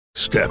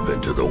Step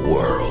into the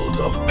world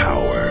of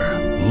power,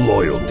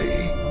 loyalty,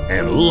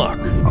 and luck.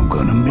 I'm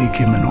gonna make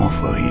him an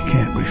offer he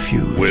can't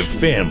refuse. With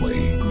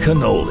family,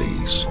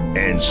 cannolis,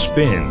 and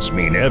spins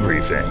mean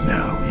everything.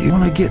 Now, you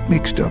wanna get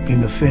mixed up in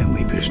the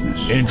family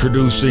business.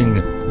 Introducing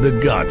The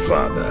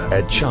Godfather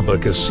at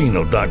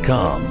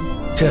ChumbaCasino.com.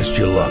 Test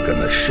your luck in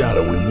the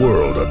shadowy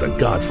world of The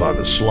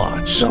Godfather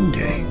slot.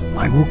 Someday,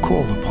 I will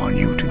call upon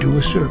you to do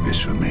a service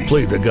for me.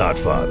 Play The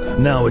Godfather,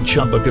 now at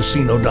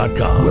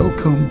ChumbaCasino.com.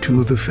 Welcome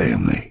to the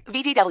family.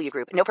 VGW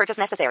Group. No purchase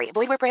necessary.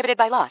 Void where prohibited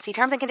by law. See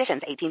terms and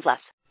conditions. 18+.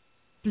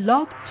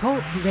 Blog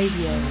Talk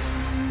Radio.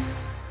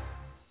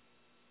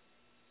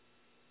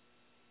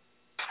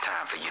 It's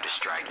time for you to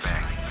strike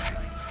back.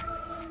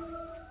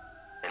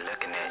 They're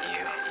looking at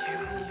you.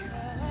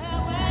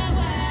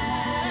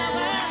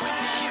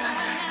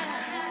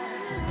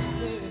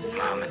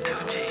 Mama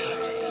 2G.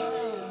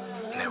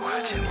 They're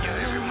watching your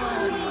every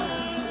move.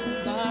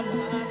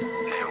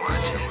 They're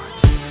watching.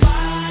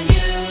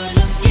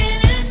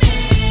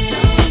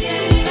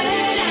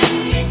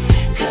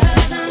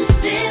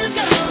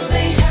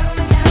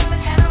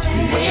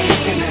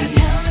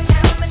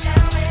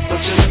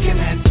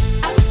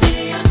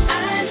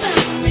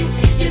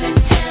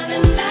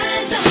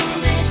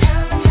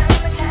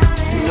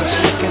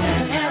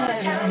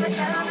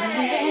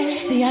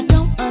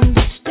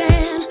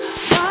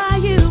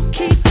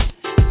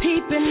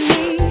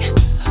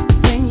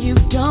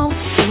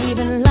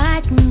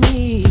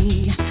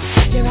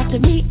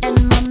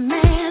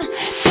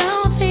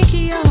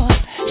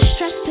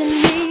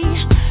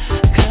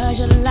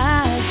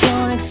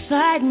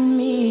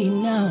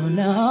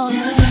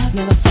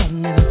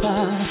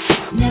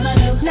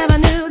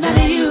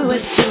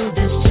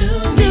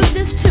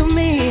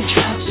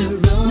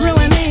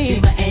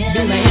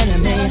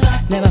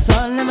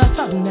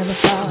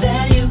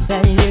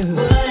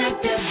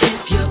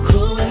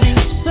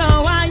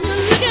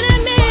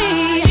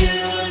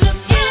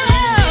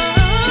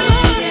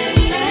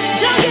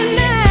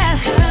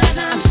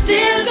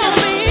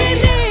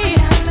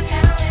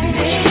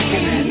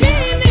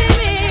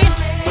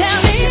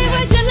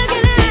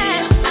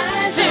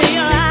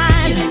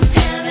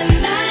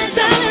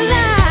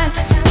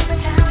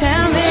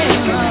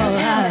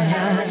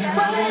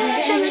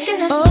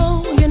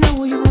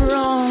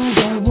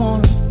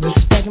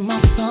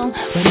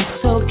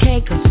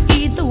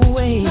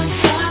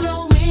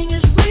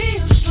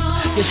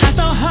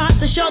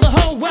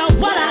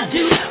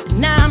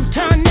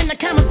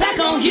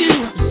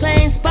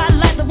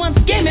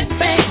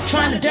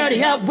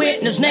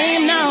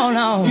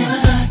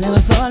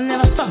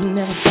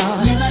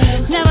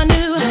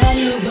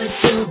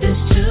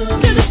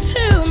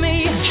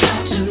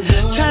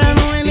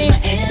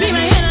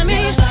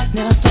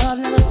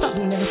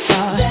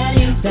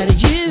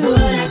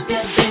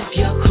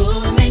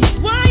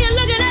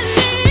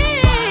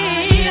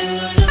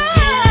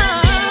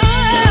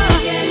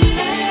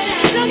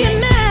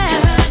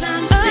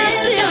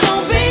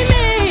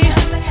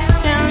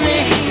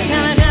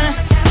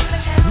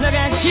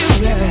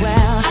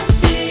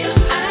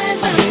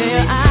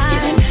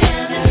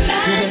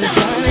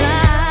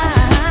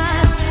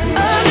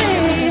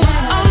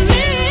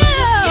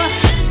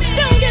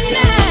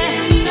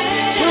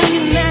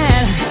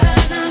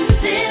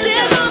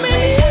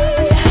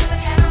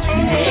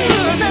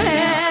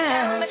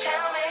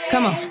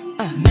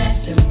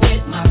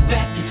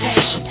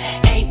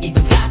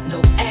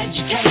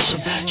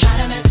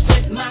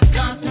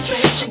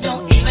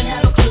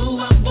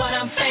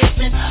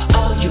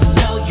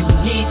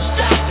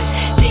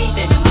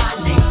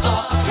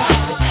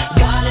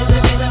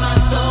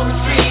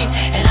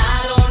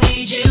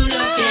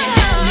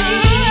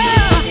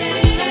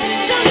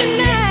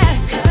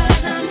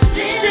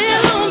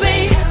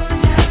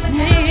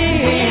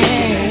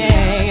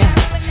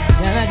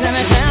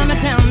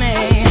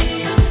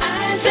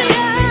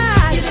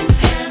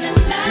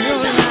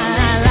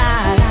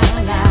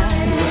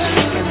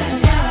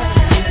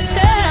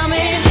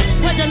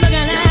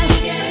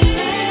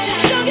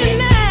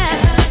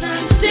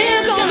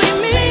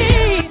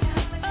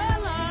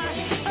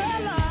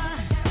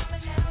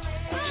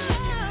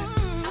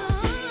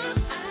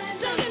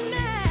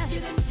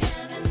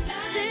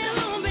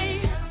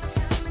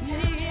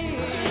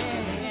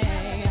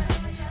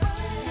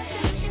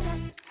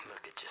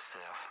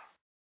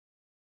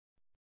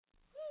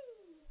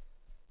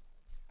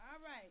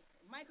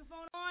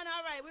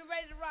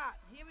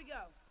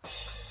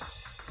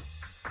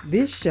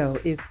 This show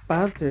is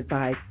sponsored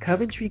by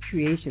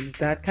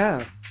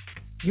CoventryCreations.com.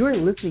 You're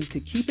listening to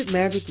Keep It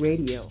Magic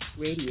Radio.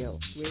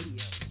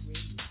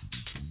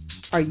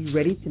 Are you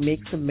ready to make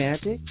some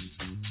magic?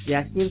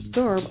 Jackie and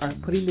Storm are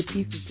putting the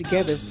pieces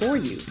together for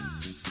you.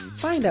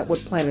 Find out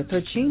what planets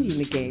are changing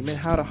the game and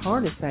how to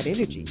harness that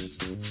energy.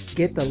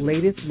 Get the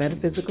latest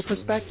metaphysical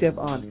perspective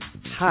on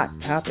hot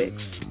topics.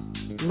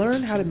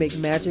 Learn how to make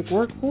magic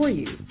work for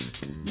you.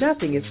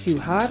 Nothing is too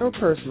hot or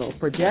personal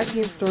for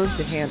Jackie and Storm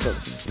to handle.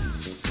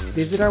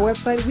 Visit our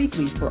website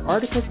weekly for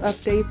articles,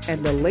 updates,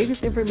 and the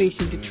latest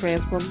information to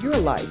transform your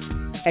life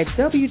at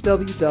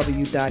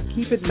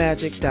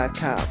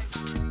www.keepitmagic.com.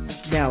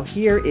 Now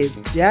here is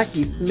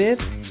Jackie Smith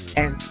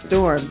and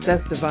Storm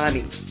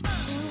Cestavani.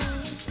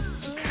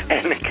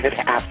 And good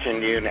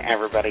afternoon,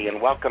 everybody,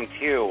 and welcome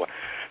to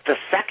the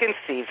second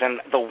season,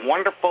 the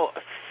wonderful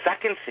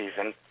second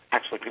season.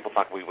 Actually, people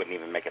thought we wouldn't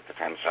even make it to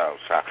 10 shows.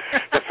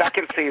 The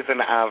second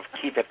season of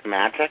Keep It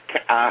Magic.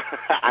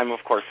 I'm, of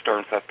course,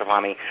 Storm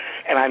Cestavani,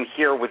 and I'm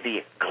here with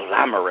the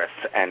glamorous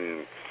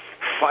and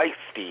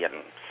feisty and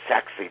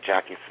sexy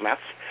Jackie Smith.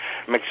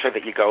 Make sure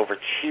that you go over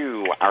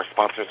to our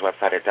sponsor's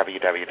website at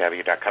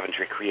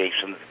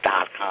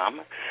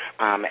www.coventrycreations.com,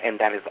 and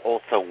that is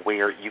also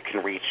where you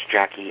can reach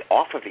Jackie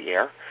off of the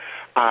air.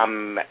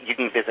 You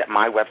can visit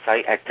my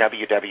website at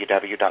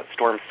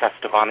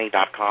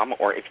www.stormcestavani.com,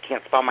 or if you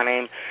can't spell my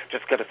name,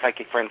 just go to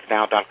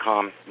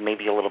psychicfriendsnow.com.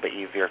 Maybe a little bit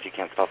easier if you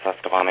can't spell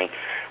Cestavani,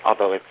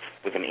 although it's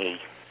with an E,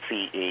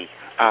 C-E,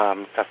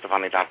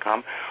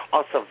 Cestavani.com.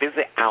 Also,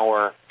 visit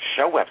our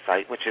show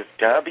website, which is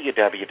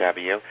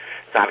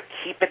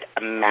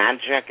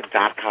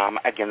www.keepitmagic.com.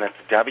 Again, that's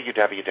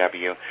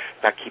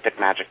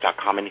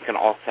www.keepitmagic.com. And you can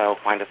also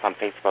find us on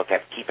Facebook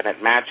at Keep It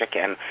Magic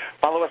and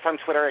follow us on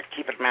Twitter at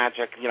Keep It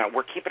Magic. You know,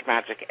 we're Keep It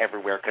Magic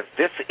everywhere because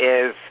this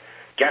is,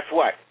 guess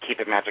what,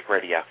 Keep It Magic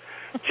Radio.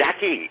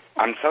 Jackie,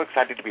 I'm so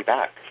excited to be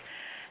back.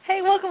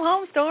 Hey, welcome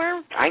home,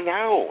 Storm. I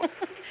know.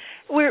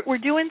 We're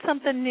doing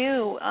something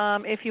new.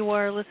 If you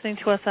are listening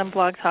to us on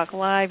Blog Talk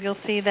Live, you'll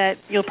see that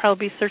you'll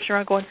probably be searching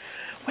around going,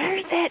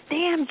 where's that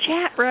damn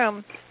chat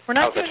room? We're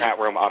not the chat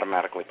room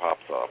automatically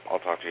pops up. I'll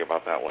talk to you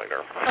about that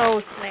later.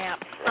 Oh, snap.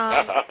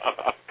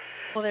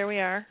 Well, there we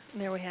are.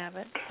 There we have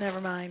it.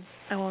 Never mind.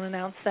 I won't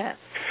announce that.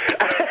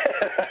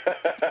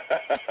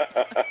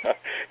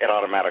 It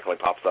automatically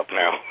pops up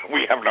now.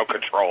 We have no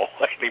control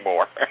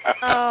anymore.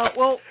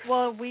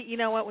 Well, we, you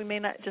know what? We may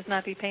not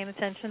be paying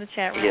attention to the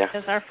chat room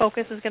because our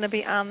focus is going to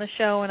be on the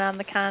show and on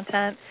the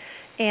content,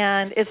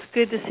 and it's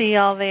good to see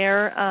y'all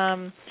there.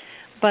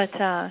 But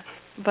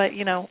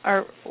you know,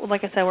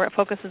 like I said, our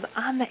focus is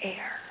on the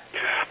air.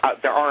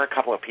 There are a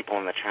couple of people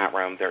in the chat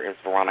room. There is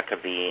Veronica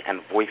V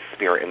and Voice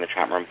Spirit in the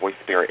chat room. Voice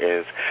Spirit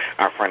is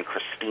our friend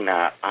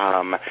Christina.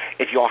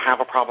 If you all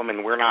have a problem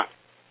and we're not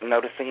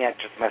noticing it,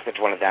 just message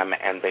one of them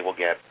and they will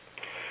get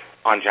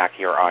on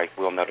Jackie or I.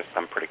 We'll notice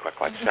them pretty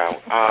quickly. So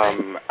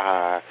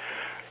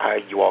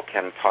you all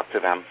can talk to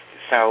them.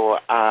 So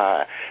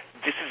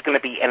this is going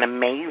to be an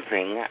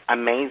amazing,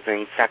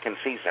 amazing second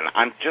season.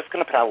 I'm just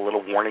going to put out a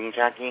little warning,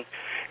 Jackie.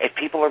 If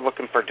people are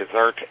looking for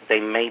dessert, they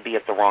may be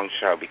at the wrong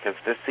show because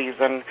this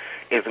season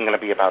isn't going to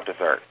be about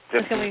dessert.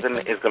 This season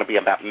is going to be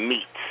about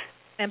meat.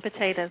 And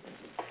potatoes.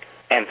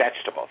 And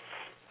vegetables.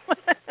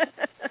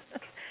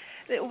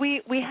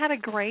 We had a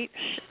great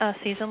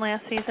season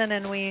last season,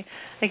 and we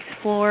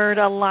explored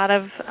a lot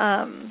of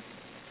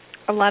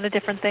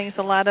different things,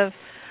 a lot of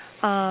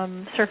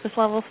surface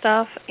level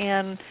stuff.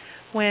 And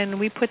when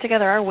we put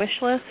together our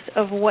wish list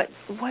of what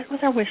was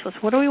our wish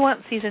list, what do we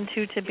want season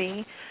 2 to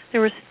be?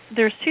 There's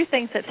two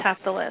things that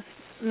topped the list.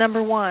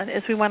 Number one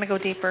is we want to go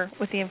deeper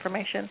with the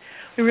information.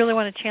 We really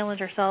want to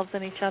challenge ourselves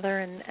and each other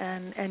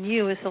and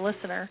you as the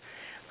listener.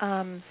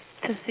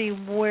 To see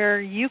where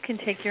you can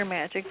take your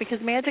magic, because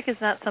magic is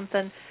not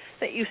something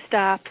that you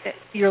stop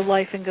your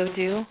life and go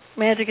do.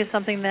 Magic is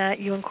something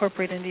that you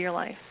incorporate into your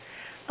life.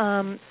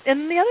 And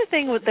the other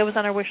thing that was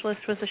on our wish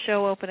list was the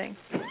show opening.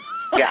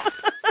 Yeah.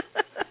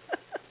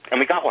 And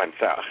we got one,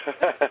 so.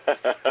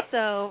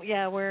 So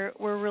yeah, we're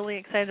really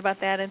excited about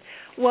that, and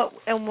what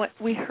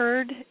we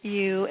heard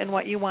you and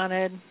what you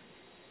wanted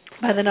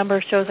by the number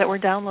of shows that were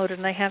downloaded.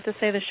 And I have to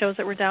say, the shows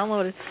that were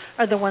downloaded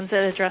are the ones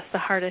that address the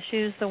hard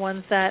issues, the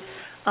ones that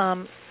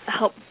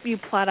help you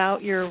plot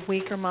out your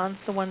week or month,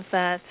 the ones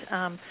that,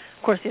 of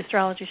course, the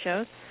astrology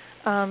shows.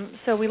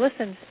 So we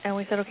listened and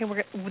we said, okay,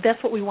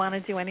 that's what we want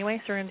to do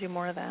anyway, so we're going to do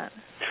more of that.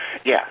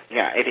 Yeah.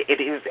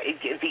 It is.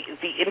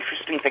 The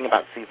interesting thing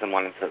about season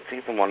 1 is that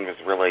season 1 was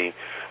really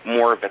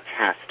more of a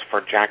test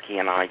for Jackie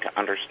and I to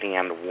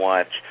understand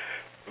what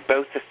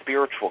both the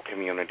spiritual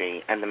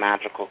community and the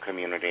magical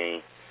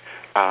community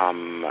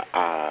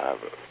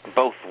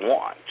both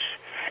want.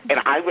 And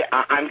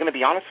I'm going to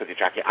be honest with you,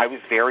 Jackie, I was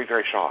very,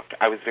 very shocked.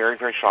 I was very,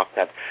 very shocked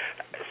that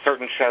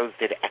certain shows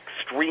did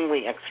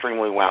extremely,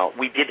 extremely well.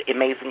 We did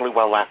amazingly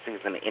well last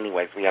season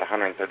anyways. We had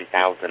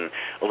 130,000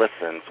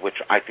 listens, which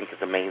I think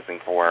is amazing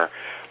for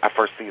a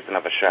first season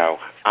of a show.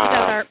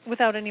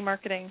 Without any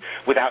marketing.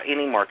 Without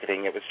any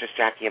marketing. It was just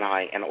Jackie and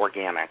I and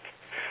organic.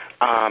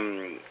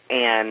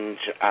 And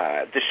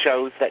the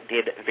shows that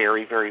did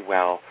very, very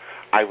well,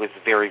 I was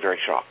very, very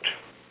shocked.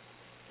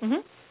 Mm-hmm.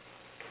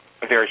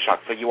 Very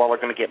shocked. So you all are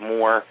going to get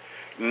more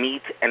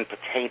meat and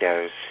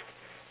potatoes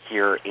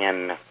here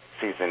in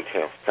season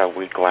 2. So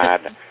we're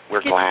glad.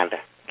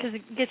 Because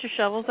get your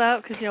shovels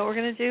out, because you know what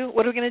we're going to do?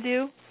 What are we going to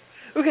do?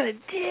 We're going to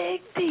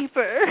dig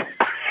deeper.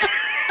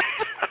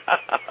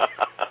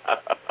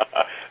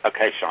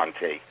 Okay, Sean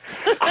T. Isn't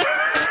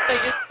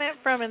that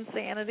from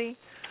Insanity?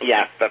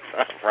 Yes, that's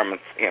from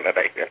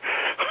Insanity.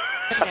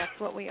 And that's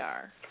what we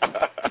are.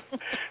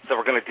 So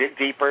we're going to dig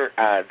deeper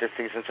this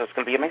season, so it's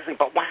going to be amazing.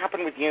 But what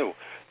happened with you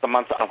the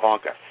month of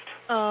August?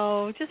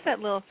 Oh, just that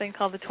little thing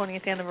called the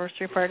 20th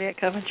anniversary party at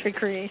Coventry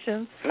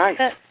Creations. Nice.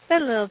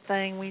 That little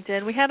thing we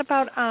did. We had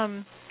about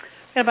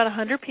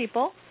 100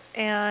 people,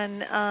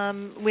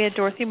 and we had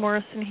Dorothy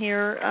Morrison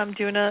here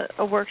doing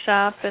a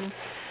workshop, and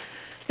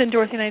then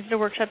Dorothy and I did a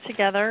workshop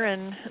together,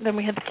 and then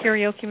we had the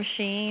karaoke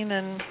machine,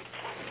 and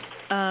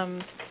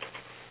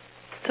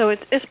so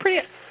it's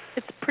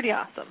pretty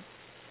awesome.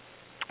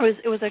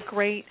 It was a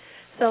great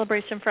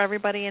celebration for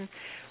everybody, and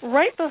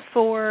right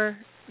before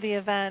the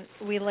event,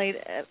 we laid.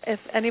 If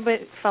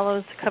anybody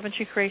follows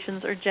Coventry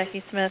Creations or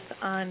Jackie Smith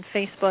on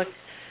Facebook,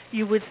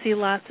 you would see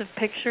lots of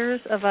pictures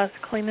of us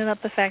cleaning up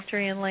the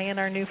factory and laying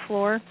our new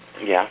floor.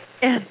 Yeah.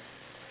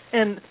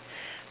 And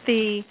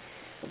the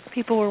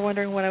people were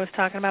wondering what I was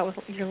talking about with,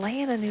 you're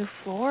laying a new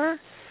floor?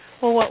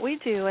 Well, what we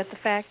do at the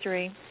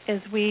factory is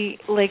we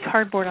lay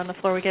cardboard on the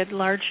floor. We get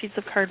large sheets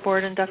of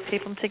cardboard and duct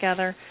tape them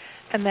together,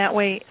 and that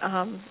way,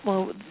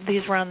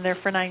 these were on there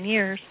for 9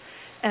 years,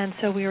 and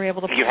so we were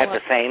able to pull You had the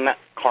same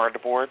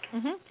cardboard?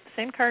 Mm-hmm.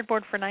 Same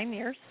cardboard for 9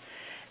 years.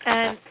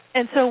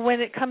 And so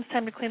when it comes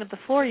time to clean up the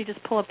floor, you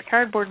just pull up the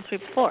cardboard and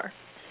sweep the floor.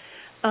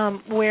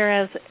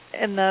 Whereas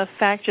in the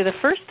factory, the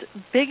first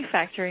big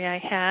factory I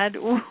had,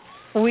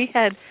 we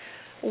had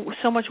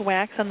so much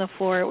wax on the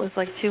floor, it was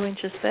like 2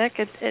 inches thick.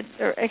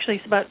 Or actually,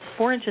 it's about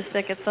 4 inches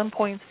thick at some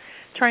points.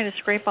 Trying to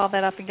scrape all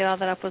that up and get all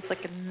that up was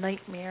like a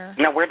nightmare.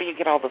 Now, where do you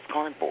get all this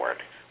cardboard?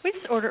 We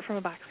just order it from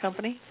a box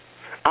company.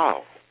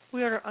 Oh.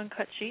 We order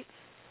uncut sheets.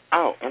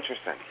 Oh,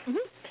 interesting. Mm-hmm.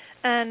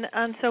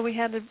 And so we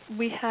had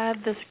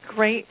this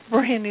great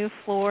brand new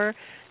floor,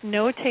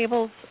 no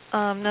tables.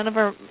 None of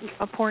our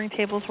pouring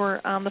tables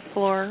were on the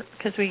floor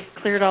because we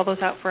cleared all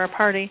those out for our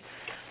party,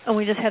 and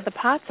we just had the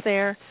pots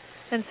there.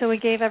 And so we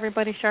gave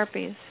everybody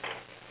Sharpies,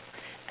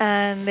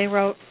 and they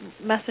wrote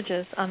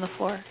messages on the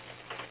floor.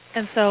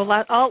 And so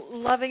all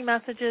loving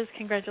messages,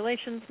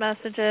 congratulations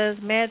messages,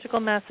 magical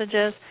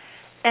messages,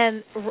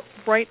 and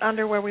right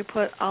under where we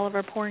put all of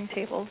our pouring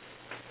tables.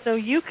 So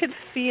you could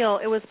feel,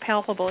 it was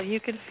palpable. You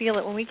could feel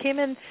it. When we came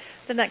in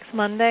the next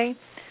Monday,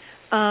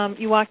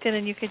 you walked in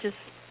and you could just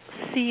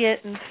see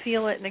it and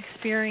feel it and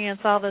experience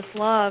all this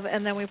love.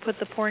 And then we put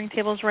the pouring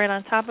tables right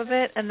on top of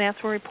it, and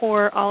that's where we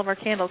pour all of our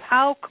candles.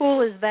 How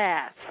cool is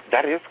that?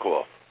 That is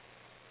cool.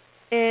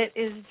 It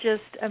is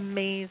just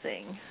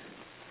amazing.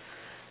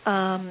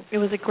 It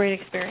was a great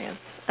experience,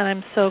 and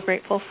I'm so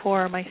grateful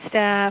for my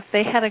staff.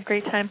 They had a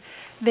great time.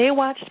 They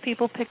watched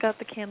people pick up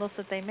the candles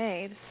that they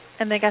made,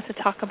 and they got to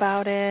talk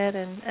about it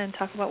and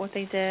talk about what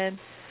they did.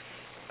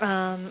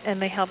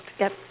 And they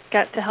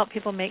got to help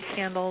people make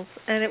candles,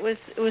 and it was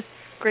a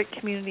great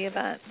community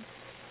event.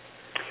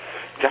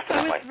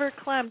 Definitely. I was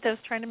verklempt. I was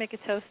trying to make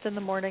a toast in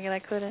the morning, and I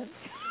couldn't.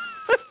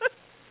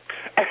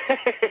 I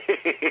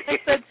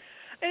said,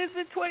 it's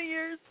been 20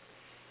 years.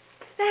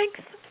 Thanks.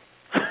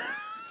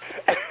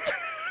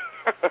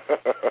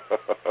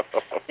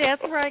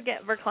 That's where I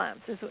get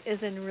verklempt, is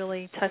in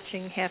really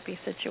touching, happy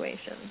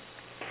situations.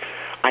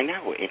 I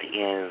know. It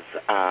is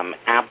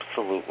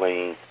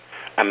absolutely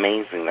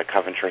amazing that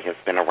Coventry has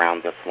been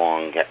around this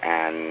long,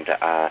 and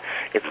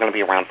it's going to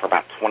be around for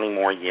about 20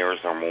 more years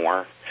or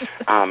more.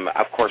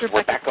 Of course,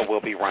 Rebecca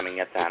will be running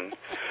it then.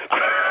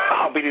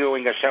 I'll be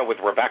doing a show with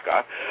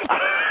Rebecca.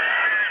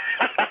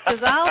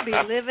 Because I'll be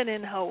living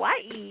in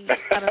Hawaii.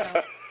 I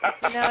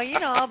don't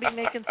know. I'll be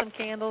making some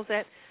candles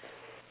at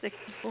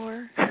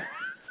 64.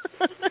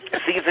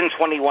 Season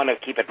 21 of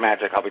Keep It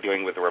Magic I'll be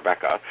doing with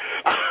Rebecca.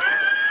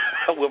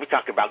 We'll be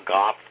talking about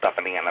goth stuff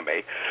in the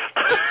anime.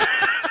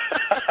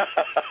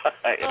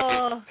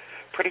 It's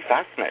pretty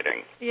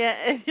fascinating. Yeah,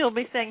 and you'll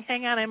be saying,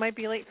 hang on, I might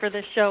be late for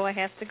this show. I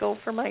have to go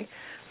for my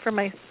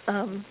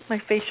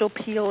facial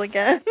peel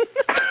again.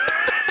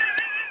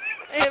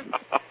 I have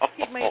to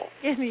keep my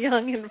skin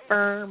young and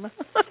firm.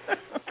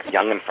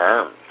 Young and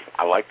firm.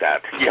 I like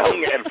that.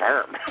 Young and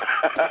firm.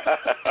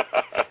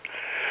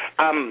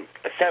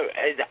 So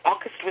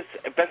August was,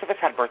 both of us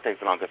had birthdays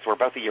in August. We're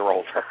both a year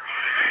older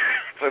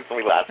since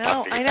we last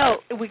talked to you. I know.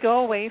 We go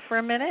away for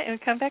a minute and we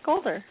come back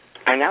older.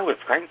 I know. It's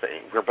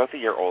crazy. We're both a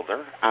year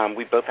older.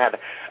 We both had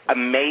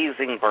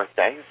amazing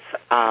birthdays.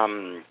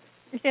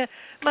 Yeah.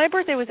 My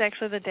birthday was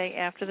actually the day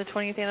after the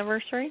 20th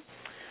anniversary.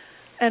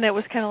 And it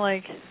was kind of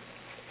like,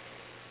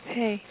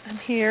 hey, I'm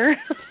here.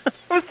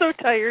 I was so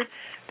tired.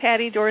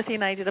 Patty, Dorothy,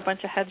 and I did a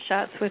bunch of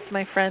headshots with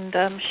my friend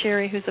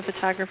Sherry, who's a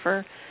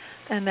photographer,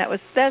 and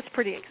that's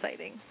pretty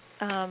exciting.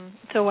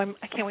 So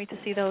I can't wait to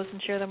see those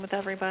and share them with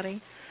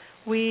everybody.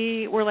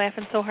 We were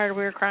laughing so hard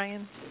we were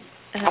crying.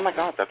 Oh my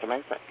God, that's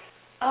amazing.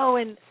 Oh,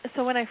 and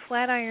so when I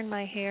flat iron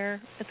my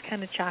hair, it's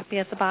kind of choppy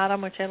at the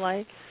bottom, which I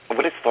like.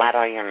 What is flat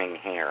ironing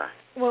hair?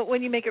 Well,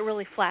 when you make it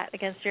really flat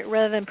against your,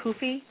 rather than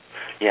poofy.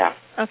 Yeah.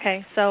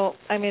 Okay, so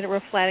I made it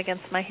real flat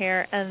against my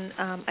hair, and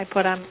I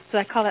put on, so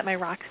I call that my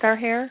rock star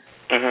hair.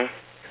 Mhm.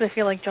 Because I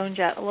feel like Joan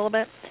Jett a little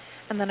bit.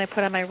 And then I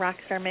put on my rock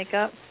star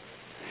makeup.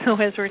 So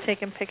as we were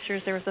taking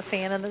pictures, there was a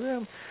fan in the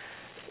room.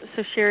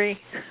 So Sherry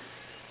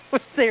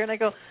was there, and I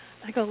go,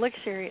 look,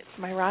 Sherry, it's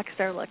my rock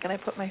star look. And I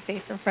put my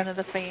face in front of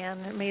the fan.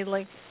 It made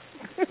like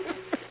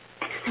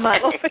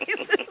model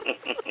faces.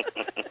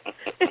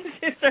 And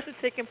I started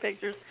taking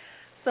pictures.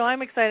 So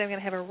I'm excited. I'm going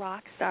to have a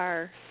rock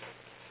star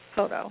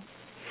photo.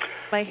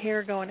 My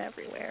hair going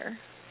everywhere.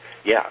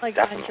 Yeah, like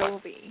definitely. Bon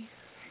Jovi.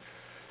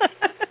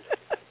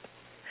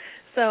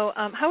 So,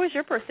 how was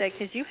your birthday?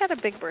 Because you had a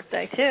big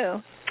birthday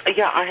too.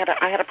 Yeah, I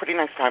had a pretty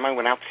nice time. I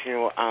went out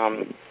to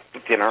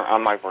dinner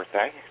on my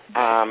birthday,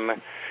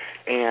 and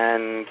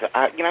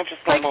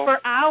just like for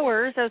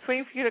hours. I was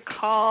waiting for you to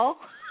call.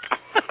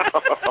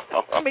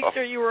 Make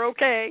sure you were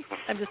okay.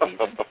 I'm just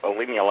teasing.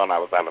 Leave me alone. I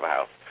was out of the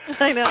house.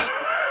 I know.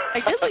 I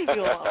did leave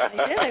you alone.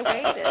 I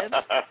waited.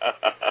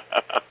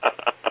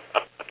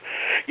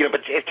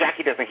 But if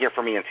Jackie doesn't hear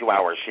from me in 2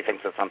 hours, she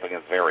thinks that something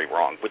is very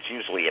wrong, which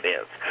usually it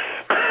is.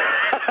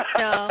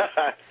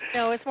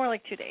 No, it's more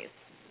like 2 days.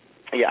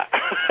 Yeah.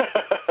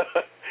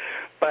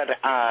 But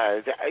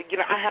I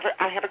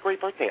had a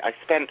great birthday. I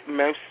spent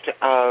most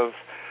of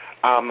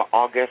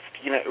August,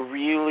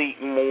 really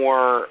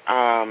more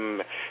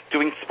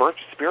doing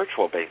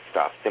spiritual-based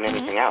stuff than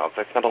anything else.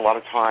 I spent a lot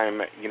of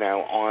time,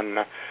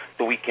 on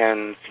the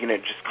weekends,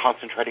 just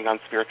concentrating on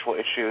spiritual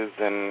issues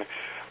and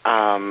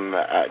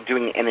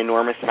doing an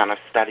enormous amount of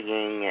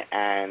studying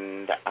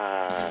and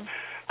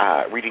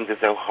reading the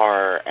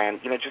Zohar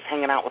and, just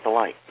hanging out with the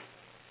light.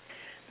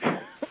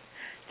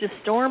 Just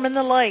storming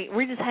the light.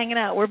 We're just hanging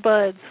out. We're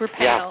buds. We're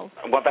pals.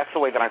 Yeah. Well, that's the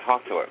way that I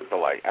talk to it, the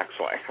light,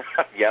 actually.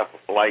 Yeah,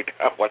 light,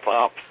 what's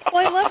up?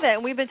 Well, I love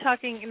that. We've been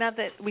talking, not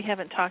that we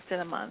haven't talked in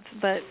a month,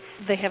 but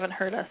they haven't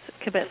heard us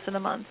kibitz in a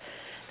month.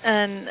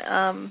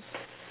 And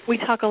we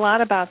talk a lot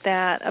about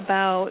that, and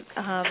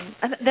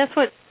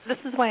this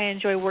is why I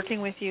enjoy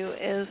working with you,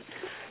 is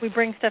we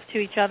bring stuff to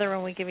each other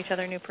and we give each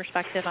other new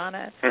perspective on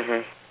it.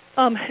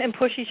 And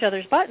push each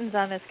other's buttons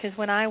on this, because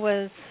when I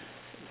was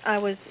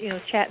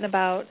chatting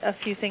about a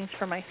few things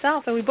for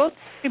myself, and we both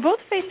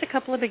faced a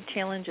couple of big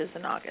challenges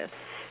in August,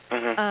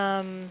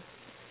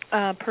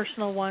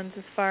 personal ones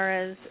as far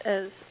as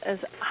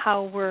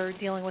how we're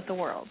dealing with the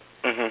world,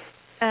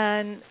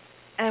 and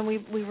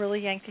we really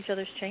yanked each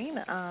other's chain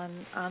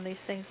on these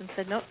things and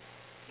said, no,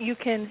 you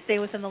can stay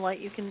within the light,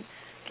 you can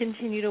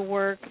continue to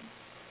work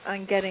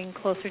on getting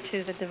closer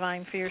to the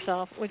divine for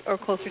yourself, or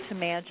closer to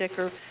magic,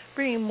 or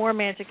bringing more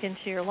magic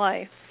into your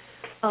life,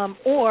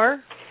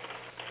 or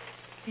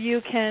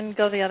you can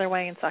go the other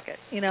way and suck it.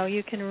 You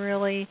can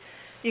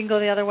go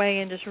the other way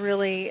and just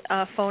really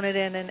phone it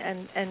in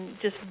and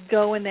just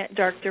go in that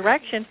dark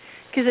direction,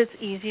 because it's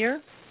easier.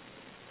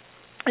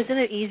 Isn't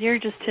it easier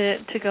just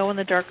to go in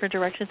the darker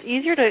direction? It's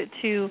easier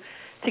to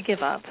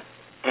give up.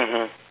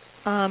 And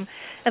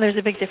there's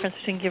a big difference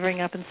between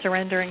giving up and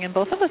surrendering, and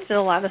both of us did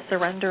a lot of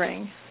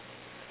surrendering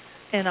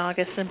in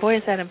August, and boy,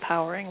 is that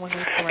empowering when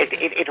we surrender.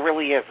 It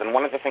really is, and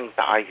one of the things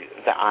that I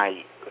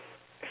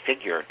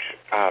figured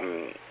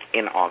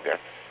in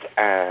August,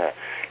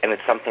 and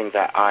it's something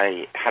that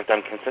I have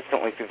done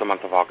consistently through the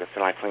month of August,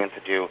 and I plan to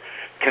do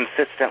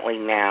consistently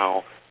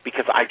now,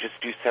 because I just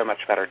do so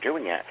much better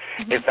doing it,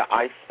 is that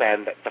I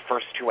spend the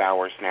first 2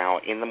 hours now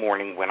in the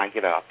morning when I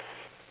get up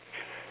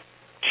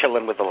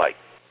chilling with the light.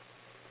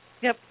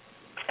 Yep.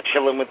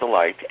 Chilling with the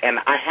light. And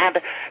I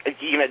had,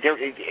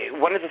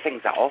 one of the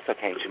things that also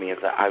came to me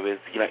is that I was,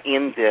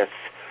 in this,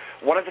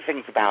 one of the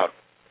things about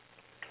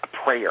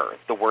prayer,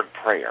 the word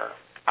prayer,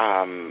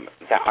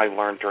 that I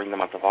learned during the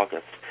month of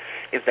August,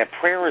 is that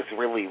prayer is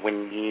really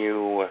when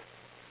you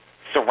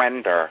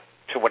surrender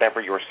to whatever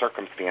your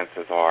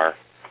circumstances are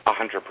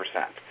 100%.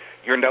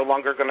 You're no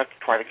longer going to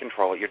try to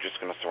control it. You're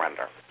just going to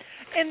surrender.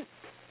 And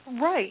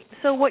right.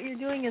 So what you're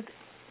doing is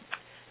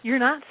you're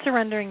not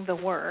surrendering the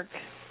work.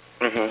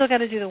 You still got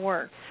to do the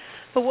work.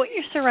 But what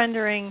you're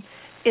surrendering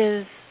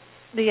is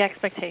the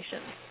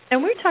expectations.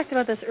 And we talked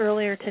about this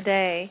earlier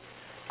today,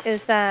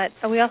 is that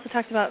we also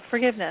talked about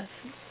forgiveness.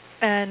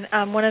 And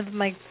one of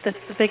the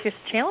biggest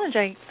challenge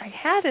I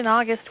had in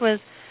August was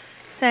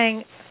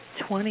saying,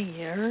 20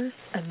 years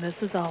and this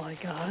is all I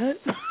got?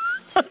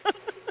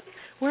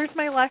 Where's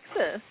my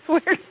Lexus?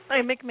 Where's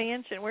my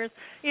McMansion?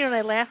 And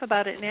I laugh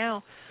about it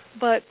now.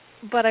 But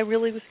I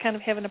really was kind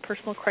of having a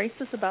personal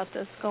crisis about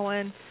this,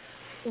 going,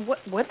 what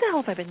the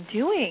hell have I been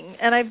doing?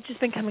 And I've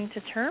just been coming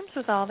to terms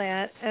with all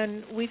that.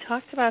 And we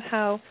talked about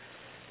how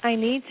I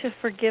need to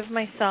forgive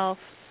myself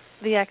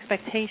the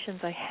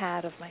expectations I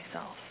had of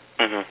myself.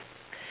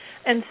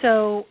 And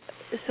so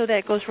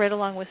that goes right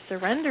along with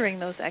surrendering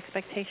those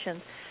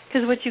expectations.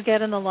 Because what you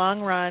get in the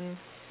long run,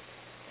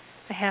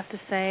 I have to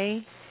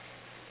say,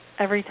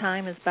 every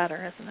time is better,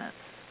 isn't it?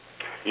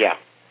 Yeah.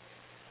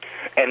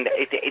 And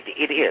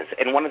it is.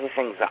 And one of the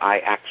things that I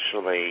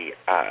actually,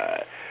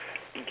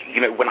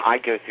 when I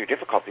go through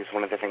difficulties,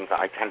 one of the things that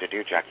I tend to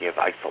do, Jackie, is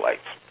isolate.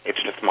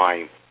 It's just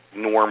my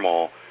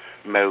normal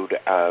mode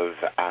of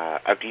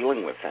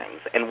dealing with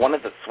things. And one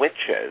of the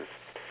switches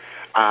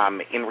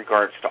in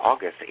regards to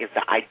August is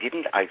that I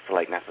didn't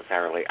isolate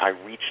necessarily. I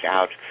reached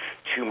out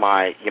to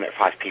my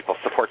 5 people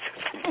support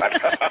system, but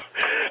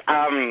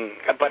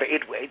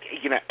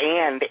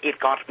it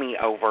got me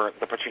over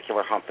the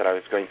particular hump that I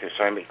was going through.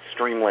 So I'm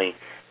extremely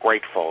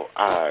grateful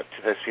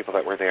to those people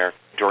that were there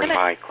during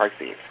my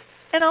crises.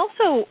 And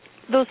also,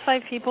 those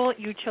 5 people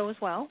you chose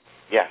well.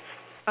 Yes.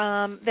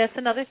 That's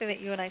another thing that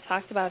you and I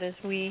talked about is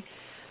we,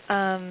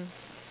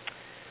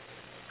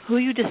 who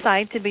you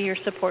decide to be your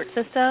support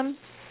system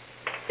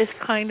is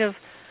kind of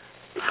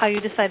how you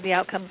decide the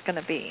outcome is going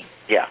to be.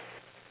 Yeah.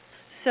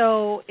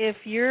 So if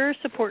your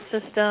support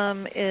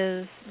system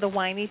is the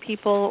whiny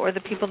people or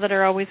the people that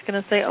are always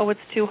going to say, oh, it's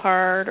too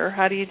hard, or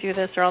how do you do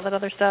this, or all that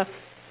other stuff,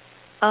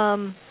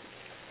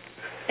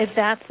 if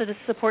that's the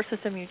support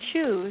system you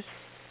choose,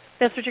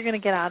 that's what you're going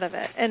to get out of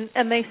it.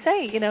 And they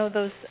say,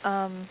 those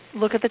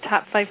look at the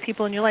top 5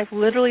 people in your life.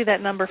 Literally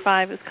that number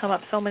 5 has come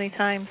up so many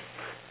times.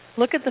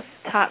 Look at the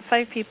top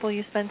 5 people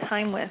you spend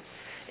time with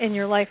in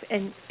your life,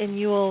 and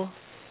you will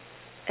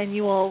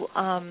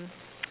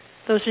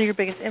those are your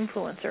biggest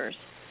influencers.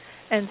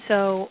 And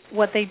so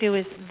what they do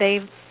is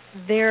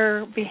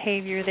their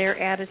behavior, their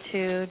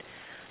attitude,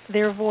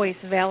 their voice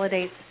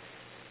validates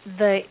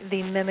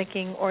the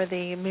mimicking or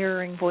the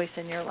mirroring voice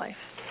in your life.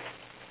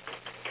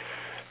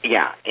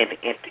 Yeah,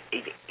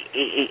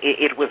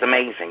 it was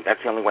amazing. That's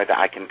the only way that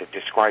I can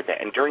describe it.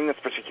 And during this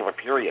particular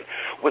period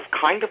was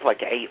kind of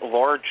like a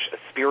large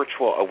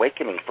spiritual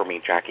awakening for me,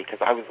 Jackie, because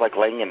I was like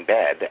laying in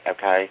bed,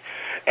 okay,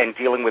 and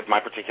dealing with my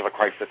particular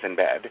crisis in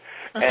bed.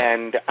 Uh-huh.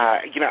 And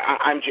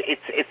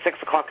it's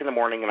 6:00 in the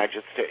morning, and I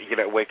just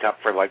wake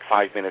up for like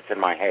 5 minutes in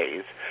my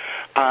haze.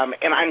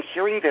 And I'm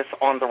hearing this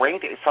on the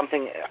radio,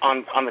 something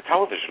on the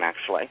television,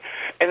 actually.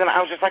 And then I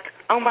was just like,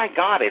 oh, my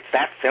God, it's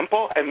that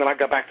simple? And then I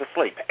go back to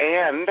sleep.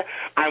 And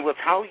I will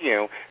tell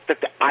you that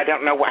I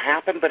don't know what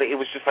happened, but it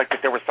was just like that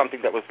there was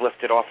something that was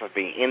lifted off of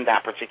me in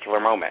that particular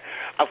moment.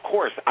 Of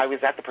course, I was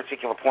at the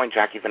particular point,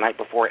 Jackie, the night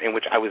before in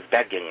which I was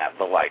begging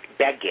the light,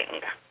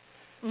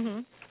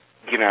 mm-hmm.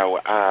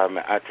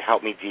 To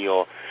help me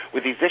deal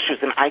with these issues.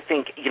 And I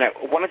think,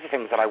 one of the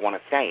things that I want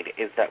to state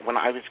is that when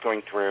I was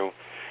going through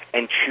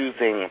and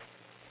choosing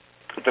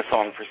the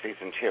song for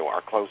Season 2,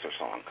 our closer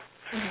song,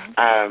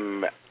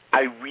 mm-hmm.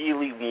 I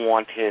really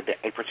wanted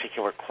a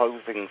particular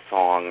closing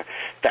song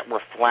that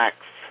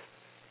reflects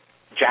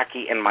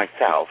Jackie and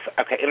myself.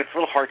 Okay, and it's a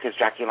little hard because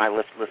Jackie and I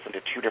listen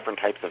to 2 different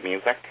types of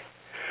music.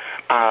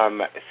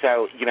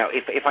 So,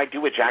 if I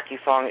do a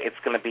Jackie song, it's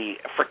going to be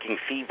freaking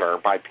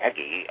Fever by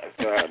Peggy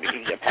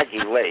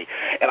Lee,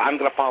 and I'm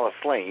going to fall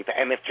asleep.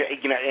 And if,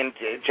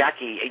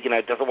 Jackie,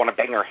 doesn't want to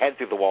bang her head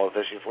through the walls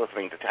as she's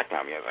listening to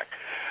techno music.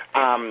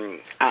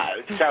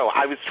 So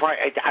I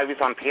was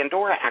on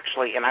Pandora,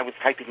 actually, and I was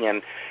typing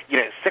in,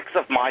 6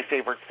 of my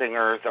favorite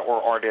singers or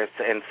artists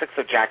and 6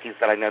 of Jackie's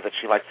that I know that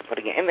she likes,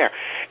 putting it in there.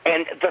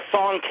 And the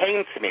song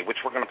came to me,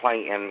 which we're going to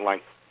play in,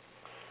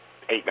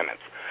 8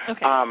 minutes.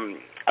 Okay.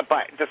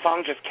 But the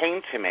song just came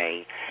to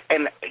me,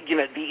 and,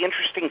 the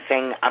interesting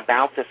thing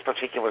about this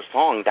particular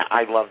song that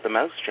I love the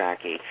most,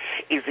 Jackie,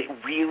 is it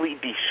really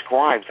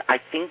describes, I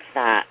think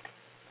that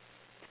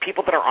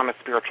people that are on a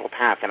spiritual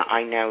path, and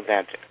I know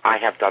that I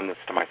have done this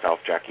to myself,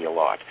 Jackie, a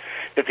lot,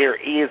 that there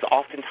is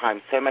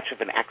oftentimes so much of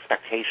an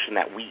expectation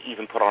that we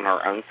even put on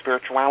our own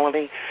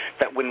spirituality,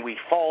 that when we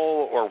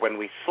fall or when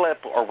we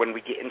slip or when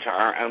we get into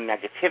our own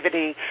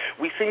negativity,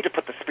 we seem to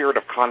put the spirit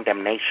of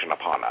condemnation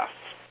upon us.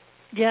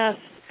 Yes.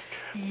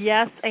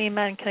 Yes,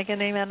 amen. Can I get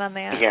an amen on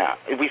that? Yeah.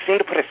 We seem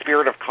to put a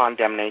spirit of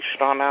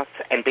condemnation on us,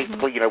 and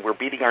basically, mm-hmm. We're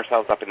beating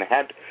ourselves up in the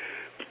head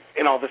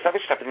and all this other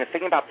stuff. And the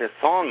thing about this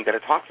song that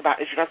it talks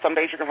about is, some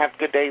days you're going to have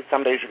good days,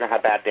 some days you're going to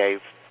have bad days,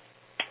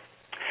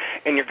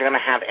 and you're going to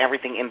have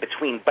everything in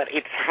between, but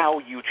it's how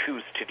you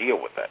choose to deal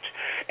with it.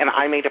 And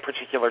I made a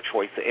particular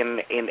choice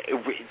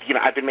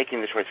I've been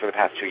making the choice for the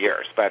past 2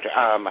 years, but,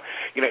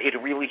 it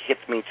really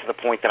hits me to the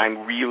point that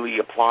I'm really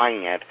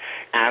applying it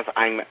as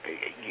I'm,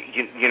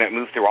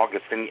 move through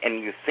August, and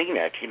you've seen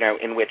it,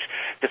 in which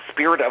the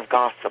spirit of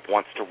gossip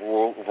wants to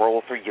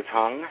roll through your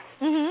tongue.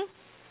 Mm-hmm.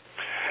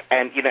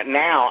 And,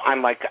 now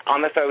I'm like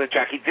on the phone with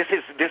Jackie. This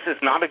is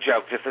not a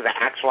joke. This is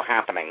actual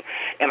happening.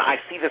 And I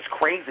see this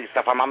crazy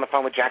stuff. I'm on the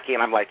phone with Jackie,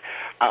 and I'm like,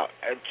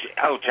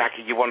 oh,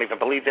 Jackie, you won't even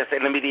believe this.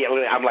 And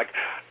immediately I'm like,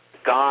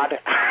 God,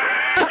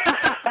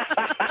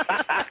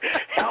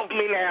 help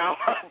me now.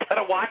 Put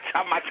a watch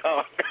on my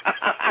tongue.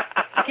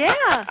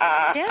 Yeah.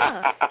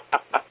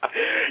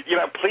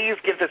 Please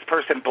give this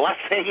person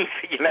blessings,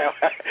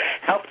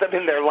 help them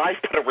in their life,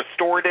 put a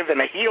restorative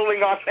and a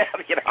healing on them,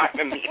 I'm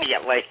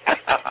immediately.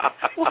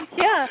 Well,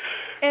 yeah,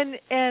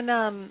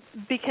 and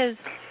because,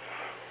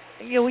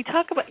 we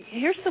talk about,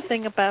 here's the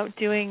thing about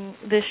doing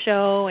this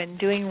show and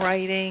doing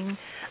writing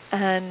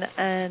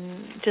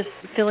and just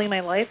filling my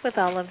life with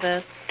all of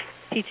this,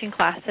 teaching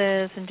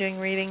classes and doing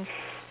readings,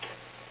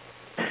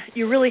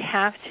 you really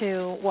have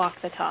to walk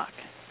the talk.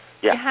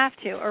 Yeah. You have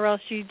to, or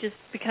else you just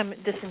become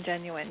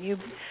disingenuous.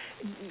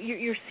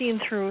 You're seen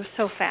through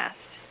so fast.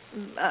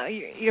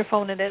 You're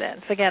phoning it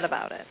in. Forget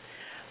about it.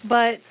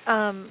 But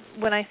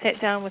when I sat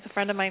down with a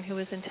friend of mine who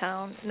was in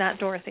town, not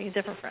Dorothy, a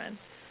different friend,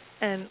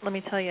 and let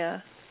me tell you,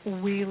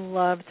 we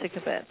love to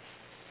kibitz.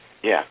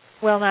 Yeah.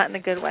 Well, not in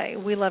a good way.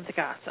 We love to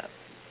gossip.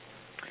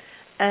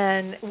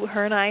 And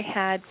her and I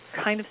had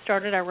kind of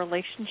started our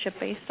relationship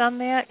based on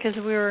that because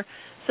we were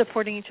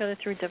supporting each other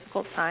through a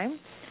difficult time.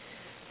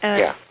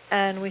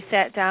 And we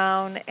sat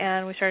down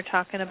and we started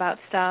talking about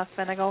stuff.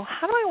 And I go,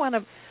 how do I want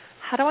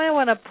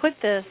to put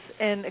this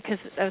in? Because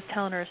I was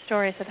telling her a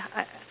story. I said,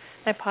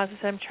 I paused and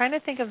said, I'm trying to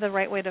think of the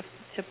right way to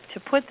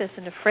put this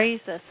and to phrase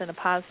this in a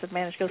positive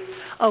manner. She goes,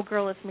 oh,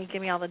 girl, it's me.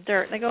 Give me all the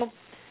dirt. And I go,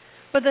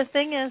 but the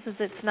thing is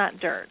it's not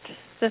dirt.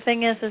 The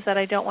thing is that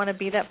I don't want to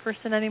be that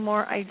person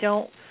anymore. I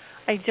don't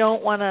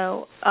want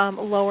to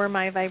lower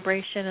my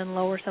vibration and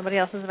lower somebody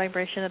else's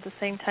vibration at the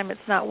same time.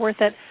 It's not worth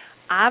it.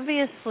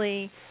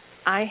 Obviously,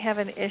 I have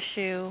an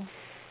issue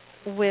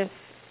with,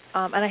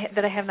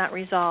 that I have not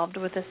resolved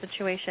with this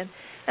situation,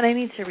 and I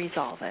need to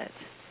resolve it.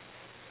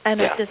 And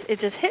it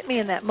just hit me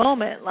in that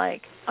moment,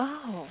 like,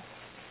 oh,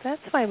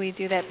 that's why we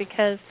do that,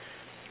 because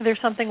there's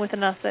something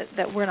within us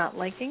that we're not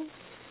liking.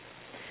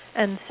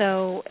 And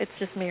so it's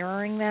just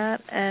mirroring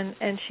that.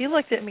 And she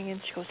looked at me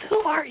and she goes, who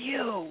are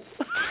you?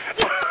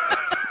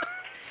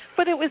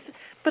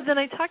 But then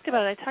I talked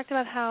about it. I talked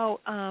about how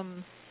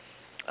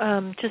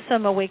just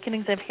some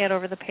awakenings I've had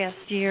over the past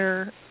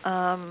year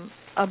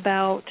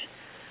about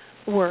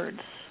words,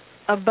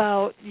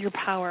 about your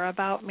power,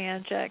 about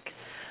magic,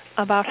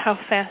 about how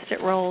fast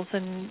it rolls,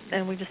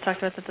 and we just talked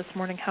about that this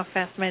morning, how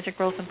fast magic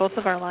rolls in both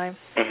of our lives.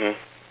 Mm-hmm.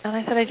 And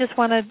I said,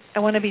 I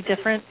want to be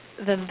different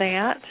than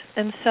that.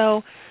 And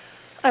so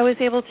I was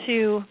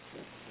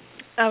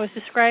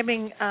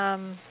describing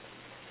an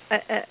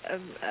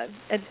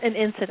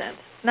incident,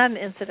 not an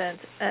incident,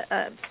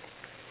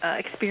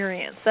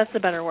 experience. That's the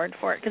better word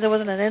for it, because it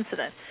wasn't an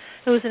incident.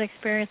 It was an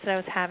experience that I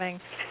was having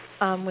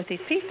with these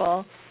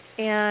people,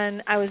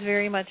 and I was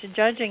very much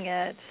judging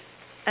it.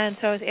 And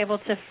so I was able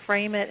to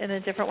frame it in a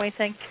different way,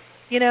 saying,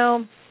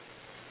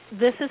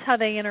 this is how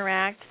they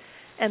interact,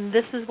 and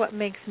this is what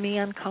makes me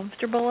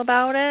uncomfortable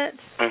about it.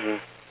 Mm-hmm.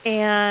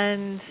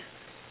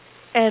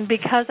 And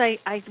because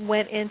I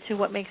went into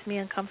what makes me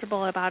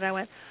uncomfortable about it, I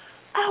went,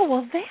 oh,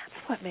 well,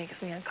 that's what makes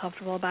me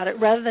uncomfortable about it,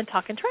 rather than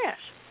talking trash.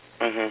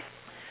 Mm-hmm.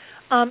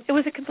 It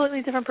was a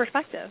completely different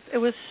perspective. It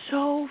was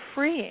so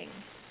freeing.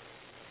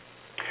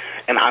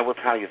 And I will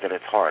tell you that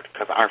it's hard,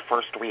 because our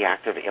first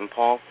reactive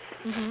impulse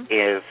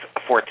is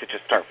for it to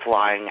just start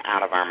flying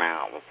out of our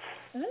mouths.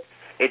 Mm-hmm.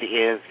 It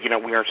is,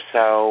 we are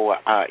so,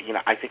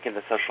 I think in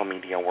the social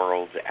media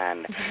world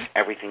and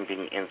everything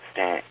being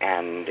instant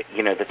and,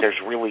 that there's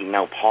really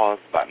no pause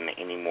button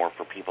anymore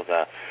for people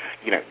to,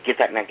 get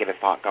that negative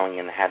thought going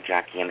in the head,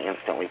 Jackie, and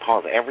instantly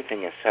pause.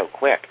 Everything is so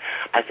quick.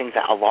 I think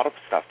that a lot of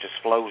stuff just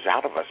flows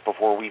out of us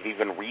before we've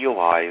even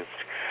realized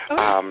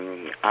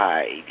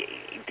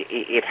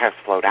it has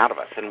flowed out of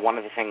us. And one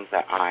of the things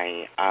that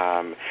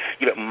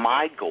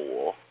my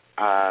goal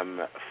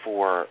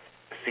for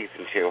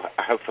Season 2,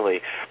 hopefully,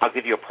 I'll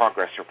give you a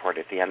progress report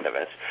at the end of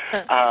it,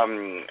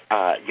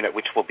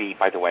 which will be,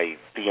 by the way,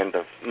 the end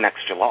of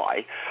next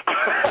July.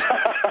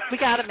 We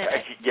got a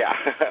minute. Yeah,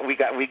 we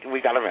got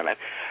a minute.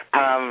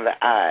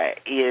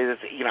 Is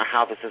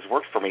how this has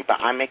worked for me, but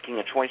I'm making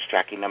a choice,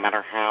 Jackie. No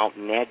matter how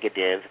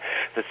negative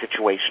the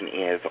situation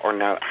is, or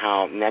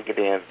how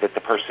negative that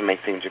the person may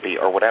seem to be,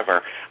 or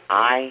whatever,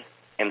 I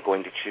am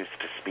going to choose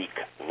to speak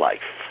life.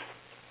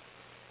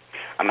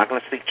 I'm not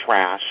going to speak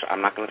trash.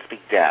 I'm not going to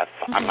speak death.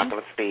 Mm-hmm. I'm not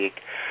going to speak,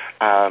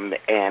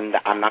 and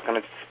I'm not going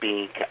to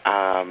speak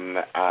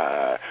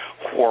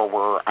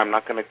horror. I'm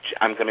going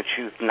to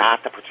choose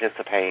not to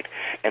participate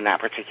in that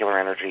particular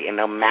energy. And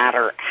no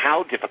matter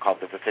how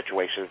difficult the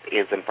situation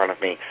is in front of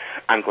me,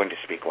 I'm going to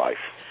speak life.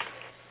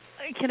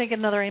 Can I get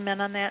another amen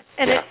on that?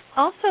 And it's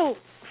also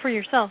for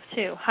yourself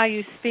too, how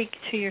you speak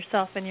to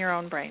yourself in your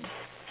own brain.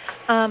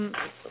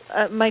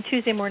 My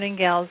Tuesday morning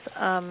gals.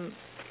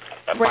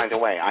 By the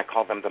way, I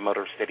call them the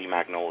Motor City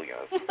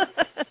Magnolias.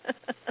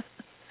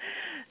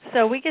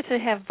 So we get to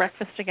have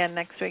breakfast again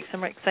next week, so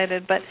I'm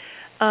excited. But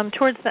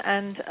towards the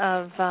end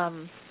of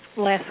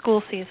last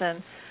school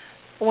season,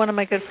 one of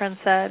my good friends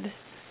said,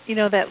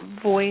 that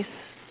voice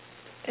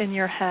in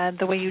your head,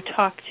 the way you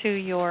talk to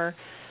your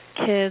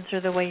kids or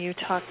the way you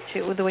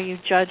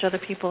judge other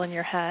people in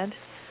your head,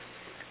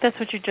 that's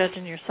what you're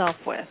judging yourself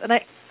with. And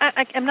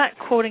I'm not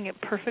quoting it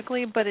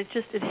perfectly, but it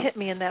hit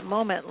me in that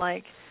moment,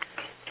 like,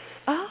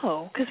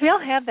 oh, because we all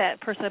have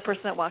that person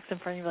that walks in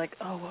front of you, like,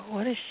 oh,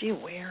 what is she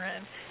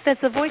wearing? That's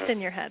a voice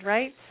in your head,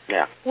 right?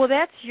 Yeah. Well,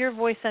 that's your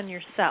voice on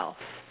yourself.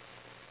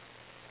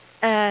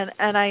 And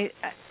I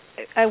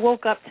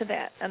woke up to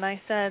that, and I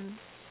said,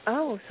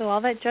 oh, so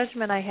all that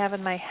judgment I have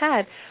in my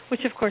head,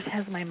 which of course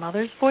has my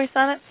mother's voice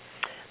on it,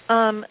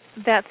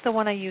 that's the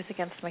one I use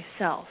against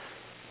myself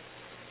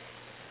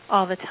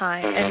all the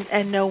time,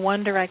 and no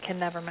wonder I can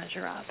never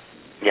measure up.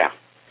 Yeah.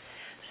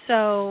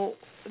 So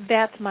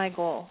that's my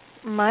goal.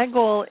 My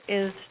goal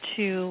is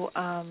to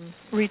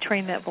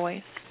retrain that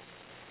voice.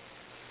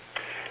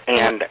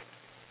 And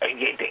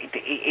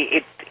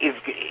it is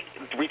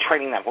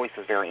retraining that voice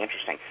is very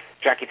interesting.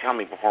 Jackie, tell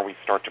me before we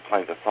start to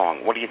play the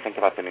song, what do you think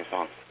about the new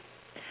song?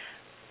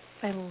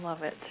 I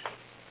love it.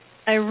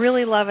 I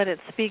really love it. It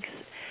speaks.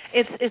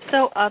 It's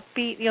so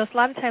upbeat. A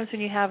lot of times when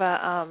you have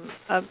a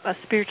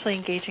spiritually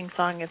engaging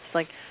song, it's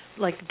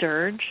like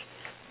dirge.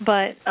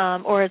 but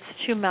or it's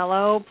too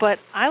mellow. But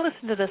I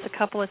listened to this a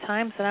couple of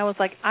times, and I was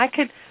like, I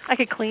could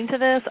clean to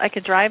this, I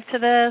could drive to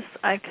this,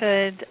 I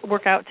could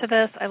work out to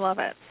this. I love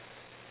it.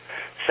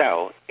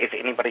 So, if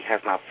anybody has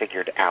not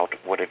figured out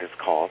what it is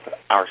called,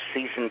 our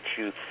Season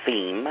 2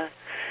 theme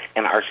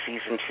and our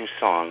Season 2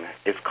 song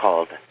is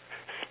called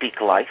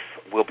Speak Life.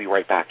 We'll be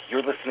right back.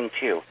 You're listening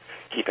to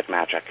Keep It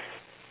Magic.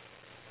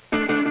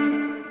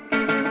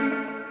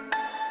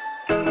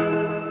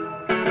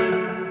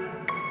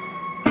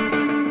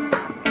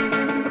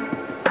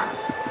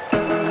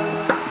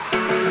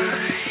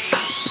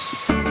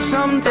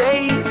 Some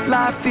days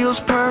life feels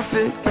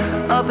perfect,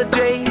 other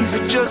days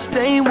it just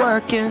ain't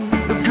working.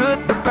 The good,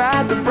 the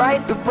bad, the right,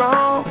 the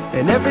wrong,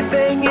 and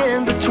everything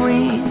in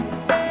between.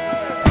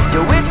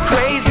 Yo, it's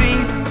crazy,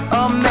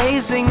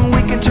 amazing,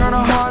 we can turn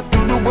our heart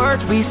through the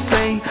words we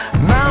say.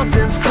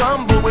 Mountains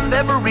crumble with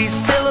every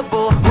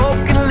syllable, hope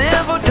can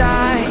live or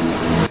die.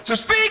 So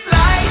speak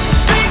life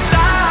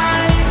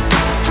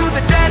to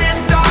the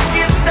deadest,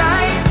 darkest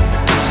night.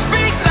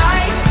 Speak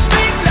life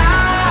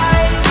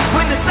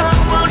when the sun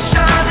won't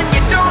shine and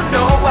you don't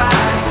know why.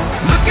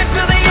 Look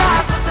into the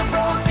eyes of the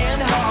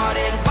broken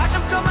hearted, watch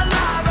them come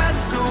alive as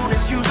soon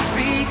as you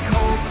speak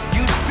hope,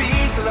 you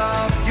speak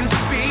love, you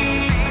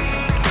speak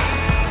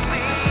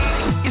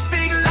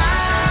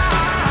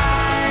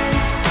life.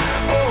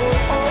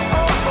 Oh, oh,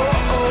 oh,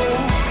 oh, oh.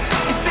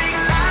 You speak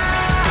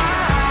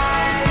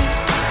life.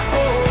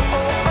 Oh,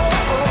 oh,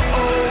 oh, oh,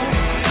 oh.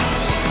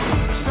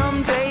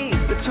 Some days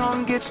the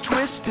tongue gets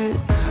twisted,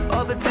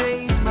 other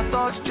days my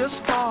thoughts just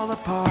fall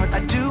apart. I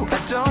do,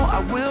 I don't, I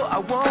will, I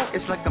won't.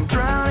 It's like I'm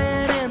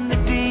drowning in the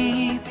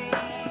deep.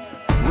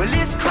 Well,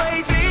 it's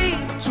crazy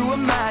to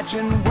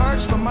imagine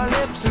words from my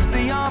lips as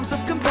the arms of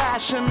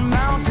compassion.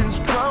 Mountains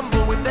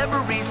crumble with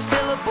every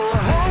syllable.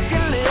 Hope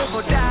can live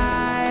or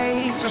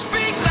die. So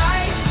speak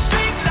life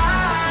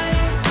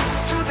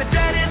to the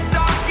deadest,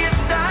 darkest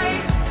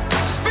night.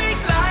 Speak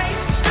life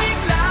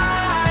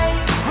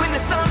when the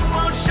sun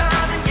won't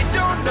shine and you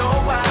don't know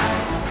why.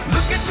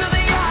 Look into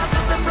the eyes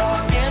of the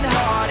broken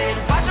hearted,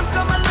 watch them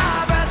come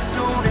alive as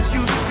soon as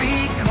you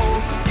speak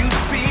hope, you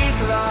speak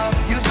love,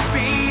 you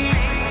speak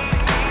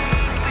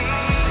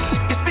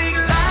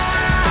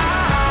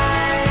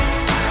life.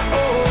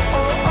 Oh,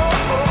 oh,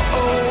 oh, oh,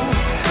 oh.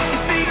 You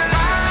speak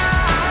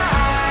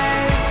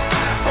life.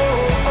 Oh,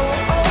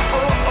 oh, oh,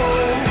 oh,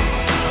 oh.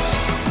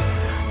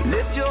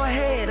 Lift your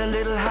head a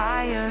little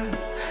higher,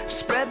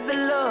 spread the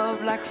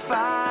love like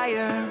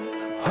fire.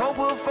 Hope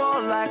will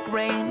fall like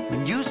rain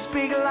when you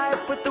speak life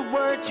with the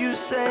words you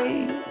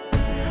say.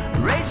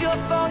 Raise your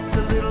thoughts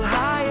a little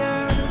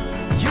higher,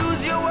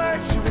 use your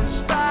words to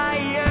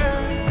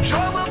inspire.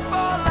 Joy will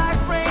fall like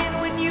rain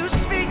when you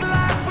speak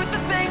life with the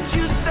things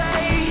you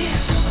say.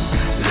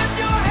 Lift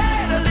your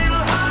head a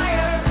little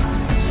higher,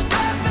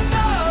 spread the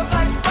love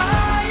like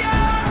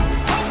fire.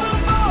 Hope will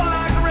fall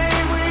like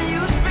rain when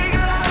you speak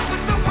life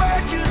with the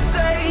words you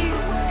say.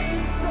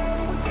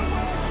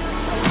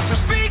 So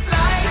speak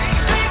life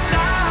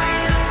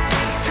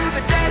to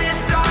the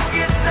deadest,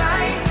 darkest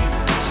night.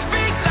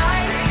 Speak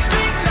life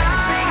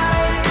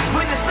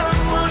when the sun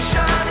won't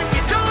shine and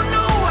you don't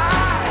know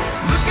why.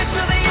 Look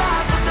into the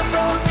eyes of the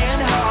broken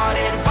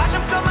hearted, watch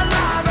them come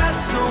alive as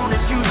soon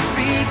as you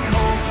speak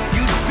hope,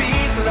 you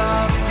speak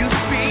love, you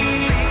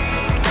speak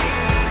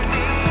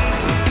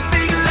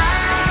life.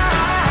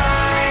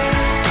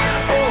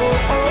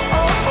 Oh, oh,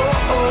 oh,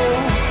 oh, oh.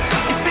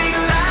 You speak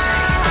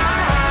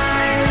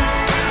life.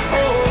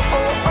 Oh,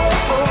 oh,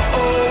 oh, oh,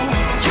 oh.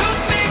 You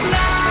speak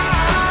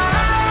life.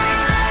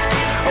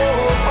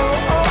 Oh,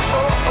 oh, oh,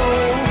 oh,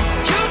 oh.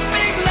 You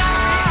speak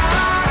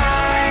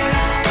life.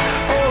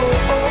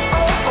 Oh, oh,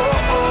 oh,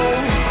 oh, oh.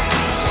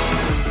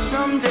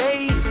 Some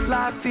days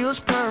life feels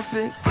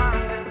perfect.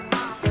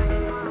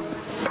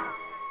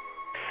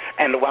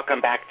 And welcome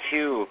back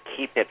to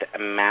Keep It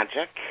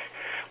Magic.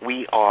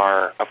 We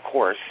are, of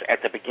course, at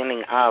the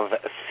beginning of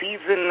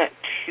Season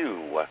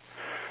 2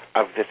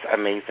 of this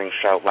amazing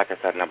show. Like I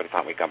said, nobody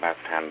thought we'd go past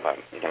 10, but,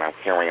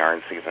 here we are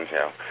in Season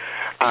 2.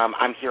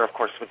 I'm here, of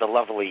course, with the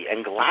lovely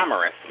and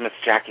glamorous Miss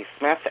Jackie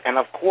Smith, and,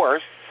 of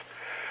course,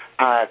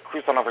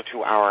 cruise on over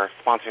to our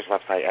sponsor's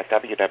website at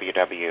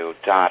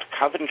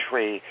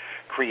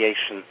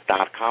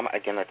www.coventrycreations.com.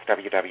 Again, that's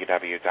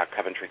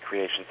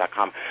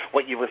www.coventrycreations.com.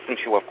 What you listen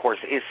to, of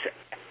course, is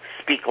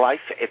Speak Life.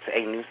 It's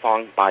a new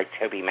song by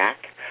Toby Mac.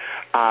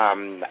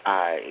 I've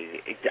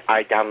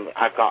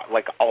got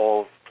like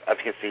all of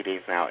his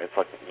CDs now. It's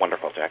like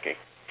wonderful, Jackie.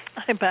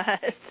 I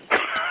bet.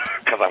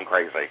 Because I'm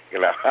crazy,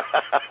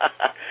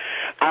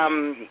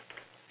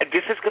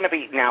 This is going to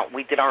be, now,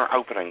 we did our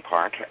opening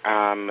part.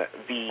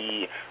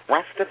 The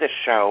rest of the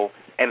show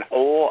and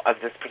all of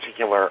this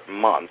particular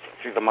month,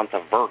 through the month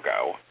of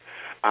Virgo,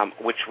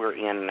 which we're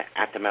in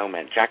at the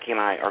moment, Jackie and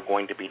I are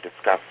going to be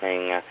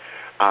discussing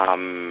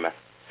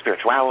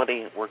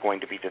spirituality. We're going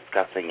to be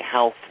discussing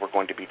health. We're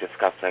going to be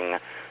discussing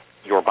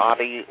your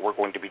body. We're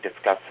going to be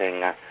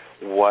discussing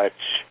what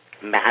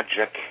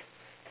magic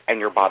and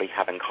your body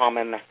have in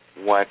common,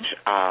 what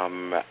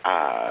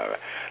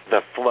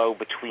the flow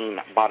between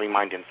body,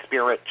 mind, and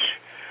spirit.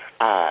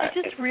 I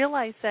just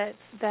realized that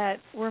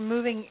we're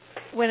moving,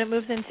 when it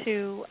moves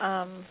into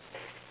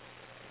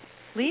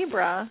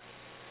Libra,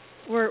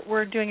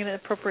 we're doing an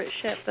appropriate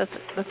shift.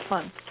 That's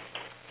fun.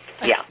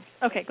 Yeah.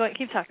 Okay, go ahead.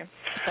 Keep talking.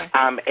 Okay.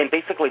 And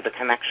basically the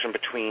connection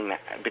between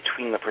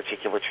the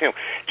particular two.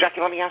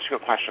 Jackie, let me ask you a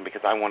question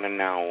because I want to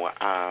know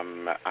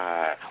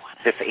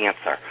this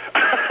answer.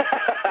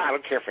 I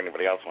don't care if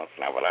anybody else wants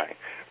to know, but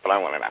I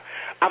want to know.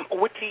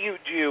 What do you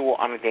do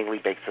on a daily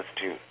basis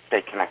to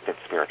stay connected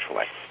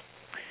spiritually?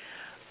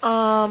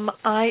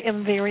 I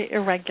am very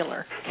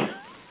irregular.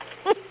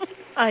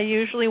 I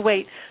usually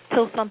wait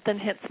till something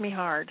hits me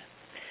hard.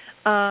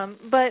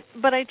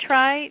 But I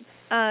try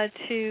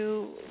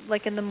to,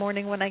 like in the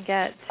morning when I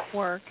get to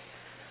work,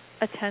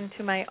 attend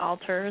to my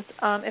altars.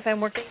 If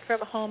I'm working from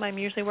home, I'm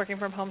usually working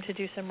from home to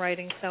do some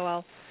writing, so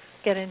I'll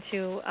get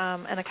into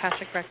an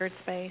Akashic record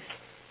space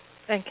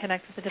and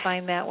connect with the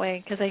divine that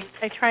way, because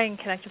I try and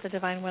connect with the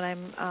divine when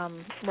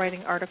I'm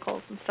writing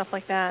articles and stuff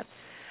like that.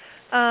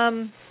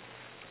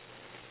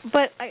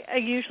 But I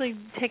usually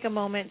take a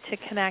moment to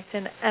connect,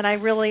 and I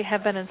really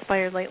have been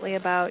inspired lately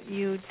about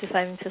you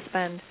deciding to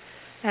spend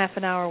half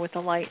an hour with the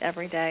light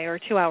every day, or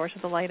 2 hours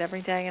with the light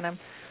every day, and I'm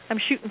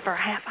shooting for a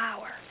half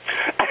hour.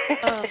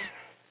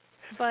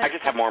 But I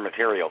just have more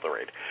material to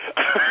read.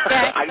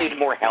 I need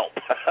more help.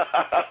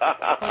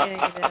 Yeah, you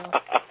do.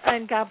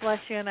 And God bless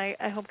you, and I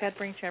hope God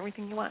brings you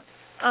everything you want.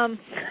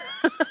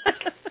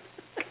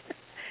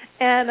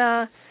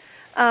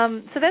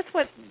 So that's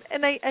what,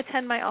 and I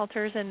attend my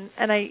altars,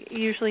 and I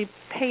usually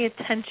pay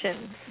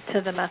attention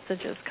to the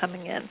messages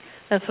coming in.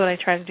 That's what I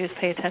try to do, is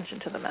pay attention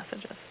to the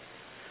messages.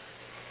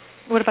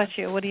 What about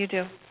you? What do you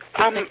do to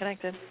stay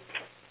connected?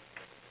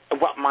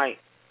 Well, my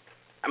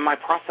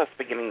process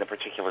beginning the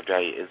particular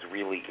day is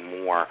really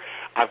more,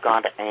 I've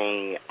got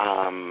a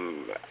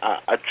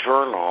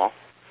journal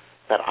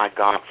that I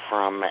got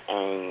from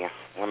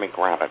let me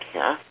grab it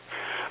here.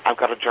 I've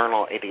got a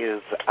journal. It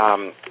is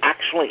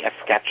actually a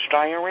sketch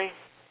diary.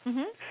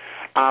 Mm-hmm.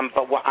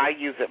 But what I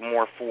use it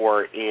more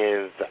for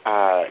is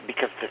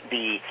because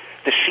the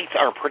sheets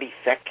are pretty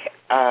thick,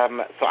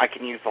 so I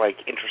can use like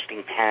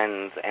interesting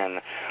pens,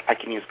 and I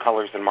can use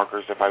colors and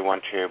markers if I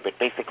want to. But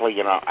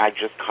basically, I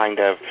just kind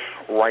of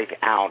write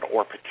out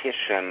or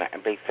petition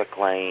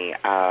basically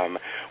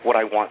what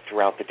I want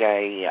throughout the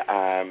day.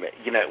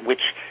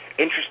 Which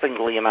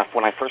interestingly enough,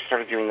 when I first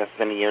started doing this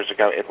many years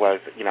ago, it was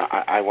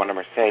I want a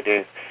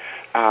Mercedes.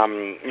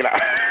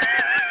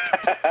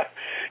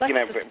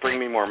 Bring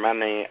me more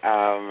money,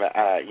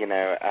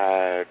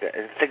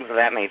 things of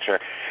that nature.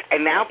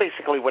 And now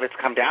basically what it's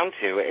come down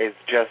to is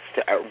just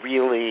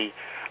really,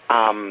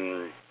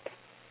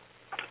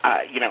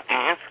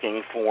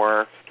 asking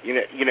for,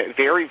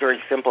 very, very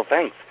simple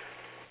things.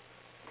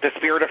 The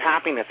spirit of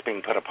happiness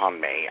being put upon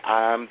me,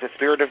 the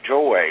spirit of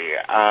joy,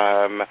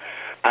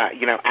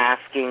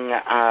 asking,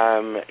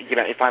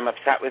 if I'm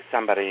upset with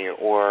somebody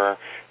or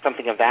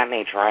something of that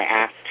nature, I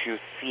ask to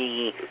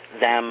see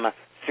them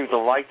through the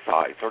light's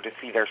eyes, or to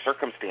see their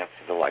circumstance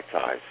through the light's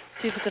eyes.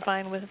 See the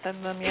divine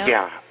within them, yeah.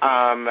 Yeah.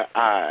 And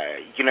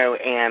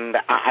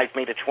I've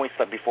made a choice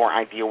that before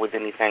I deal with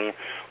anything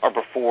or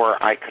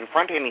before I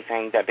confront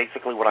anything, that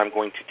basically what I'm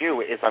going to do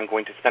is I'm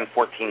going to spend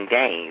 14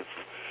 days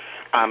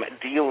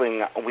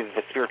dealing with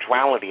the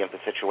spirituality of the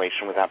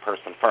situation with that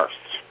person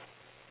first.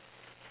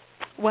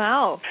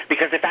 Wow.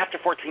 Because if after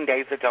 14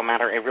 days it don't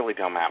matter, it really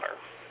don't matter.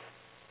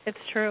 It's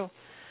true.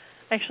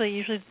 Actually, it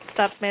usually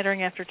stops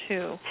mattering after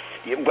 2.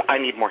 I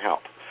need more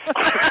help.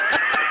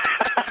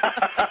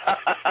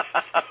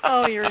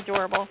 Oh, you're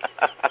adorable.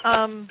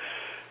 I've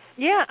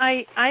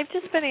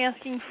just been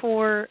asking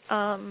for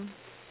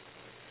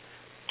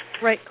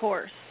right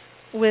course,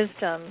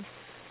 wisdom,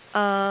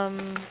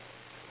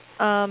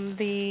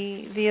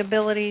 the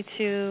ability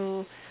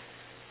to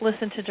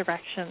listen to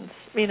directions,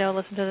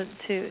 listen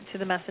to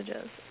the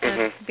messages,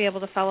 and be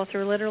able to follow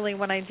through. Literally,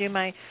 when I do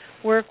my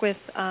work with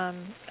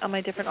on my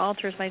different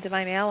altars, my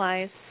divine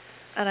allies,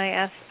 and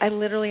I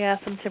literally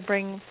ask them to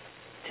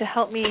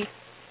help me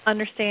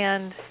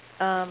understand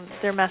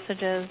their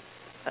messages.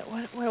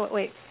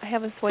 Wait, I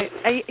have this way.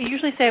 I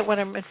usually say it when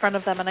I'm in front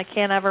of them, and I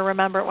can't ever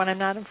remember it when I'm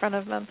not in front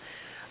of them,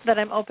 that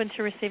I'm open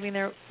to receiving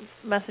their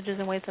messages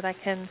in ways that I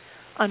can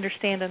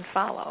understand and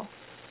follow.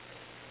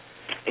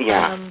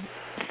 Yeah.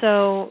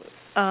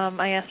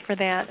 I asked for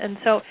that. And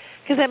so,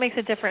 because that makes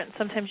a difference.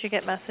 Sometimes you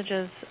get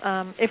messages,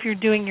 if you're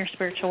doing your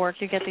spiritual work,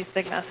 you get these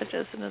big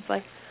messages, and it's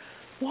like,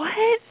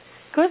 what?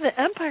 Go to the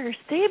Empire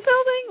State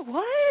Building?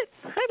 What?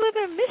 I live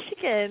in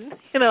Michigan,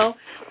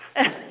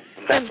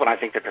 That's when I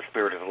think that the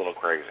spirit is a little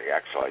crazy,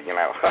 actually,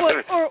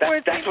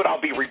 that's what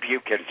I'll be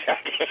rebuking,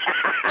 Jackie.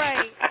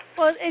 Right.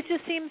 Well, it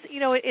just seems,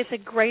 it's a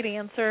great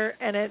answer,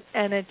 and it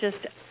just,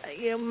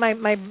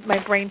 my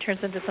brain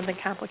turns into something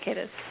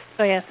complicated.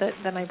 So I ask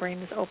that my brain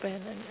is open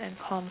and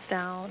calms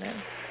down,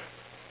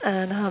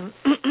 and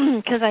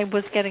because I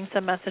was getting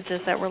some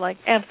messages that were like,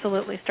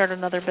 absolutely start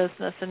another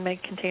business and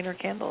make container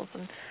candles,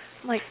 and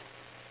I'm like,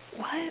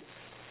 what?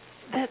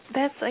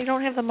 that's I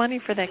don't have the money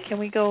for that. Can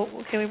we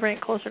bring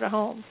it closer to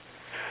home?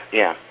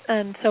 Yeah.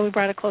 And so we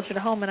brought it closer to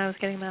home, and I was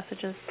getting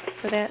messages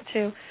for that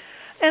too.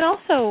 And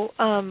also,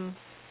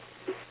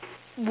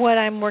 what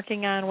I'm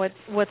working on,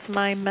 what's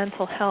my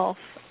mental health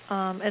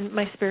and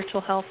my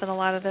spiritual health, and a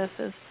lot of this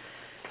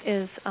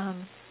is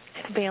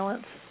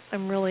balance.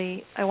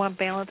 I want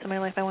balance in my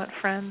life. I want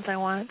friends. I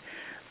want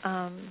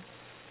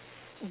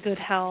good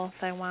health.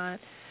 I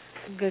want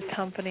good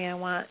company. I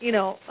want,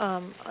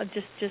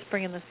 just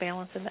bringing this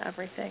balance into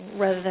everything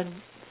rather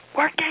than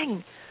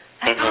working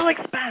at all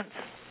expense.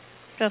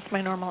 That's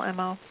my normal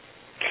MO.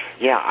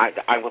 Yeah,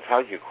 I will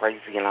tell you,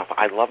 crazy enough,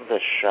 I love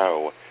this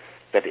show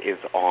that is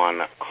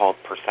on called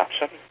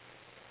Perception.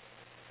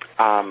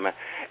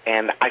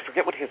 And I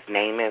forget what his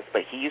name is,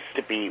 but he used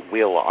to be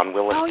Will on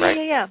Will and Grace.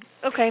 Oh, yeah.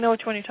 Okay, I know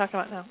which one you're talking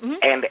about now. Mm-hmm.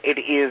 And it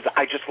is,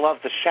 I just love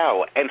the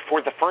show. And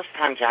for the first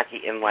time,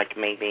 Jackie, in like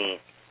maybe,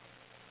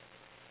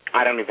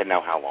 I don't even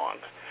know how long,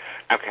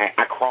 okay,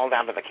 I crawled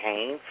out of the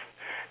cave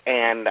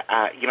and,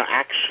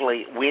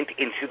 actually went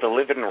into the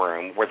living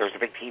room where there's a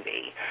big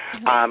TV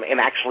and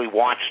actually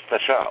watched the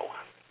show.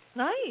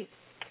 Nice.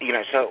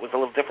 So it was a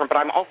little different. But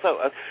I'm also,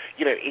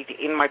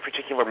 in my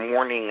particular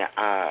morning,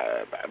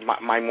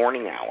 my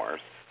morning hours,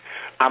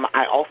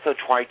 I also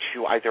try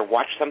to either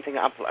watch something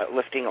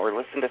uplifting or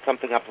listen to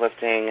something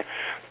uplifting.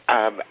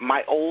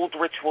 My old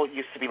ritual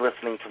used to be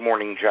listening to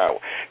Morning Joe.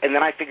 And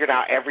then I figured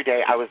out every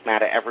day I was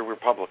mad at every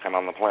Republican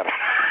on the planet.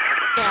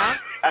 Yeah.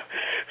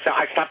 So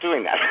I stopped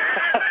doing that.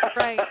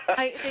 Right.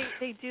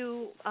 They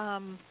do.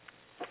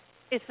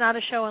 It's not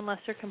a show unless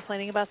they're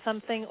complaining about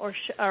something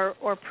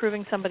or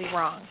proving somebody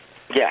wrong.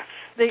 Yes.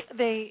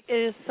 It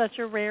is such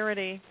a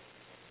rarity.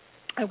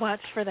 I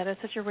watched for that.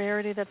 It's such a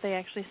rarity that they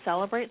actually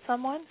celebrate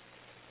someone.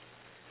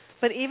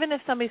 But even if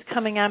somebody's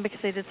coming on because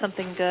they did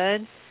something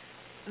good,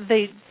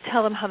 they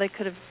tell them how they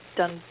could have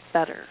done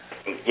better.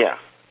 Yeah.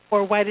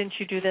 Or why didn't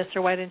you do this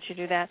or why didn't you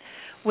do that,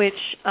 which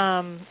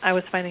I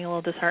was finding a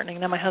little disheartening.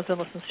 Now my husband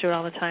listens to it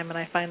all the time, and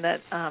I find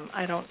that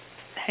I don't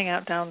hang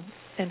out down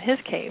in his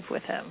cave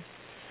with him.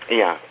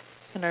 Yeah.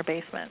 In our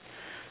basement.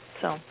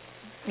 So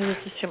it was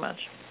just too much.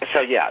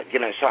 So, yeah,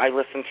 so I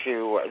listen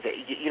to,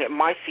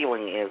 my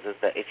feeling is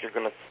that if you're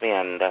going to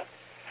spend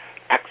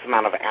X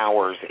amount of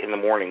hours in the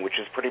morning, which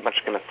is pretty much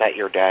going to set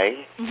your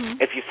day,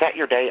 if you set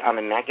your day on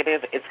a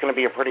negative, it's going to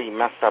be a pretty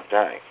messed up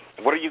day.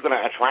 What are you going to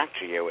attract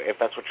to you if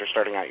that's what you're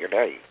starting out your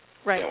day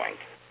doing?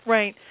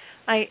 Right.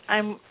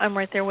 I'm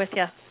right there with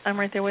you. I'm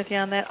right there with you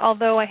on that.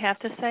 Although I have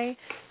to say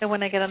that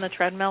when I get on the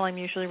treadmill, I'm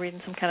usually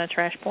reading some kind of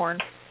trash porn.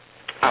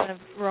 Kind of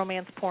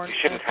romance porn. You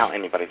shouldn't tell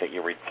anybody that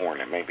you read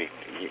porn. It may be.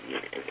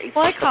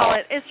 Well, I call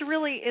it. It's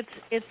really.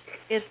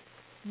 It's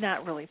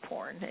not really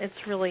porn. It's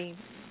really,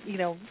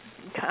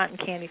 cotton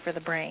candy for the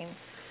brain.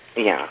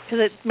 Yeah. Because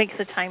it makes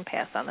the time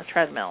pass on the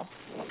treadmill.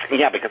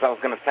 Yeah, because I was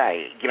going to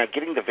say,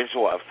 getting the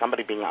visual of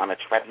somebody being on a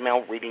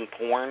treadmill reading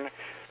porn.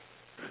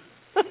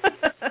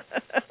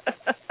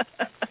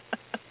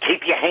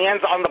 Keep your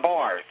hands on the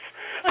bars.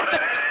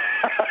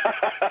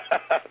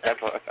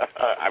 That's what,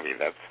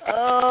 that's...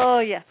 Oh,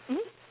 yeah.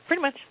 Mm-hmm.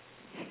 Pretty much.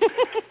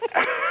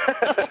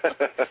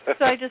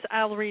 So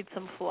I'll read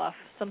some fluff,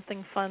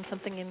 something fun,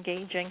 something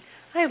engaging.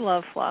 I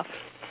love fluff.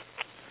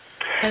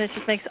 And it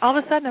just makes, all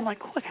of a sudden I'm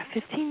like, I got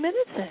 15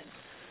 minutes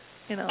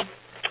in,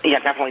 Yeah,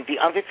 definitely. The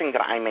other thing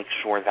that I make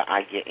sure that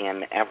I get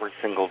in every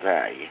single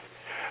day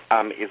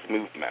is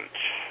movement.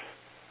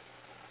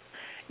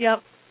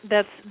 Yep,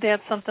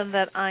 that's something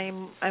that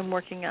I'm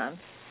working on.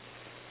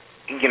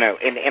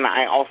 And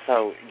I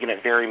also,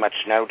 very much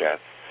notice,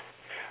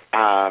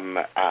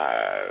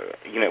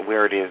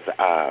 where it is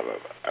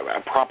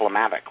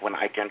problematic when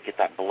I don't get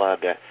that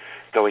blood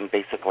going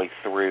basically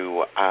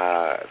through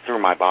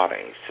my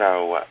body.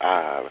 So,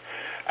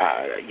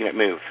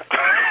 move.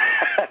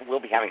 We'll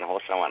be having a whole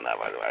show on that,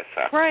 by the way.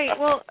 So. Right.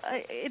 Well,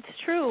 it's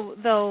true,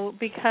 though,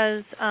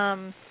 because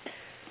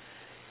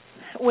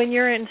when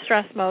you're in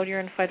stress mode, you're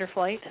in fight or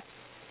flight.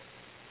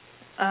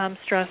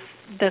 Stress,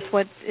 that's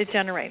what it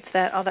generates,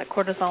 all that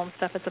cortisol and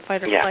stuff. It's a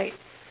fight or flight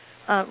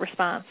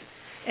response.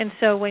 And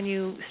so when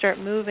you start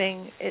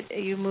moving,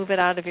 you move it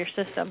out of your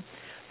system.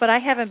 But I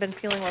haven't been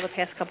feeling well the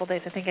past couple of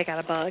days. I think I got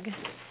a bug.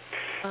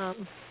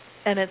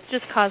 And it's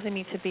just causing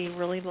me to be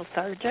really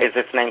lethargic. Is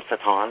its name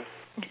Satan?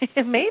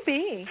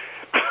 Maybe.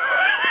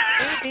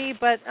 Maybe,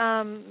 but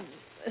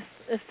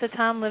if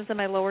Satan lives in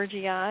my lower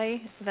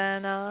GI,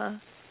 then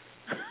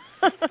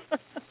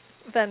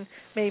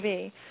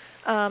maybe.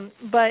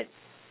 But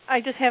I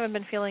just haven't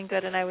been feeling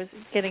good, and I was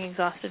getting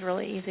exhausted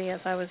really easy as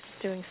I was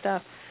doing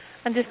stuff.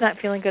 I'm just not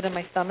feeling good in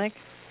my stomach.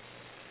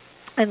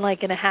 And,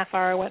 in a half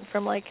hour, I went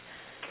from,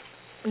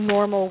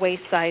 normal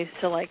waist size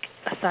to, a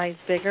size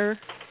bigger.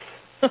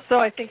 So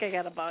I think I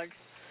got a bug.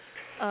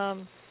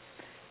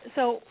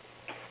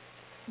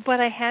 But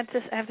I have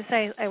to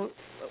say, I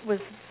was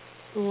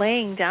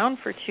laying down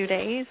for 2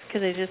 days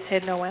because I just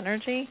had no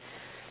energy.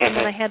 And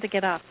then I had to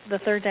get up. The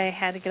third day I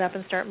had to get up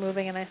and start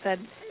moving, and I said,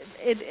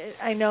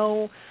 I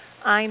know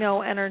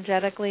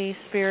energetically,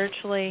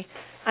 spiritually,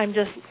 I'm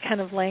just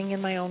kind of laying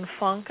in my own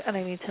funk and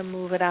I need to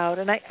move it out.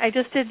 And I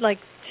just did like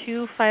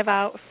 2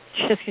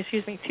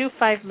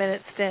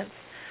 5-minute stints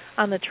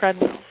on the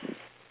treadmill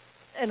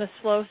in a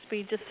slow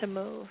speed just to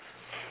move.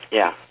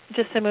 Yeah.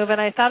 Just to move. And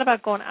I thought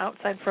about going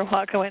outside for a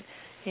walk. I went,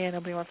 yeah,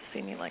 nobody wants to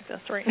see me like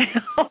this right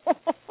now.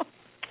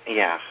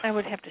 Yeah. I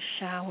would have to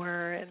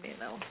shower and,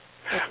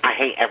 I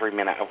hate every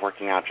minute of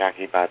working out,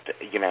 Jackie, but,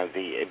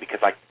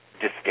 because I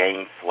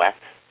disdain sweat.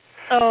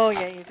 Oh,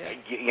 yeah, you do.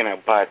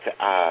 But,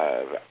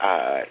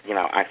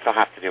 I still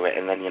have to do it,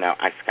 and then,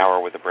 I scour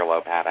with a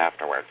Brillo pad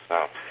afterwards,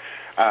 so,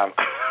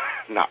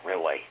 not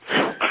really.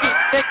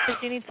 Because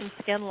you need some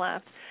skin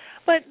left.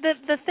 But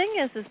the thing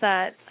is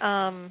that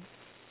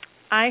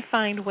I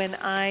find when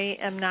I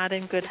am not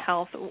in good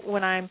health,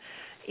 when I'm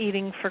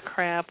eating for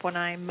crap, when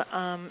I'm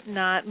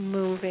not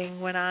moving,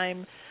 when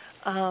I'm,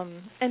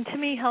 and to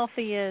me,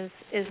 healthy is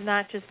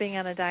not just being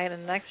on a diet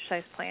and an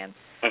exercise plan.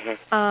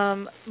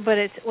 Mm-hmm. But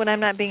it's when I'm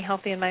not being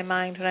healthy in my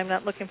mind, when I'm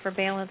not looking for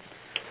balance,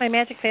 my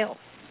magic fails.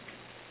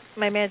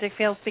 My magic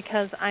fails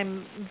because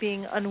I'm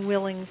being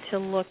unwilling to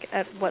look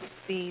at what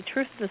the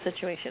truth of the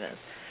situation is.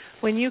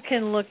 When you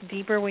can look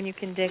deeper, when you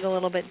can dig a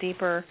little bit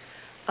deeper,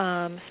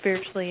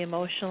 spiritually,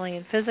 emotionally,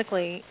 and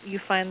physically, you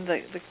find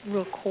the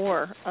real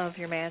core of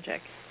your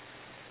magic.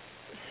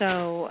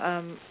 So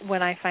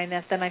when I find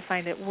that, then I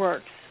find it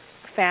works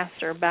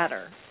faster,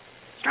 better,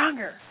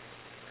 stronger.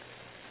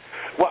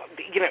 Well,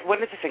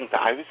 one of the things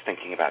that I was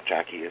thinking about,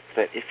 Jackie, is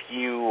that if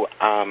you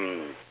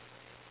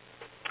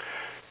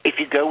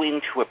go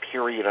into a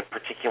period of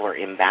particular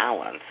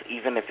imbalance,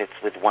 even if it's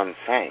with one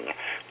thing,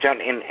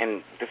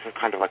 and this is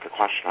kind of like a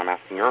question, I'm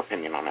asking your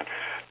opinion on it,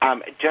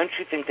 don't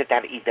you think that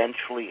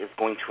eventually is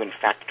going to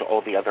infect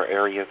all the other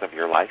areas of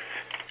your life?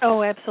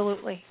 Oh,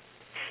 absolutely.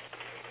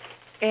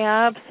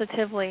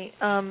 Absolutely.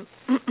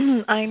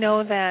 I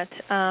know that...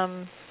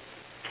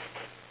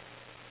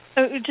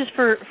 just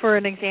for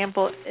an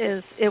example,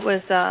 it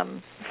was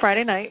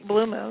Friday night,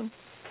 blue moon,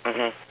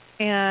 mm-hmm.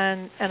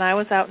 and I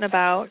was out and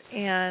about,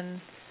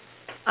 and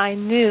I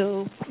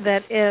knew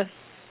that if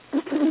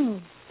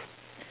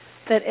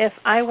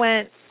I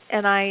went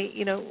and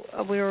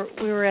we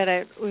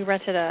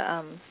rented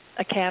a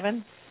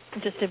cabin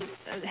just to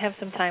have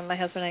some time. My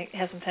husband and I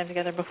had some time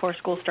together before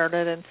school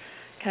started and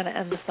kind of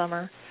end the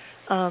summer.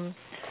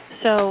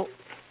 So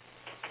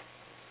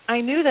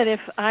I knew that if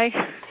I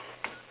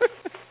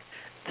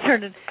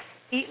started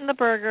eating the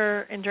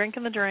burger and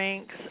drinking the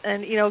drinks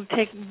and,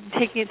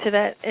 taking it to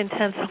that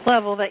intense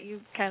level that you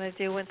kind of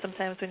do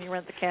sometimes when you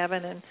rent the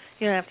cabin and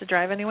you don't have to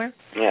drive anywhere.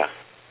 Yeah.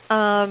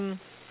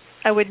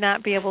 I would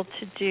not be able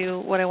to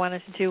do what I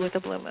wanted to do with the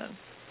blue moon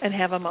and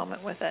have a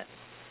moment with it.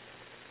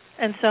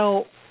 And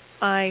so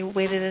I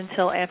waited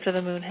until after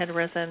the moon had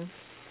risen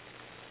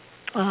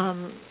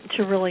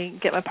to really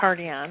get my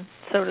party on,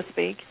 so to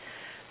speak.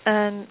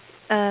 And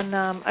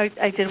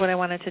I did what I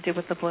wanted to do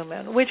with the blue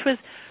moon, which was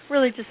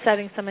really just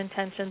setting some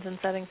intentions and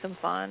setting some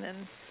fun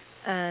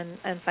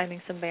and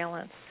finding some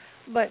balance.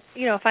 But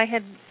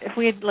if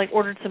we had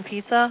ordered some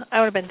pizza, I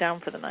would have been down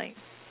for the night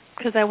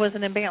because I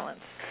wasn't in balance.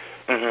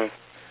 Mm-hmm.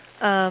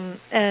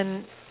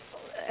 And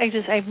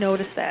I've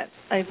noticed that.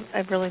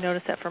 I've really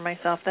noticed that for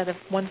myself, that if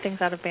one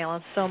thing's out of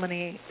balance,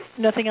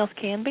 nothing else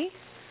can be.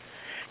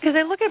 Because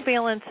I look at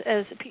balance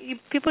as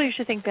people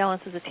usually think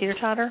balance is a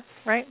teeter-totter,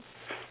 right?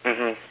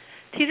 Mm-hmm.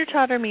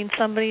 Teeter-totter means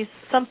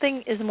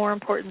something is more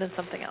important than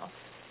something else.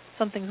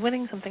 Something's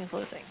winning, something's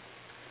losing.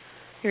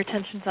 Your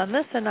attention's on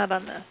this and not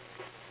on this,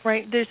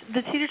 right? The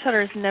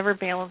teeter-totter is never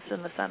balanced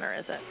in the center,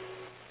 is it?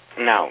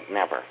 No,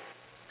 never.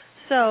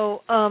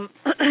 So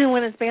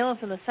when it's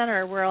balanced in the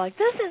center, we're like,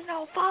 this is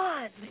no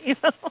fun.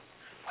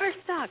 We're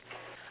stuck.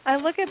 I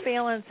look at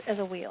balance as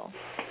a wheel.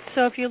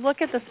 So if you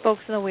look at the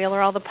spokes in the wheel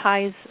or all the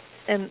pies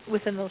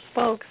within those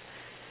spokes,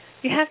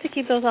 you have to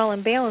keep those all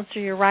in balance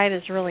or your ride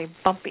is really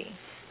bumpy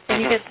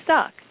and you get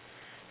stuck.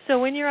 So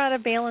when you're out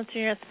of balance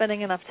and you're not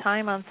spending enough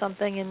time on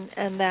something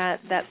and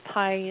that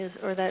pie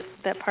or that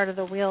part of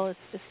the wheel is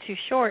too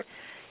short,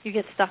 you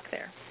get stuck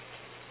there.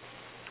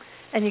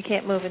 And you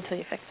can't move until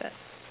you fix it.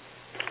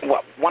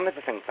 Well, one of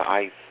the things that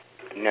I've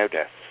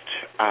noticed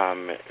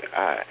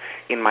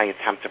in my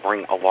attempt to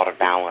bring a lot of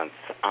balance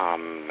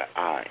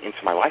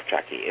into my life,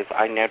 Jackie, is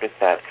I noticed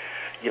that,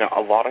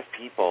 a lot of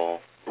people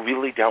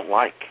really don't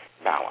like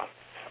balance.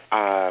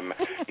 A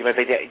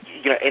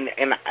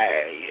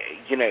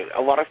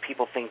lot of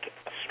people think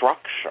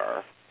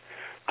structure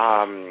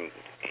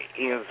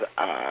is,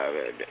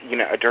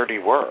 a dirty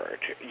word.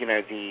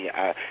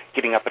 The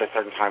getting up at a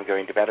certain time,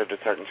 going to bed at a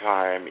certain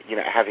time,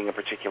 having a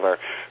particular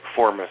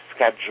form of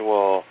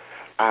schedule,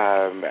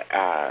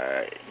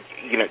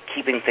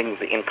 keeping things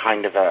in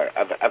kind of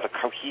a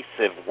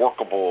cohesive,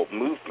 workable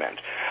movement.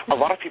 A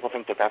lot of people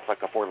think that that's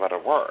like a four-letter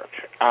word.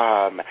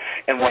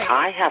 And what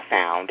I have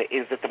found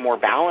is that the more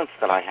balance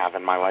that I have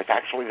in my life,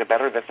 actually, the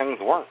better that things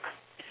work.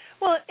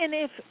 Well, and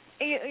if,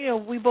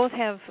 we both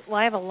have,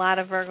 I have a lot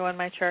of Virgo in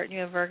my chart, and you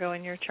have Virgo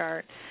in your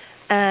chart,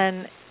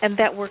 and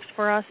that works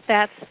for us.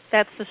 That's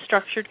the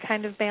structured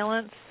kind of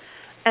balance.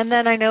 And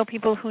then I know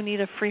people who need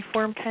a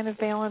free-form kind of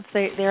balance.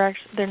 They're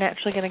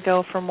naturally going to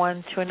go from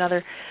one to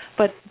another,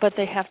 but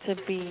they have to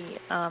be.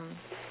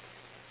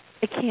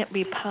 It can't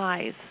be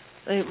pies,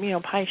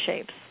 pie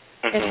shapes.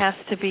 Mm-hmm. It has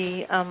to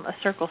be a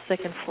circle, stick,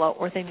 and float,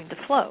 or they need to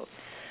float,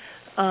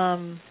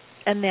 and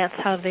that's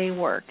how they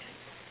work.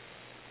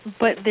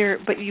 But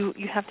you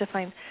have to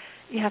find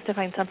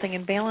something.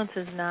 And balance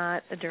is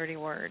not a dirty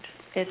word.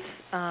 It's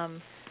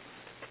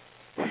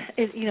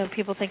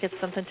people think it's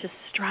something to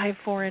strive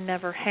for and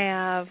never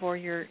have, or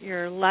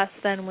you're less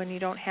than when you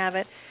don't have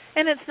it,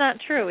 and it's not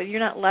true. You're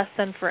not less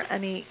than for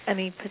any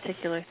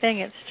particular thing.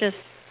 It's just,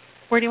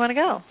 where do you want to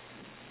go?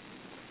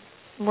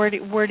 Where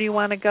do you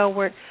want to go?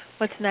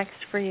 What's next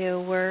for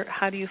you?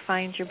 How do you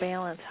find your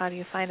balance? How do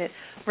you find it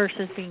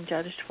versus being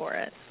judged for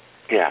it?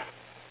 Yeah.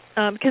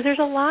 Because there's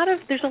a lot of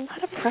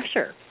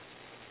pressure.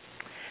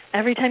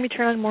 Every time you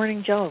turn on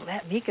Morning Joe,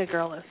 that Mika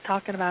girl is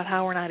talking about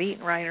how we're not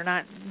eating right or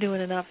not doing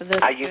enough of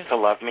this. I used to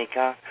love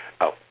Mika.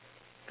 Oh.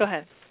 Go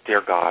ahead.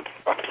 Dear God,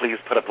 please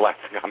put a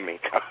blessing on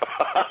Mika.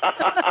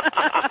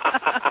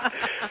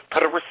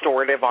 Put a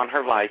restorative on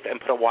her life and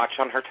put a watch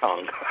on her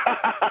tongue.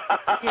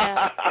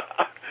 Yeah.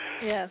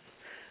 Yes.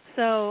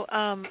 So,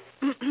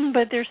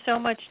 but there's so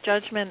much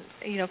judgment,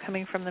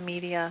 coming from the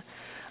media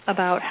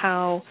about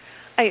how,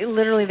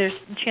 there's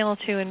Channel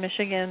 2 in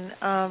Michigan.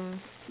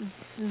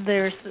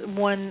 There's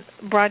one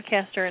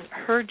broadcaster, and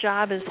her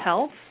job is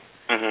health.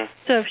 Mm-hmm.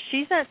 So if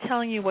she's not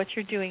telling you what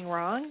you're doing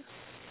wrong,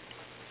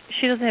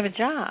 she doesn't have a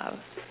job.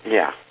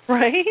 Yeah.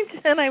 Right?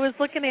 And I was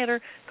looking at her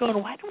going,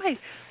 why do I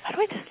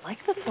dislike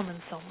this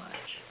woman so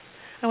much?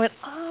 I went,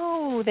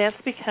 oh, that's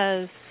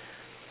because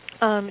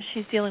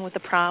she's dealing with the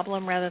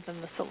problem rather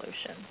than the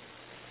solution.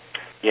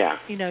 Yeah.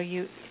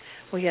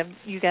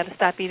 You got to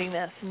stop eating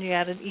this, and you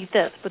got to eat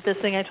this. But this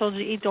thing I told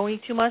you to eat, don't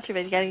eat too much of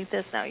it. You got to eat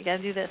this now. You got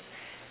to do this.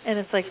 And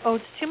it's like, oh,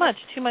 it's too much.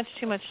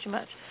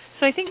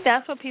 So I think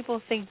that's what people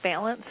think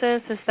balance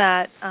is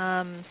that,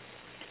 and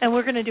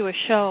we're going to do a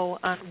show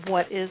on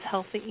what is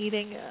healthy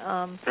eating.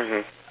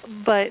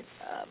 But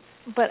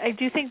I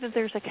do think that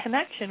there's a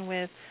connection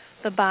with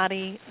the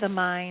body, the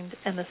mind,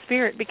 and the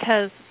spirit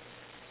because,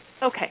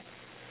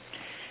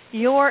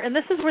 and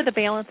this is where the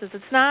balance is.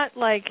 It's not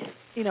like,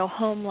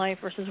 home life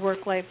versus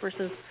work life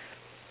versus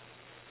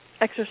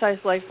exercise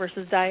life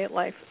versus diet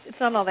life. It's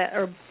not all that,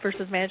 or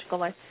versus magical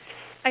life.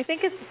 I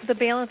think it's the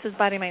balance is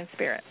body, mind,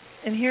 spirit.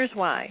 And here's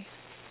why.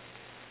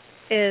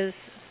 Is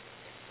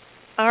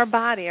our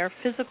body, our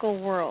physical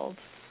world,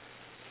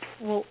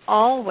 will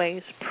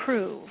always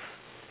prove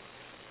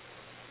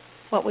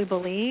what we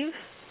believe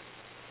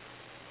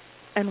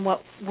and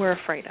what we're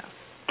afraid of.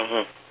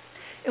 Mm-hmm.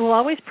 It will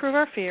always prove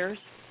our fears,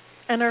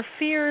 and our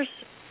fears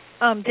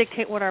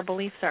dictate what our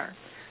beliefs are.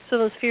 So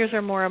those fears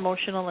are more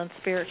emotional and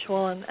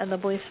spiritual, and the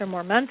beliefs are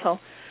more mental.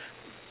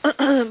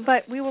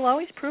 But we will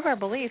always prove our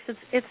beliefs.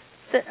 It's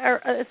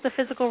the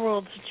physical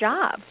world's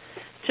job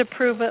to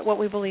prove that what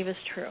we believe is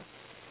true.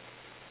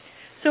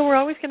 So we're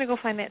always going to go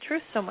find that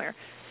truth somewhere.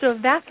 So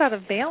if that's out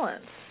of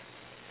balance,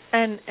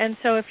 and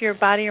so if your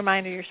body, your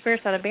mind, or your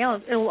spirit's out of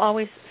balance, it will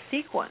always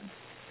seek one.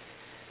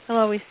 It'll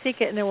always seek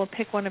it, and it will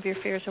pick one of your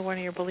fears or one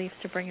of your beliefs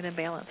to bring it in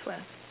balance with.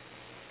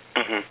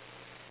 Mm-hmm.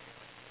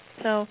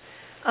 So,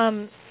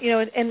 and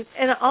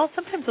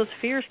sometimes those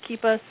fears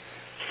keep us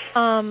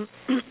from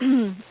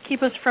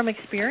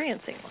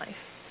experiencing life.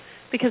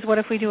 Because what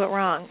if we do it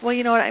wrong? Well,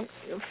 you know what? I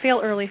fail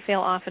early, fail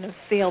often, and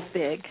fail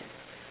big.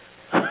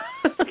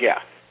 Yeah.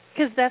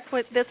 Because that's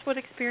what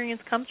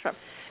experience comes from.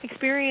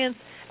 Experience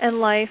and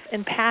life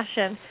and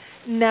passion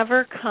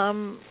never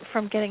come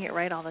from getting it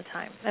right all the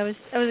time. I was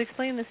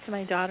explaining this to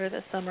my daughter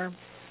this summer.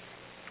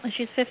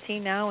 She's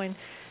 15 now, and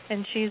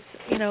she's,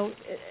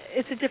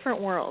 it's a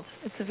different world.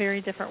 It's a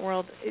very different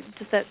world.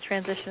 Just that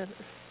transition,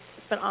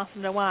 it's been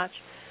awesome to watch.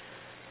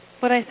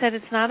 But I said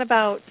it's not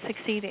about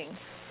succeeding.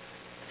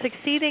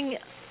 Succeeding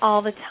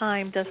all the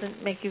time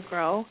doesn't make you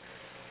grow.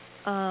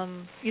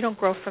 You don't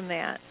grow from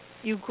that.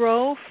 You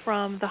grow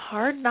from the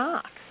hard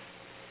knocks.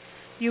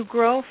 You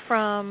grow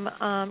from,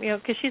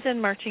 because she's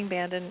in marching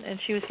band, and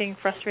she was getting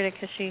frustrated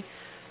because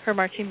her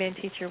marching band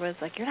teacher was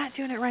like, you're not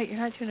doing it right,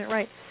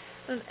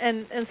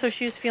 and so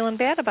she was feeling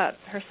bad about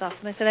herself.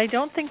 And I said, I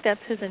don't think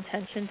that's his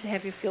intention to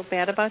have you feel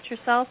bad about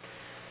yourself.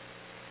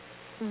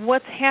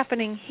 What's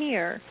happening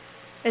here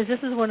is this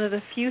is one of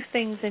the few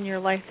things in your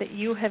life that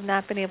you have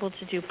not been able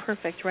to do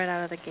perfect right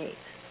out of the gate.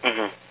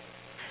 Mm-hmm.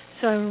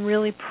 So I'm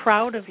really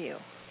proud of you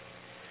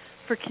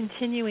for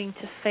continuing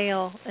to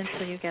fail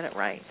until you get it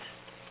right.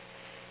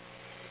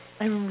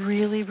 I'm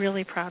really,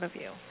 really proud of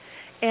you.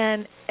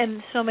 And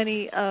so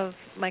many of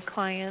my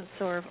clients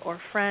or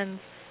friends,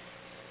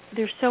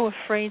 they're so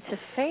afraid to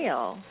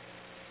fail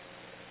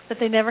that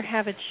they never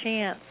have a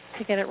chance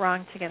to get it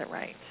wrong, to get it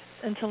right,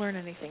 and to learn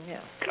anything new.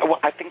 Well,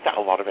 I think that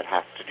a lot of it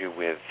has to do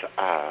with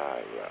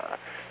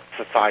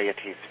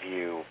society's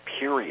view,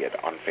 period,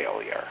 on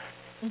failure.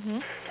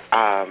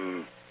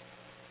 Mm-hmm.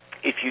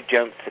 If you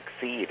don't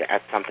succeed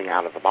at something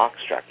out of the box,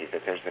 Jackie,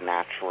 that there's a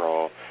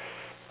natural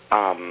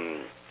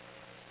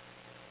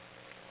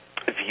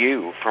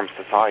view from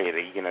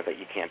society, you know, that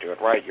you can't do it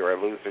right, you're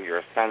a loser, you're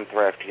a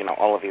spendthrift, you know,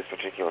 all of these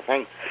particular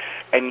things.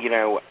 And, you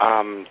know,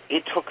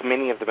 it took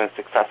many of the most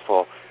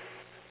successful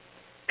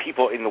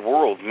people in the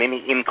world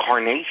many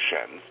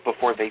incarnations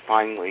before they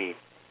finally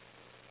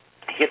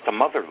hit the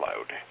mother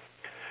lode.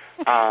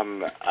 You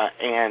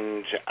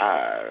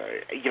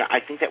know, I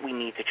think that we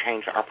need to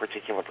change our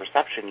particular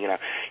perception. You know,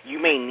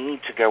 you may need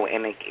to go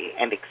and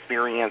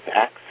experience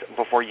X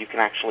before you can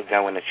actually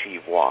go and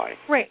achieve Y.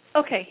 Right.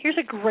 Okay, here's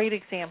a great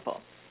example.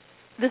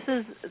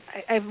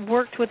 I've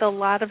worked with a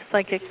lot of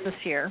psychics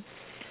this year,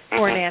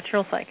 or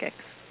natural psychics.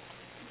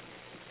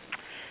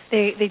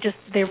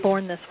 They're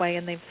born this way,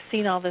 and they've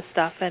seen all this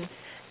stuff, and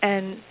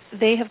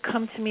they have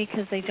come to me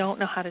because they don't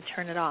know how to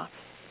turn it off.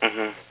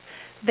 Mm-hmm.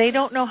 They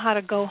don't know how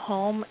to go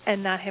home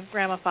and not have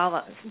grandma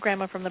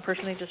from the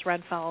person they just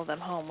read follow them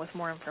home with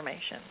more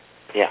information.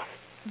 Yeah.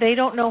 They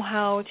don't know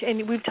how to,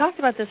 and we've talked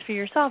about this for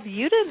yourself.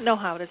 You didn't know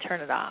how to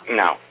turn it off.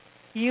 No.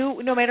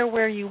 You, no matter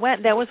where you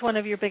went, that was one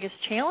of your biggest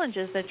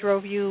challenges that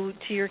drove you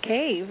to your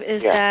cave.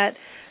 Is that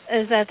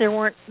there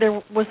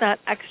was not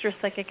extra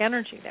psychic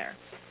energy there.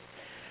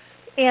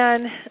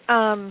 And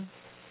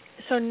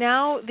so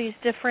now these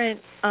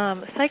different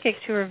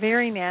psychics who are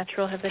very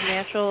natural, have been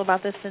natural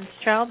about this since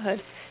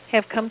childhood,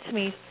 have come to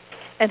me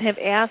and have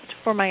asked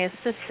for my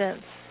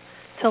assistance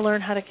to learn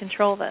how to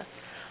control this.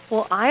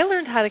 Well, I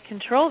learned how to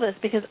control this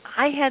because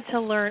I had to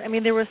learn. I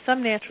mean, there was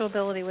some natural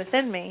ability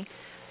within me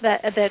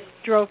that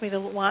drove me to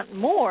want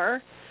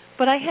more,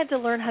 but I had to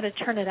learn how to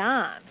turn it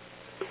on.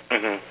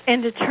 Mm-hmm.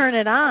 And to turn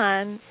it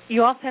on,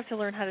 you also have to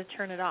learn how to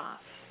turn it off.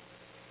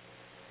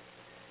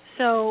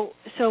 So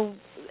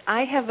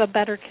I have a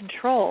better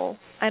control.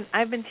 And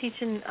I've been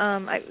teaching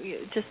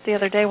just the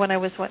other day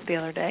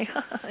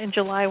in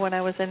July when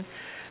I was in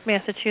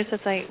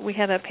Massachusetts. Patty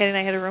and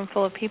I had a room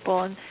full of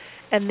people,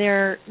 and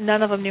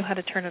none of them knew how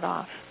to turn it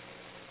off.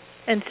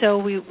 And so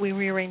we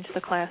rearranged the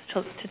class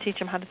to teach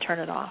them how to turn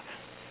it off.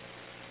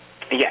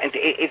 Yeah, and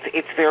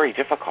it's very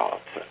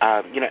difficult,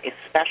 you know,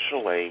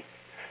 especially,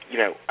 you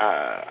know,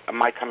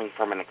 my coming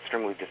from an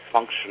extremely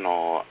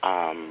dysfunctional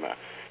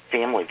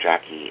family,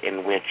 Jackie,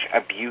 in which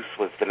abuse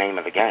was the name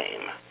of the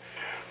game.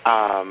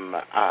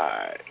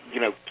 You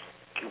know,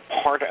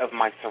 part of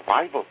my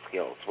survival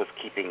skills was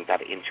keeping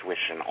that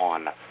intuition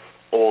on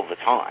all the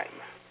time.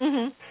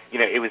 Mm-hmm. You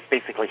know, it was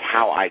basically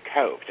how I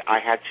coped. I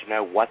had to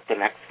know what the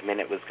next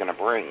minute was going to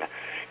bring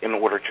in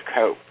order to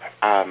cope.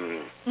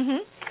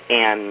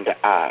 And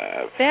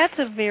that's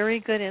a very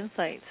good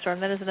insight, Storm.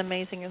 That is an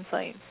amazing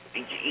insight.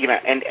 You know,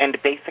 and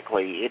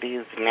basically it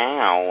is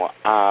now,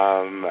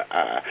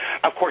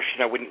 of course, you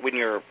know, when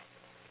you're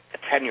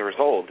 10 years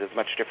old is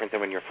much different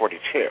than when you're 42,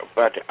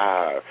 but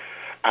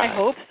I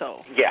hope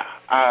so. Yeah,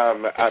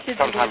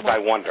 sometimes I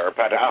wonder,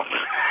 but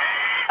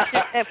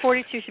at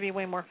 42 should be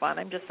way more fun.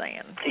 I'm just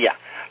saying. Yeah,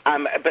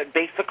 but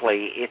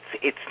basically,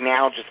 it's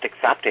now just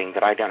accepting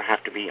that I don't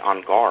have to be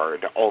on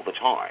guard all the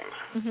time.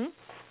 Mm-hmm.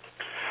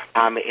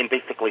 And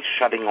basically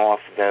shutting off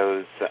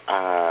those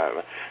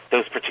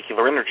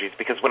particular energies,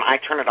 because when I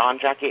turn it on,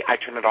 Jackie, I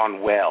turn it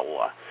on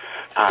well.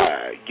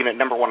 You know,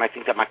 number one, I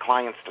think that my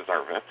clients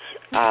deserve it,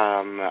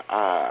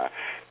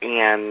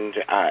 and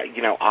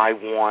you know, I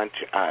want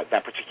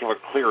that particular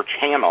clear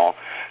channel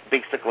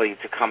basically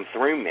to come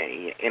through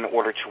me in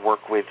order to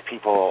work with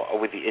people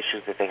with the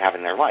issues that they have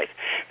in their life.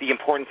 The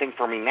important thing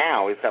for me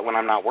now is that when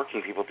I'm not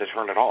working, people to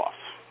turn it off.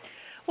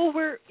 Well,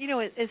 you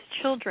know, as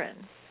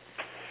children.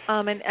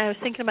 And I was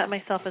thinking about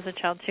myself as a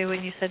child too,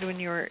 and you said when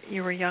you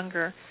were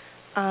younger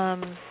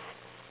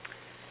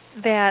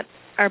that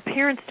our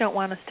parents don't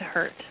want us to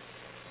hurt.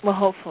 Well,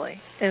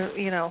 hopefully,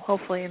 you know,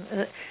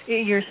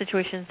 your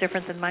situation is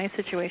different than my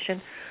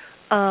situation.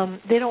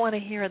 They don't want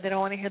to hear it. They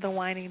don't want to hear the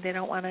whining. They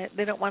don't want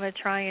to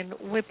try and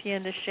whip you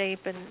into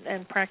shape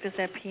and practice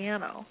that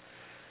piano.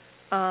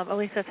 At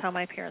least that's how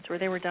my parents were.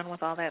 They were done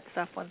with all that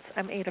stuff once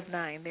I'm 8 of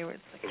 9. They were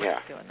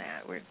doing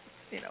that. We're,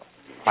 you know.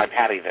 By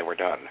Patty, they were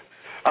done.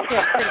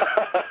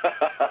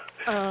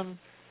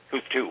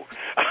 Who's 2?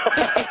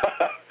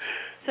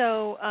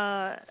 So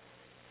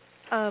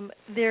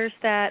there's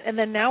that, and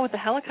then now with the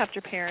helicopter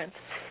parents,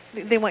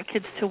 they want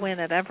kids to win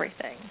at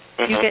everything.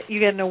 Mm-hmm. You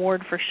get an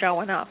award for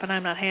showing up, and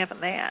I'm not having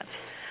that.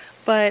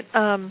 But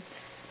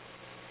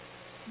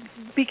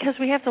because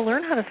we have to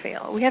learn how to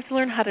fail, we have to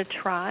learn how to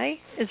try.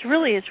 It's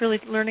really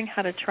learning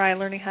how to try,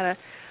 learning how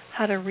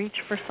to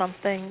reach for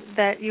something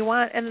that you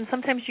want, and then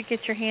sometimes you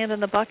get your hand in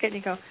the bucket and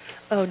you go,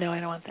 oh no, I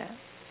don't want that.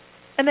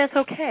 And that's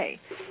okay.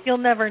 You'll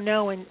never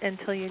know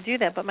until you do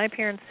that. But my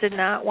parents did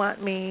not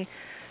want me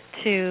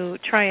to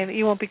try, and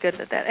you won't be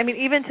good at that. I mean,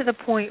 even to the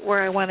point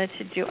where I wanted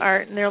to do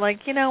art, and they're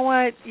like, you know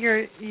what,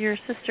 your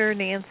sister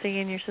Nancy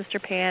and your sister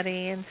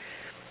Patty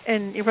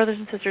and your brothers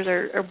and sisters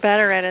are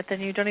better at it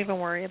than you. Don't even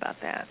worry about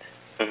that.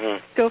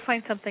 Mm-hmm. Go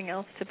find something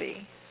else to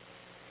be.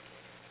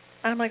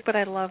 And I'm like, but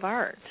I love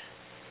art.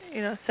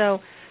 You know, so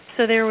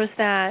there was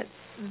that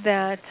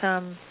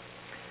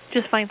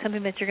just find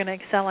something that you're going to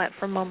excel at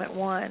from moment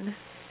one,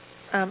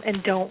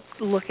 and don't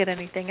look at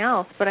anything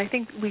else. But I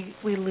think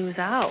we lose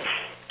out.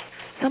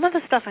 Some of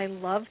the stuff I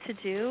love to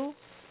do,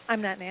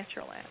 I'm not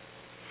natural at.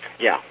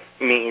 Yeah,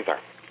 me either.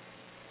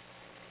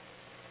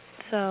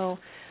 So,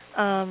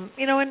 and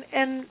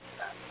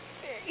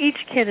each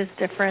kid is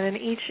different, and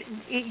each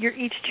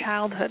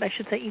childhood, I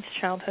should say, each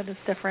childhood is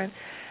different,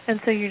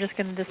 and so you're just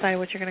going to decide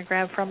what you're going to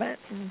grab from it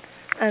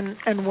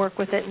and work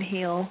with it and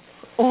heal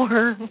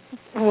or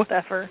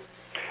whatever.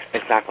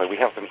 Exactly. We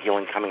have some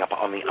healing coming up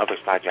on the other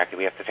side, Jackie.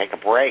 We have to take a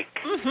break.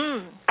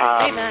 Mm-hmm.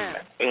 Amen.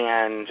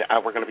 And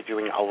we're going to be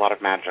doing a lot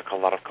of magic, a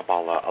lot of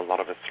Kabbalah, a lot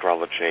of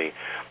astrology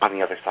on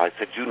the other side.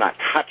 So do not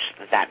touch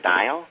that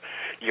dial.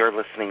 You're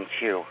listening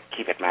to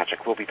Keep It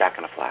Magic. We'll be back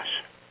in a flash.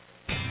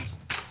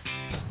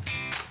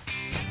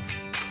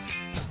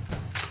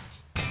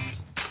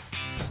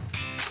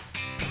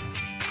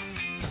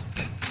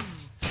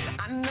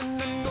 I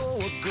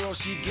know a girl,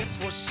 she gets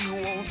what she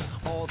wants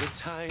all the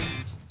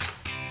time.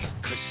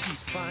 'Cause she's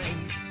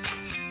fine.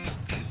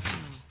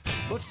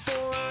 But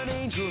for an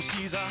angel,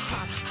 she's a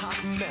hot,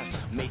 hot mess.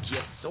 Make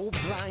you so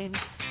blind,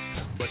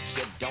 but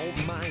you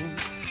don't mind.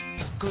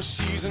 'Cause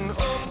she's an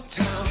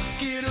uptown,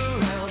 get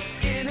around,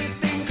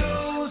 anything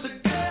goes, a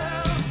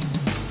girl.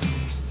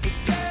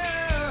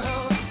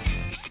 Girl.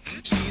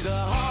 She's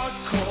a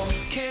hardcore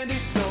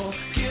candy store,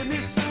 give me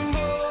some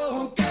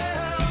more,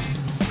 girl.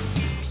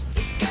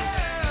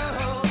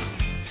 Girl.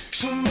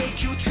 She'll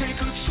make you take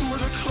her to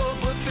the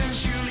club, but then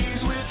she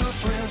leaves with her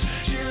friends.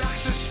 She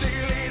likes to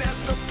stay late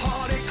at the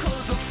party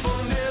 'cause the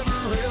fun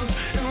never ends.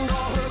 And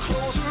all her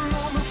clothes are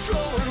on the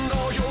floor and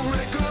all your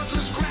records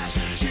are scratched.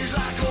 She's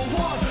like a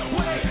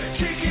one-way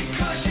ticket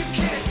 'cause you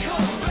can't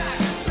come back.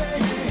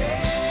 Saying,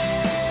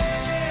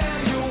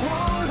 hey, you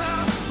want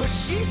her, but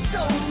she's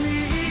so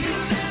mean. You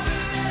never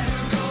let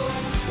her go.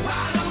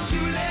 Why don't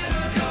you let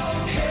her go?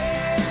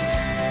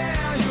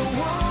 Hey, you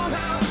want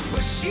her,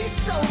 but she's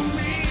so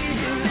mean.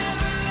 You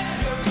never let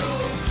her go.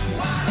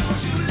 Why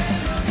don't you let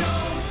her go?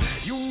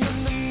 You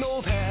never know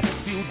that if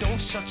you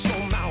don't shut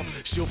your mouth,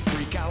 she'll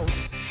freak out.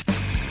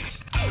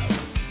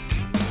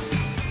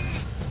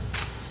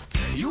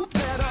 You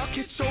better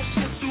get your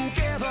shit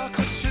together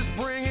 'cause she's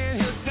bringing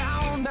you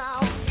down now.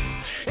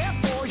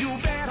 And boy, you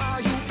better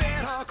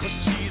 'cause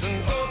she's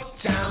an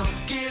uptown,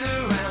 get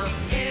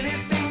around,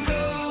 anything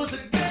goes, a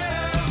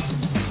girl.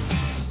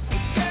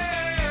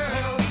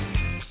 Girl.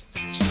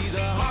 She's a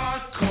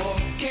hardcore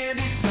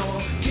candy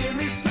store, give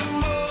me some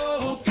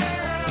more,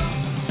 girl.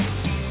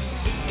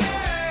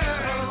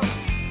 Girl.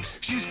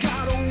 She's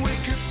got a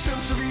wicked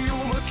sense of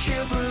humor,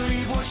 can't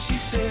believe what she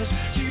says.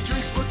 She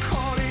drinks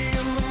Bacardi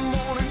in the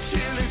morning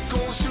till it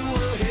goes to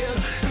her head.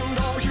 And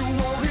all you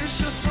want is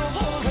just to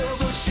hold her,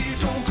 but she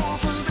don't go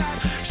for that.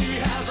 She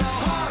has a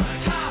hard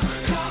time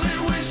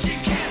coming when she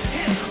can't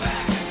hit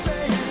back.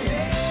 Saying,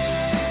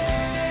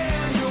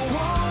 yeah, you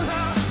want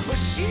her, but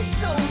she's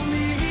so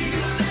mean.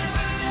 You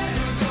never let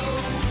her go.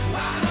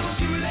 Why don't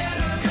you let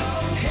her go?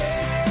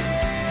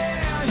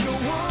 Yeah, you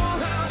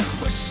want her,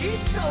 but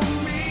she's so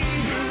mean.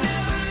 You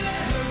never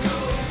let her go.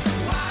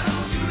 Why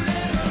don't you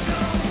let her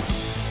go?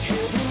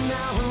 Every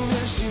now and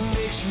then she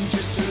makes you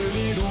just a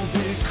little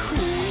bit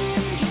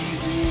crazy.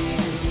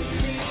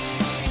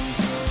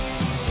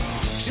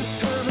 She's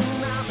turning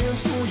knife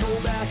into your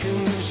back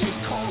and then she's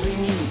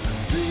calling you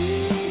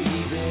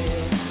baby,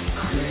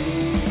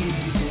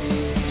 crazy.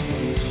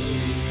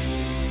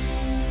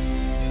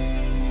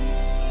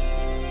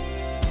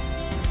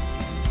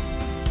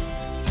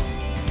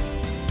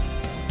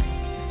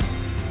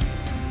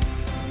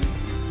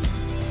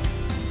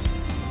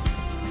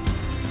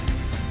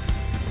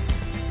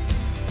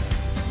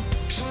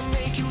 She'll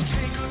make you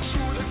take her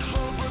to the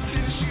club, but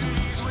then she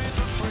leaves with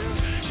her friends.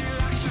 She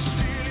likes to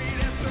stay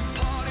late at the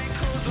party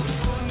 'cause the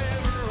fun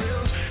never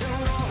ends.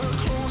 And all her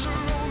clothes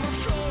are on the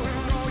floor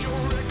and all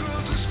your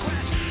records are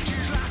scratched.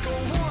 She's like a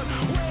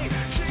one-way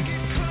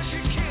ticket 'cause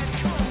you can't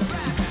come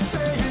back.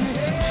 Saying,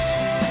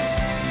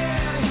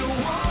 hey, you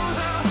want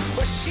her,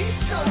 but she's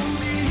so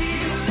mean.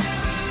 You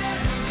never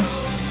let her go.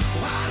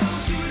 Why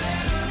don't you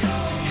let her go?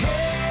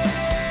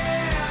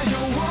 Hey,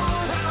 you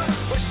want her,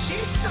 but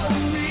she's so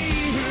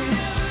mean. You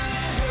never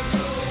let her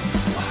go.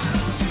 Why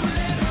don't you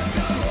let her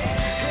go?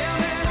 Yeah,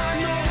 man, I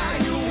know how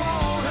you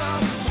want her.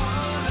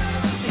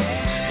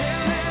 Yeah,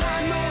 man, I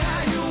know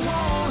how you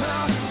want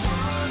her.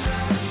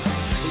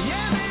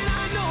 Yeah, man, I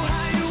know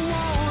how you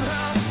want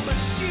her, but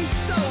she's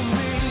so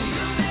mean.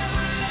 You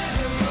never let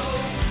her go.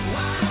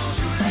 Why don't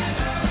you let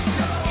her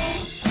go?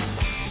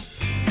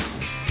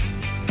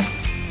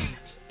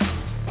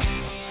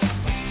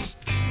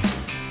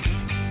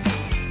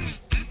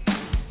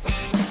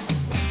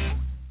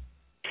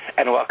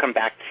 And welcome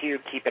back to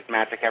Keep It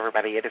Magic,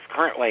 everybody. It is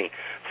currently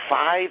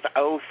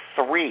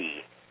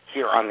 5:03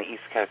 here on the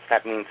East Coast.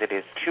 That means it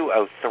is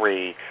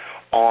 2:03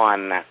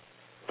 on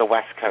the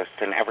West Coast,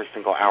 and every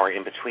single hour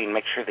in between.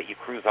 Make sure that you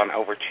cruise on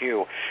over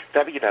to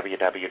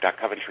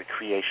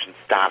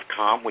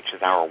www.coventrycreations.com, which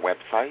is our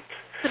website.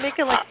 To make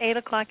it like 8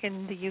 o'clock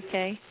in the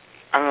UK.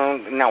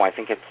 No, I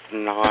think it's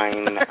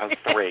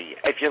 9:03.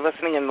 If you're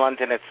listening in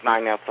London, it's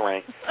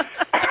 9:03.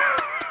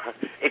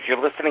 If you're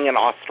listening in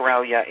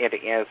Australia, it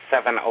is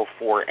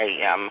 7:04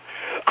 a.m.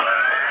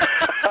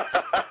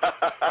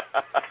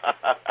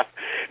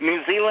 New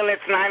Zealand,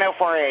 it's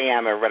 9:04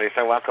 a.m., everybody,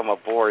 so welcome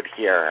aboard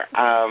here.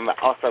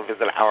 Also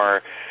visit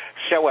our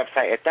show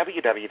website at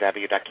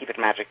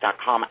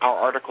www.keepitmagic.com. Our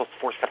articles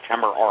for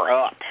September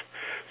are up,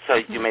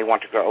 so you may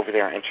want to go over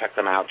there and check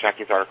them out.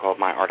 Jackie's article,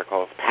 my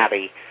articles,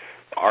 Patty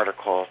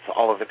articles,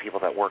 all of the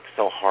people that work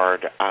so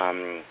hard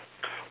on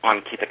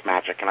Keep It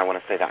Magic, and I want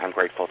to say that I'm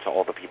grateful to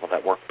all the people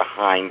that work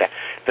behind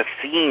the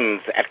scenes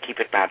at Keep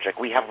It Magic.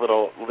 We have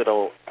little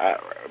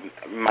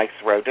mice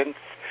rodents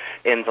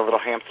in the little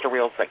hamster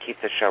wheels that keep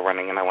the show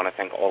running, and I want to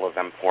thank all of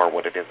them for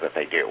what it is that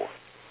they do.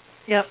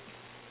 Yep.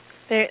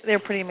 They're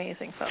pretty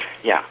amazing folks.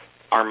 Yeah,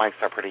 our mice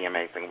are pretty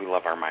amazing. We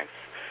love our mice.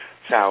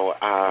 So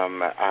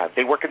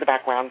they work in the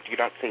background. You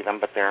don't see them,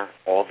 but they're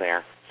all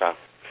there. So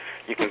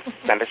you can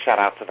send a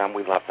shout-out to them.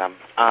 We love them.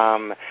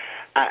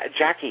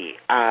 Jackie,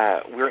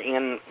 we're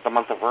in the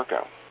month of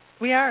Virgo.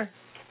 We are.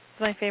 It's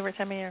my favorite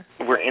time of year.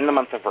 We're in the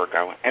month of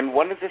Virgo, and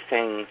one of the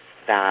things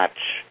that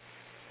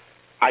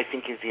I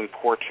think is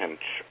important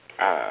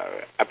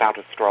about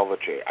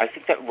astrology, I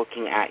think that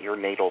looking at your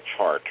natal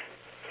chart,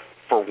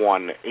 for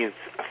one, is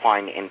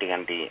fine and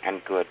dandy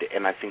and good,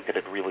 and I think that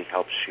it really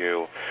helps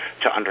you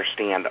to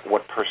understand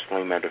what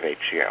personally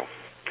motivates you.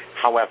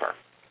 However,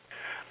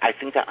 I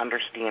think that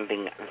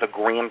understanding the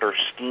grander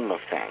scheme of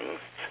things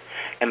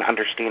and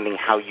understanding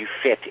how you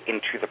fit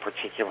into the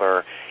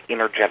particular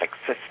energetic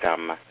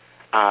system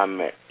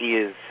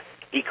is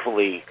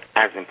equally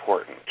as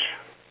important.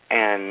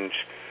 And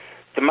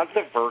the month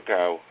of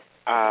Virgo,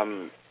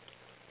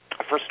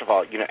 first of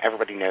all,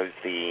 everybody knows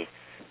the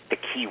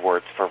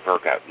keywords for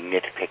Virgo: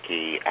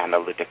 nitpicky,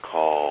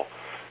 analytical,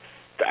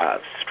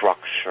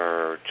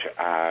 structured,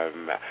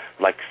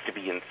 likes to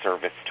be in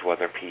service to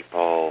other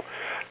people,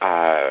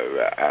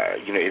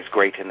 is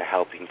great in the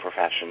helping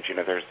professions.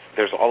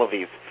 There's all of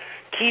these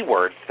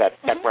keywords that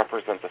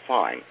represent the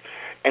sign.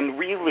 And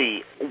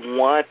really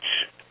what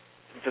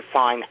the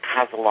sign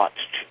has a lot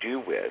to do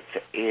with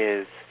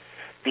is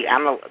the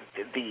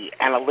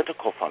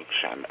analytical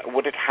function.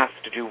 What it has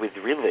to do with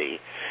really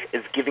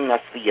is giving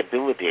us the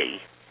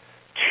ability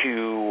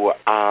to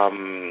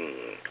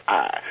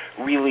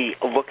really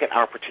look at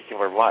our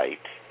particular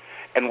life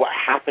and what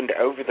happened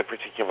over the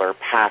particular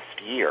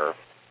past year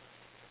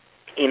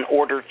in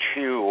order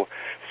to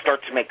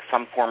start to make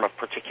some form of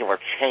particular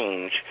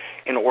change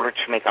in order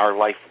to make our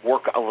life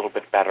work a little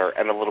bit better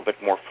and a little bit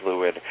more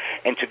fluid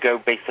and to go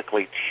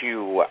basically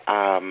to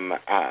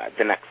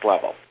the next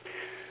level.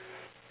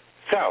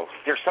 So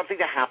there's something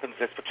that happens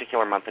this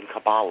particular month in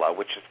Kabbalah,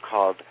 which is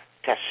called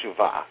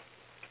Teshuvah.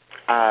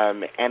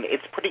 And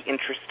it's pretty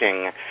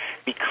interesting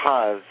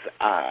because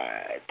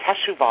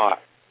Teshuvah,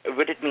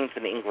 what it means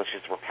in English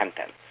is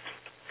repentance,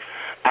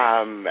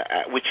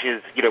 which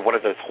is, one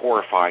of those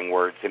horrifying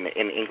words in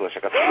English.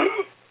 I go,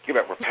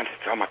 repentance,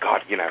 oh my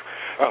God,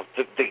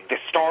 the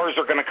stars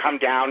are going to come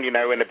down, in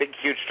a big,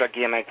 huge,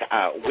 gigantic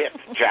whip,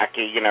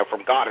 Jackie,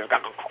 from God. It's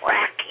going to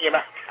crack,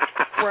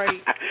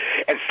 Right.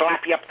 and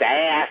slap you up the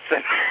ass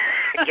and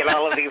get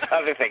all of these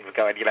other things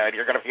going, and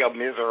you're going to feel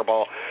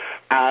miserable.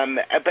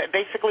 But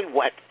basically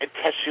what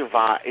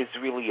Teshuvah is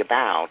really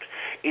about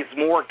is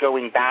more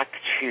going back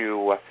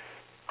to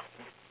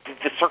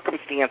the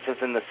circumstances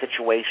and the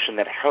situation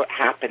that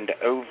happened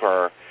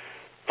over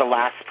the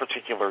last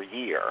particular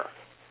year,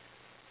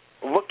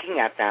 looking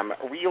at them,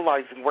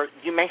 realizing where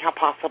you may have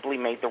possibly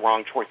made the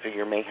wrong choice or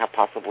you may have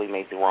possibly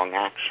made the wrong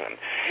action,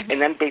 and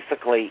then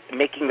basically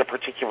making the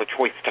particular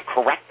choice to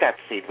correct that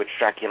seed, which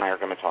Jackie and I are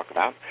going to talk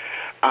about,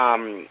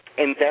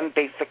 and then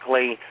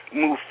basically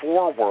move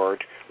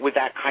forward with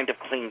that kind of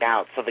cleaned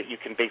out so that you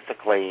can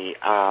basically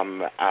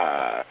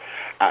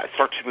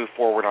start to move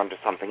forward onto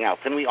something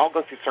else. And we all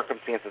go through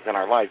circumstances in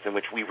our lives in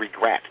which we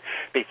regret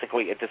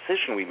basically a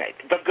decision we made.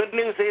 The good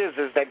news is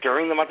that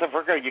during the month of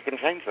Virgo, you can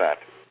change that.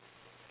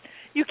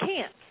 You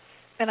can.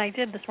 And I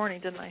did this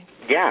morning, didn't I?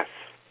 Yes.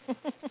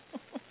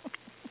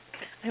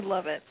 I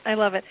love it.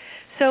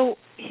 So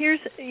here's,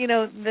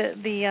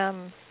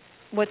 the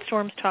what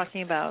Storm's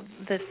talking about,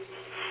 the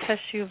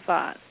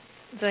Teshuvah.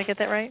 Did I get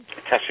that right?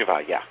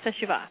 Teshuvah, yeah.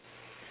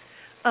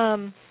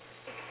 Teshuvah.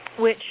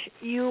 Which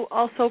you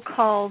also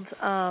called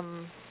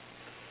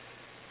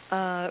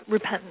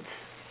repentance.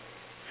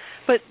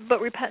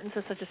 But repentance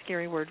is such a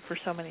scary word for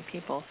so many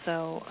people.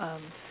 So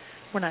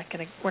we're not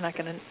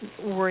gonna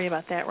worry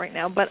about that right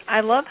now. But I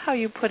love how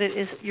you put it.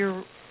 Is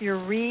you're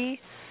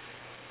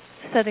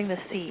resetting the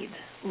seed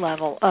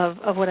level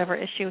of whatever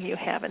issue you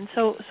have. And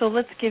so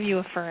let's give you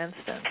a for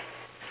instance.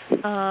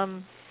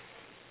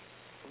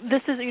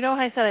 This is, how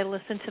I said I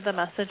listen to the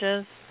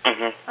messages.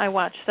 Mm-hmm. I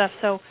watch stuff.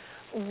 So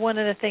one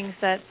of the things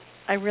that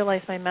I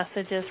realize my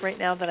message is right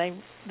now that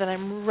I'm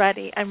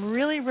ready. I'm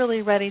really,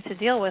 really ready to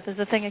deal with is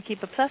the thing I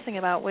keep obsessing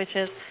about, which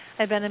is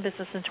I've been in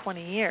business for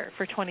 20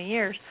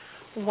 years.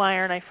 Why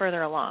aren't I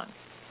further along?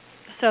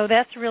 So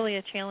that's really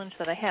a challenge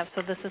that I have.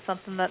 So this is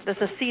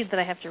a seed that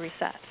I have to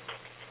reset.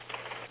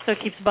 So it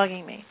keeps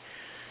bugging me.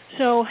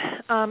 So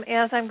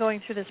as I'm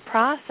going through this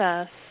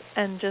process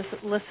and just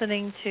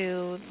listening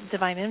to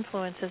divine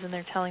influences and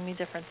they're telling me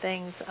different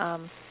things,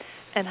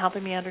 and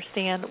helping me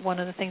understand one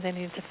of the things I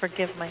needed to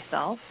forgive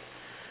myself.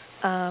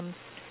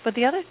 But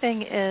the other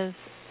thing is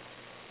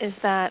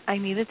that I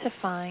needed to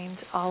find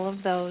all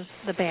of those,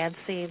 the bad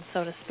seeds,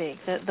 so to speak,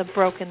 the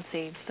broken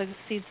seeds, the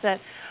seeds that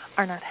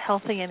are not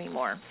healthy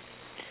anymore.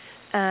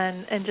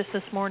 And just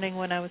this morning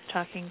when I was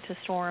talking to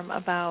Storm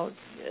about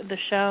the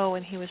show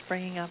and he was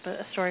bringing up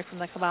a story from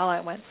the Kabbalah,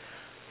 I went,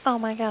 oh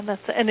my God,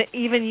 and it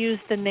even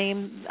used the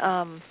name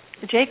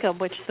Jacob,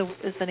 which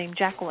is the name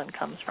Jacqueline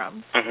comes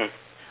from. Mm-hmm.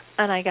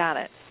 And I got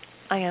it.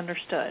 I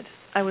understood.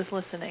 I was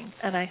listening.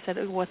 And I said,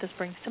 what this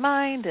brings to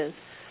mind is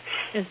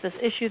this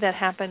issue that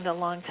happened a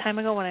long time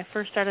ago when I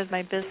first started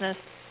my business,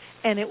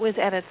 and it was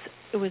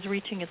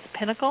reaching its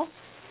pinnacle.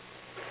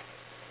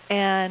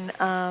 And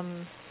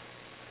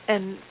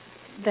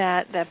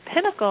that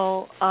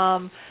pinnacle,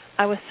 I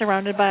had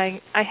surrounded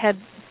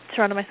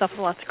myself with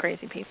lots of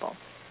crazy people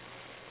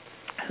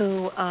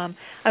who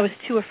I was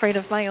too afraid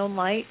of my own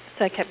light,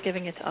 so I kept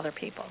giving it to other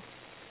people.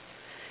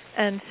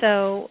 And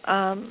so,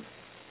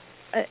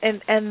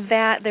 and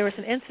that there was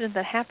an incident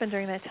that happened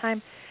during that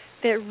time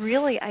that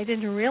really I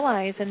didn't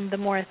realize, and the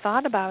more I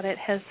thought about it,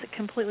 has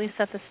completely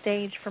set the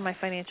stage for my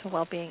financial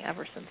well-being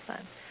ever since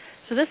then.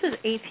 So this is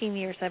 18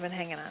 years I've been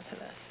hanging on to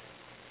this.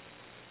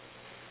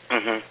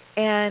 Mm-hmm.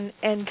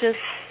 And just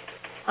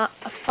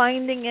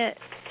finding it,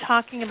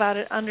 talking about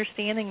it,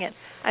 understanding it,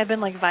 I've been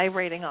like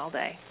vibrating all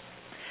day.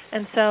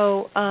 And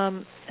so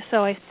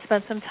I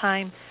spent some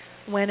time,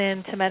 went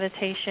into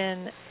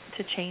meditation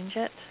to change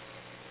it.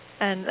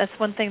 And that's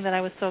one thing that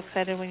I was so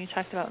excited when you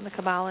talked about in the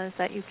Kabbalah, is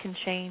that you can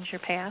change your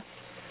past.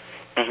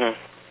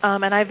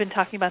 Mm-hmm. And I've been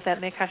talking about that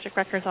in the Akashic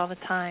Records all the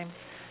time.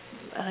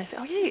 And I said,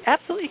 oh, yeah,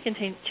 absolutely you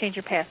can change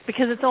your past,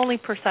 because it's only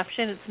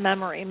perception, it's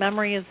memory.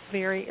 Memory is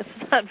it's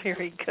not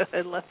very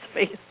good, let's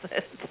face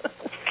it.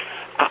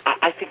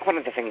 I think one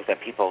of the things that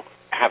people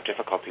have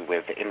difficulty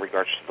with in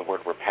regards to the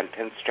word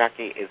repentance,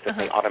 Jackie, is that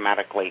they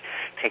automatically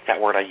take that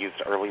word I used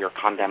earlier,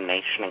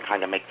 condemnation, and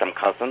kind of make them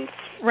cousins.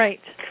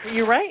 Right.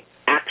 You're right.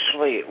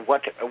 Actually,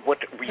 what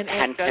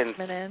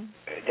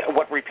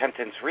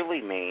repentance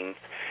really means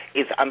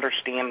is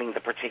understanding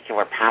the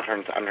particular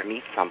patterns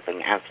underneath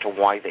something as to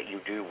why that you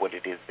do what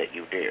it is that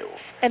you do.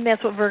 And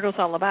that's what Virgo's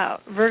all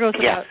about.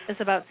 Is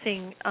about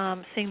seeing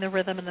the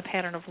rhythm and the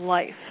pattern of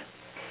life.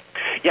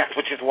 Yes,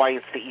 which is why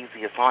it's the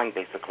easiest line,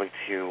 basically,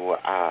 to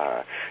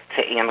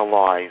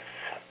analyze,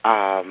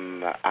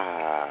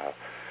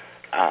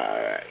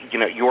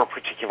 your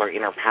particular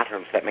inner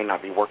patterns that may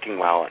not be working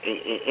well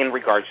in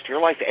regards to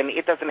your life. And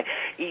it doesn't,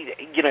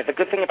 the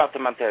good thing about the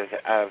month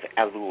of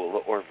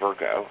Elul or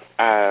Virgo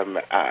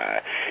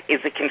is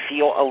it can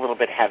feel a little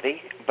bit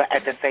heavy, but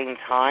at the same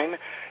time,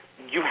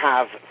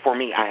 for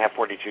me, I have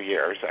 42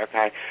 years,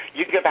 okay?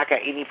 You can go back at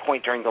any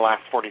point during the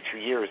last 42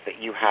 years that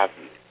you have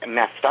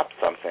messed up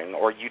something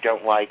or you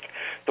don't like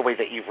the way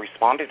that you've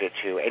responded it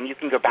to, and you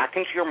can go back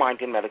into your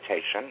mind in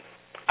meditation,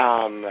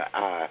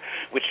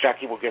 which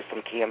Jackie will give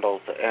some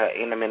candles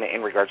in a minute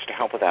in regards to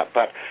help with that.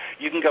 But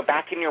you can go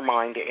back in your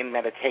mind in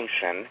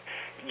meditation.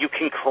 You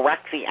can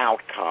correct the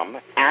outcome,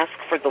 ask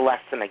for the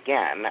lesson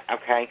again,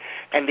 okay?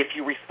 And if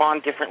you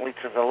respond differently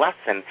to the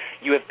lesson,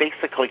 you have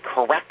basically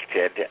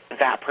corrected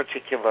that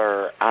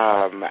particular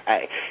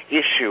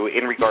issue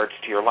in regards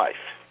to your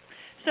life.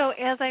 So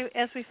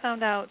as we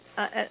found out,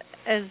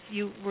 as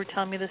you were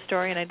telling me the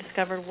story, and I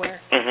discovered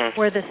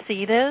where the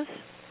seed is,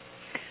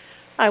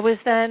 I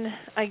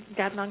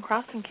got an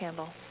uncrossing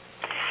candle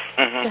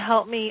to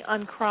help me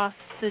uncross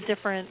the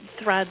different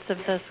threads of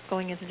this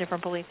going into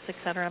different beliefs, et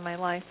cetera, in my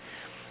life.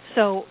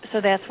 So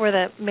that's where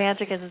the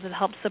magic is it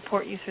helps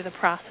support you through the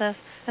process.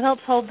 It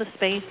helps hold the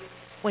space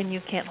when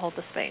you can't hold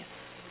the space.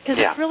 Because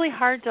it's really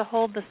hard to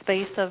hold the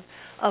space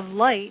of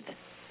light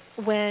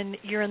when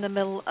you're in the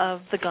middle of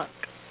the gunk.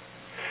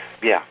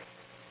 Yeah.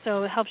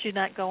 So it helps you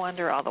not go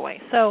under all the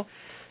way. So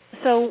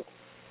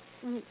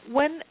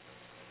when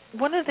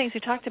one of the things we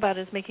talked about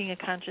is making a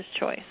conscious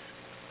choice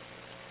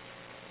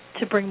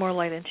to bring more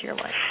light into your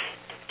life.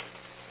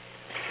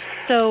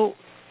 So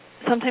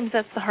sometimes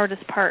that's the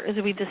hardest part, is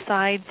we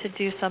decide to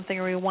do something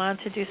or we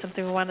want to do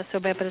something, we want it so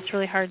bad, but it's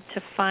really hard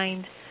to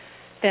find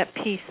that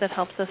piece that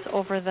helps us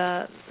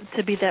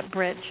to be that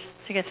bridge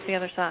to get to the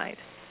other side.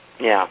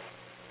 Yeah.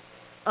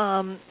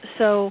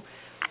 So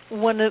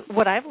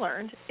what I've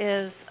learned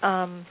is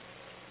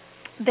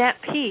that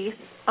piece,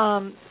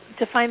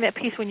 to find that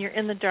piece when you're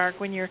in the dark,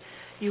 when you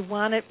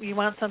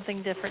want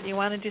something different, you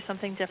want to do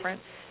something different,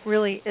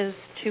 really is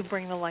to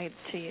bring the light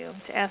to you,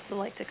 to ask the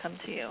light to come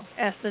to you,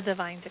 ask the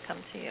divine to come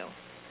to you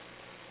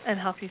and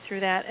help you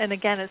through that. And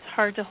again, it's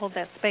hard to hold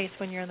that space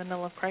when you're in the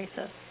middle of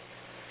crisis.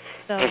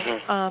 So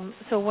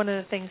so one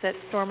of the things that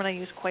Storm and I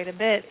use quite a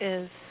bit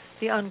is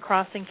the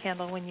uncrossing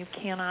candle when you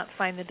cannot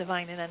find the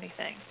divine in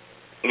anything.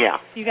 Yeah.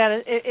 You got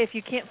to, if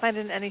you can't find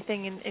it in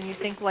anything and you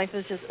think life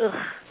is just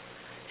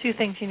two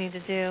things you need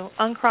to do: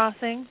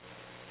 uncrossing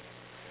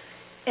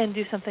and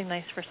do something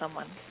nice for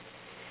someone.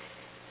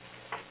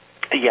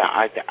 Yeah,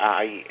 I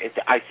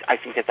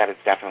think that is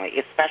definitely,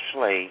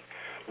 especially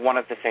one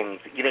of the things,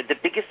 the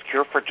biggest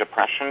cure for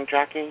depression,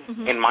 Jackie,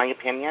 in my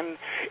opinion,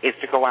 is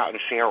to go out and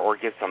share or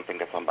give something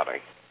to somebody.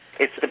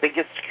 It's the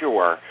biggest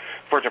cure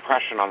for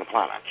depression on the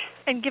planet.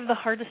 And give the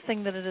hardest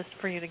thing that it is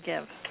for you to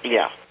give.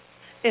 Yeah.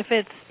 If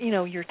it's,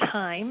 your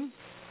time,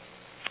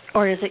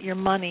 or is it your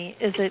money?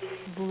 Is it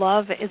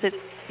love? Is it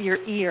your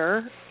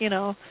ear?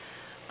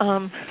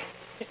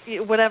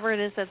 Whatever it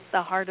is, that's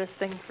the hardest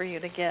thing for you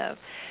to give,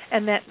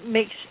 and that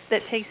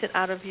takes it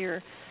out of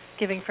your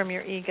giving from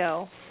your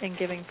ego and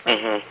giving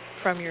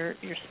from your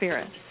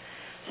spirit.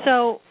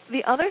 So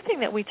the other thing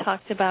that we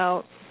talked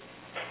about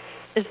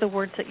is the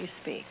words that you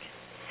speak.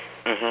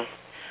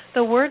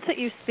 The words that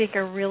you speak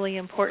are really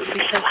important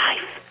because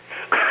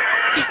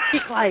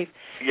speak life.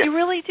 Yeah. You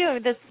really do.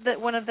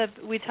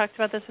 We talked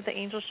about this with the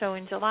Angel Show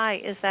in July.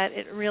 Is that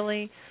it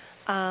really?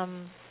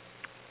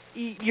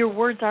 Your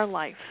words are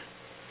life.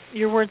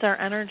 Your words are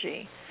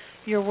energy.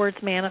 Your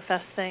words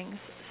manifest things.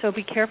 So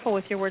be careful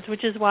with your words.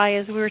 Which is why,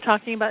 as we were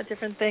talking about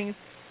different things,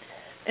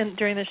 and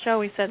during the show,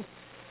 we said,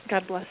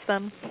 "God bless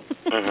them."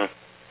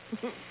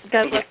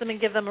 God bless them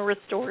and give them a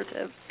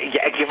restorative.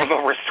 Yeah, give them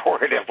a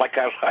restorative, I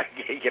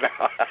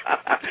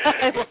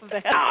love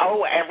that.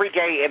 Oh, every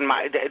day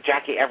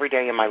Jackie, every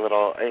day in my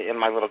little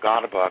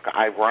God book,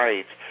 I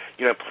write,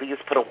 please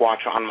put a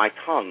watch on my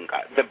tongue.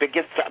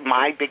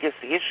 My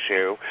biggest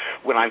issue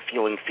when I'm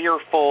feeling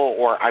fearful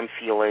or I'm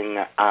feeling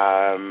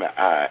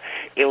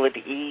ill at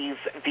ease,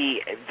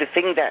 the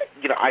thing that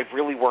I've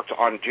really worked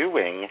on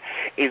doing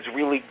is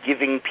really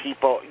giving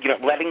people,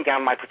 letting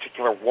down my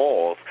particular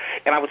walls.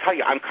 And I will tell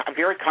you, I'm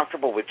very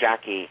comfortable with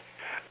Jackie.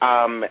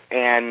 My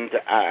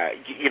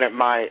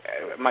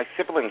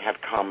sibling had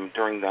come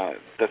during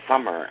the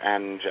summer,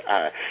 and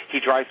he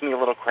drives me a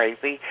little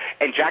crazy.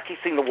 And Jackie's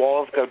seen the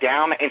walls go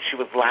down, and she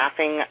was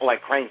laughing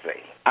like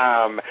crazy.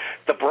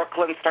 The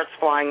Brooklyn starts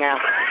flying out.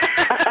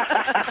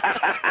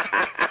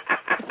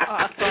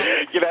 Awesome.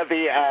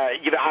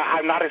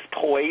 I'm not as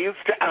poised.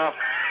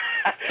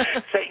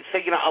 So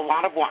a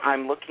lot of what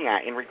I'm looking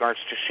at in regards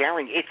to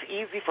sharing, it's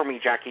easy for me,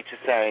 Jackie, to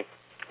say,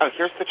 oh,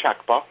 here's the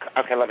checkbook.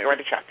 Okay, let me write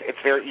a check. It's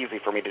very easy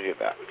for me to do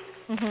that.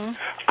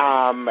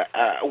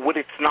 What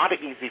it's not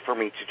easy for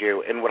me to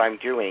do, and what I'm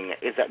doing,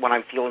 is that when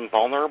I'm feeling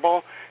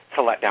vulnerable,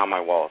 to let down my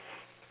walls.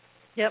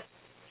 Yep.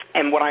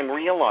 And what I'm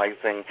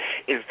realizing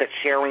is that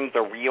sharing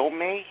the real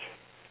me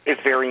is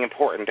very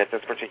important at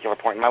this particular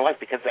point in my life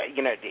because,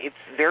 it's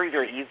very,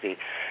 very easy,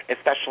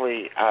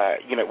 especially,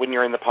 when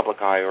you're in the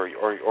public eye or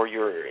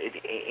you're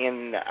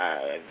in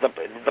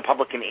the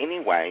public in any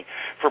way,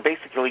 for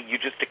basically you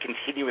just to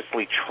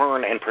continuously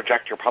churn and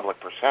project your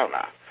public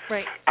persona.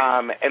 Right.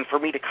 And for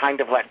me to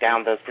kind of let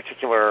down those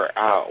particular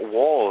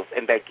walls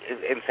and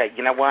say,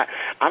 you know what,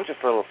 I'm just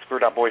a little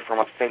screwed up boy from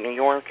upstate New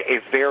York,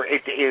 it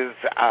is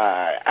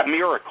a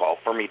miracle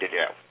for me to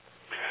do.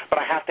 But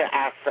I have to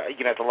ask,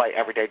 the light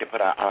every day to put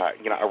a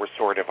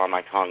restorative on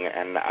my tongue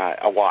and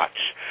a watch.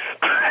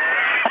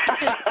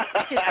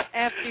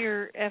 After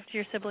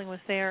your sibling was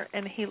there,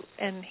 and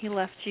he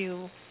left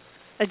you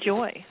a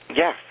joy.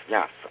 Yes,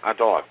 a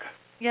dog.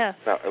 Yes.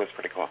 So it was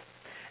pretty cool.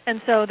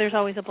 And so there's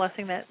always a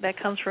blessing that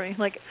comes from you.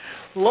 Like,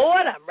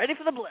 Lord, I'm ready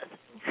for the blessing.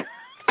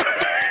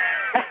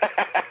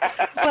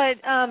 But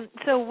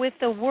so with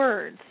the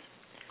words,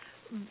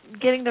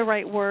 getting the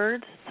right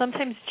words,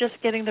 sometimes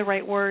just getting the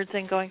right words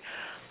and going,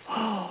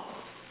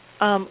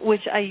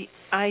 which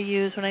I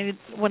use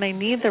when I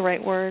need the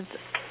right words.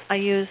 I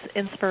use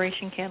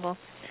inspiration candle,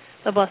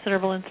 the Blessed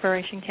Herbal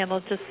Inspiration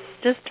Candle,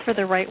 just for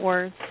the right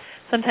words.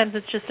 Sometimes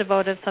it's just a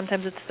votive,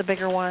 sometimes it's the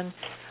bigger one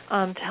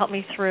to help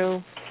me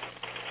through,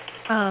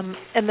 and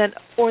then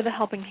or the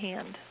helping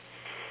hand.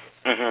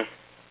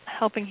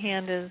 Helping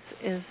hand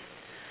is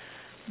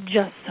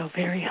just so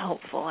very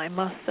helpful, I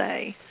must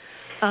say.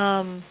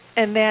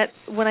 And that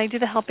when I do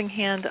the helping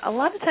hand, a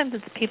lot of times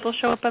it's people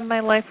show up in my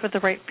life with the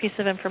right piece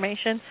of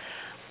information.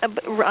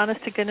 But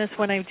honest to goodness,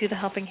 when I do the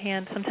helping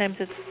hand, sometimes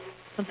it's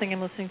something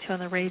I'm listening to on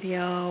the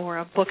radio or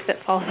a book that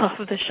falls off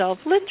of the shelf,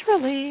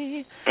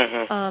 literally,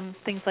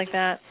 things like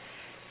that.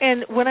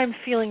 And when I'm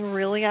feeling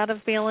really out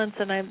of balance,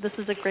 and this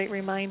is a great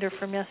reminder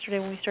from yesterday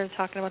when we started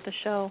talking about the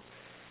show,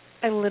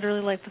 I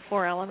literally like the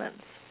 4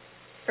 elements,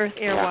 earth,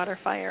 air, water,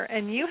 fire.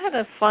 And you had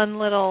a fun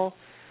little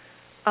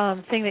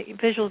thing,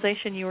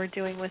 visualization you were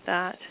doing with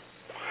that.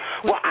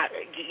 Well,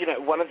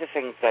 one of the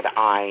things that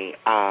I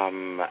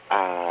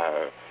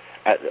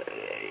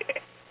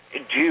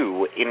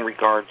do in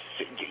regards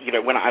to,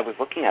 when I was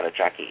looking at it,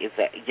 Jackie, is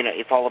that,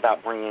 it's all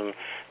about bringing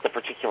the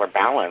particular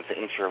balance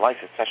into your life,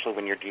 especially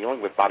when you're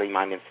dealing with body,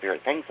 mind, and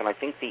spirit things. And I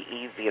think the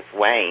easiest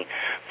way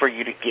for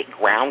you to get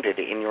grounded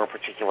in your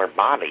particular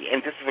body,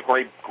 and this is a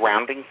great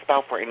grounding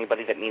spell for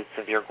anybody that needs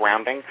severe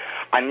grounding.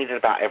 I need it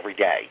about every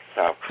day,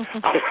 so...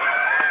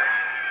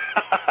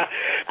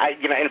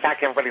 in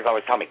fact, everybody's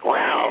always telling me,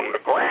 ground,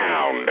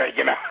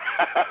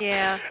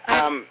 Yeah,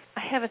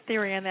 I have a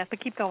theory on that, but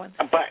keep going.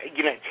 But,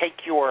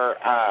 take your,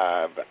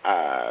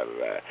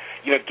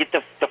 get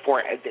the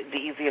 4, the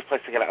easiest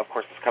place to get it, of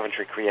course, is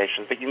Coventry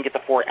Creations, but you can get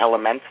the 4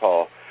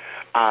 elemental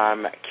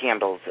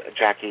candles,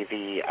 Jackie,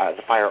 the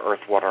fire,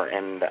 earth, water,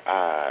 and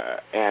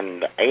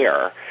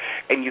air,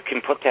 and you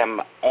can put them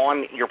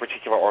on your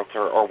particular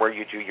altar or where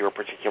you do your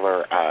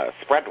particular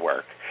spread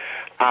work.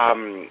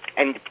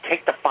 And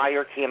take the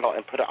fire candle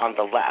and put it on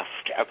the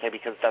left, okay,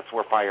 because that's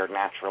where fire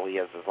naturally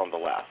is on the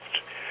left.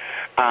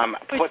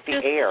 Put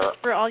the air.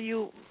 For all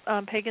you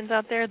pagans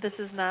out there, this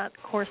is not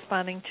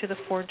corresponding to the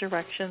 4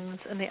 directions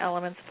and the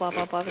elements, blah,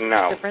 blah, blah. This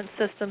no. is a different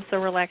system, so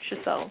relax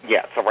yourself.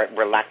 Yeah, so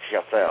relax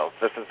yourselves.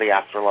 This is the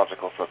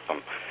astrological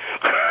system.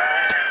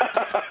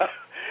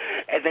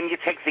 And then you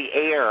take the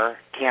air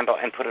candle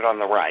and put it on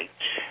the right.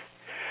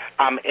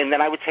 And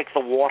then I would take the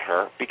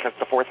water, because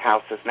the 4th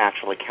house is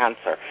naturally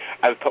Cancer.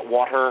 I would put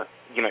water,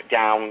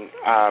 down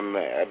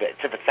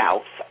to the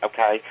south,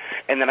 okay?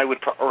 And then I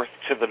would put earth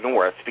to the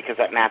north, because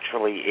that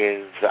naturally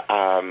is,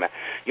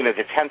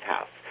 the 10th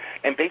house.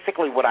 And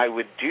basically what I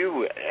would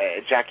do,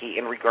 Jackie,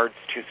 in regards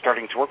to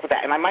starting to work with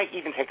that, and I might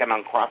even take an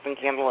uncrossing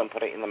candle and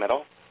put it in the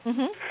middle.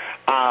 Mm-hmm.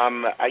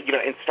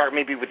 And start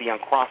maybe with the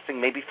uncrossing,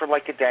 maybe for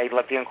like a day,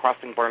 let the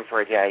uncrossing burn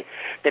for a day,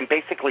 then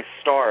basically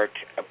start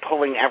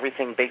pulling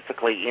everything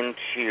basically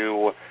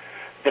into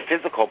the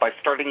physical by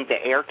starting the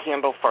air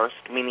candle first,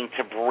 meaning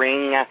to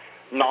bring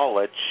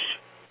knowledge,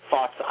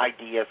 thoughts,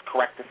 ideas,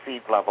 correct the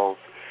seed levels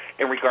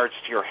in regards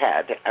to your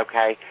head,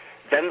 okay?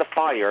 Then the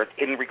fire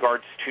in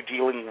regards to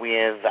dealing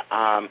with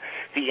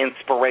the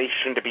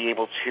inspiration to be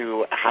able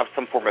to have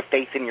some form of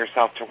faith in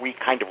yourself to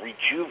kind of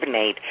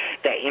rejuvenate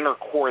the inner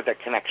core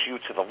that connects you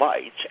to the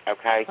light,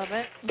 okay? Love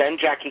it. Then,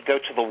 Jackie, go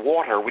to the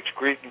water, which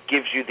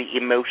gives you the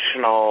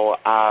emotional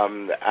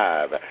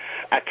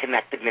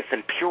connectedness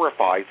and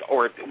purifies,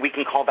 or we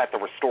can call that the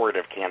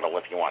restorative candle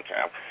if you want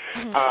to.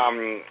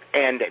 Mm-hmm.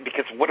 And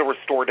because what a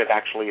restorative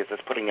actually is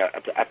putting a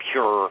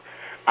pure...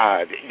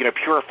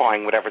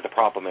 purifying whatever the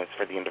problem is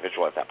for the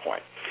individual at that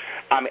point.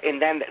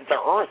 And then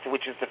the earth,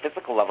 which is the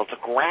physical level, to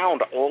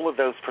ground all of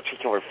those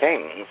particular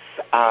things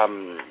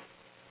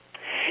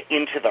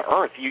into the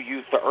earth, you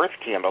use the earth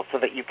candle so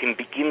that you can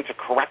begin to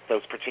correct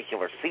those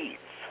particular seeds.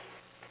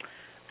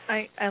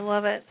 I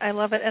love it. I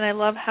love it, and I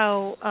love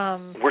how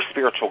we're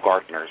spiritual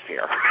gardeners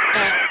here.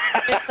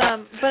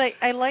 But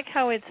I like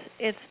how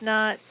it's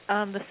not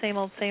the same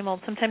old, same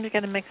old. Sometimes you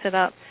got to mix it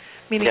up,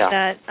 meaning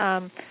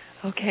that.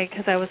 Okay,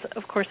 because I was,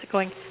 of course,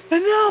 going,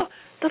 no,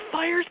 the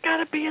fire's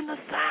got to be in the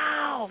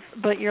south.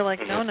 But you're like,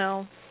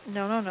 no,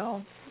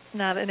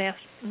 not in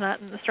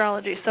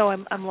astrology. So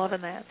I'm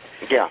loving that.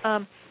 Yeah.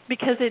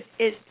 Because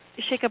it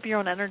shake up your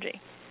own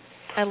energy.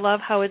 I love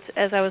how it's,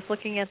 as I was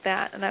looking at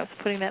that, and I was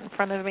putting that in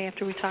front of me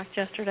after we talked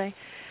yesterday,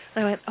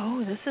 and I went,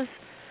 oh,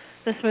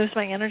 this moves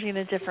my energy in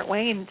a different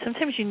way. And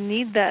sometimes you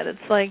need that.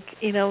 It's like,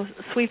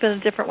 sweep in a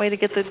different way to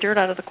get the dirt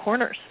out of the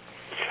corners.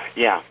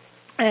 Yeah.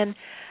 And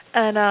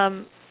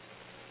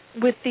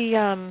with the,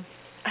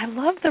 I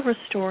love the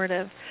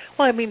restorative.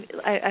 Well, I mean,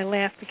 I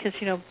laugh because,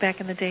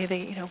 back in the day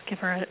they, give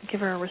her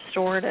a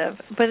restorative,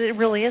 but it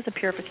really is a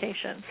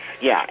purification.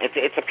 Yeah,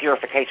 it's a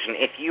purification.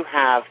 If you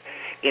have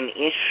an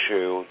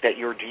issue that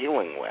you're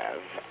dealing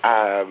with,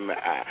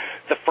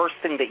 the first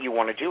thing that you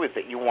want to do is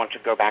that you want to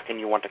go back and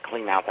you want to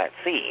clean out that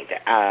seed.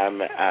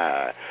 And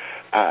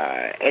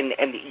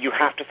you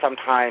have to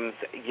sometimes,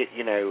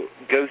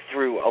 go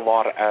through a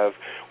lot of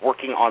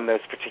working on those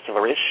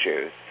particular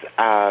issues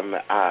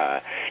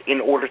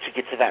in order to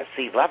get to that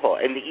seed level.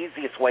 And the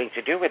easiest way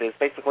to do it is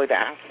basically to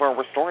ask for a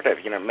restorative.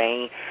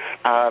 May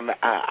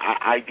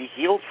I be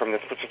healed from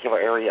this particular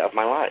area of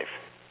my life?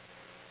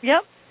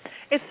 Yep.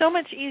 It's so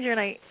much easier,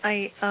 and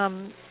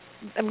I'm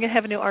going to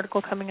have a new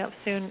article coming up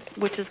soon,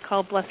 which is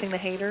called Blessing the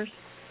Haters.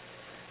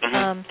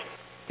 Mm-hmm.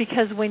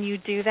 Because when you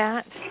do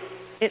that,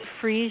 it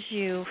frees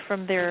you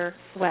from their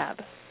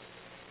web.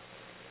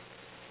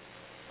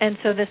 And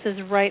so this is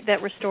right,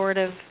 that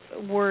restorative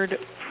word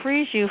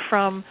frees you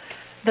from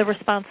the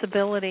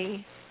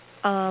responsibility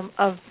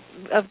of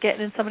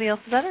getting in somebody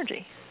else's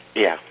energy.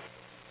 Yeah.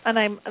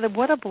 And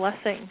what a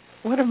blessing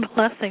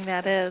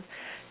that is,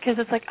 because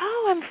it's like,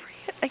 oh, I'm free.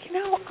 I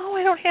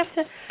don't have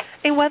to.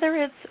 And whether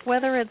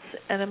it's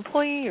an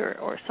employee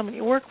or someone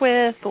you work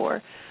with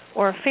or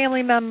a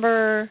family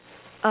member,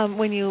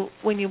 when you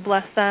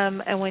bless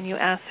them and when you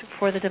ask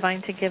for the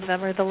divine to give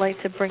them or the light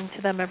to bring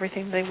to them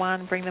everything they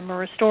want and bring them a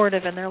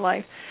restorative in their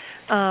life,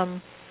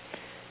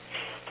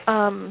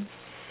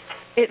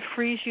 it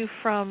frees you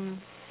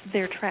from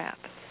their trap.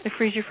 It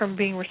frees you from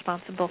being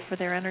responsible for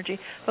their energy.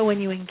 But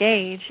when you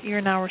engage, you're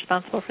now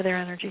responsible for their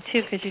energy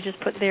too, because you just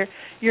put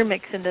your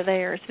mix into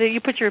theirs. You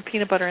put your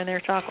peanut butter in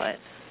their chocolate.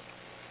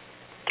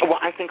 Well,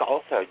 I think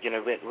also,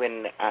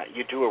 when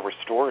you do a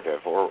restorative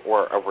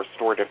or a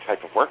restorative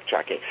type of work,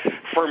 Jackie,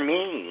 for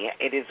me,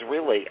 it is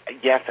really,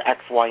 yes,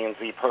 X, Y, and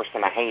Z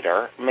person, a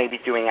hater, maybe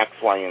doing X,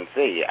 Y, and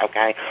Z,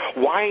 okay?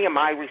 Why am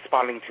I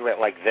responding to it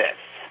like this?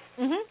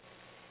 Mm-hmm.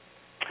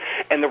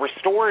 And the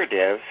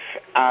restorative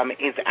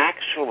is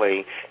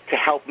actually to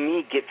help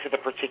me get to the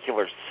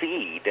particular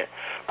seed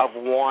of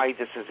why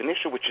this is an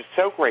issue, which is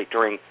so great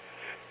during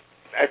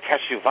a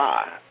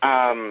teshuvah.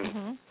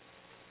 Mm-hmm.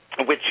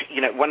 which,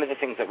 one of the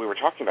things that we were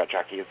talking about,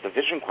 Jackie, is the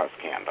Vision Quest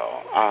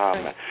candle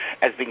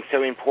as being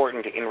so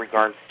important in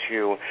regards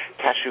to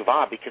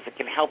Teshuvah, because it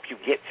can help you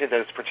get to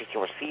those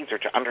particular seeds or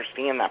to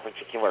understand that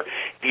particular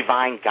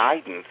divine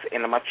guidance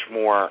in a much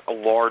more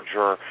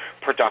larger,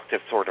 productive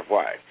sort of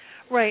way.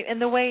 Right,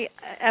 and the way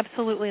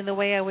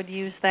I would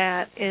use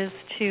that is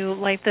to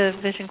light the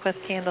Vision Quest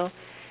candle,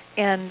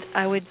 and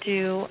I would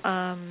do,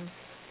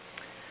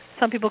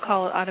 some people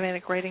call it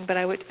automatic writing, but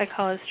I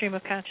call it stream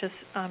of conscious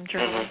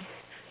journaling.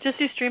 Just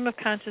do stream of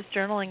conscious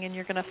journaling, and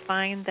you're going to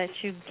find that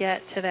you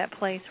get to that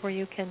place where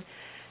you can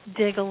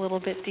dig a little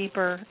bit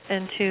deeper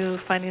into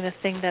finding the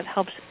thing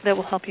that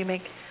will help you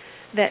make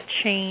that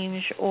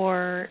change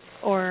or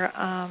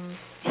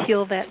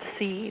heal that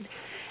seed.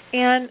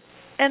 And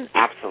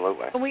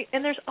absolutely.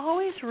 And there's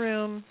always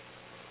room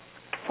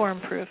for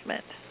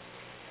improvement.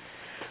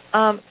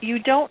 You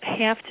don't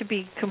have to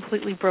be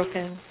completely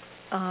broken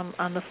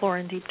on the floor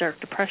in deep dark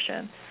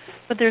depression,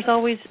 but there's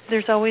always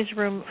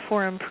room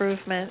for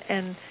improvement.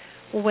 And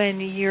when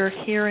you're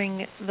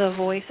hearing the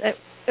voice,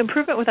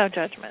 improvement without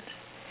judgment,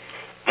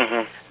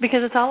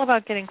 because it's all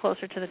about getting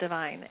closer to the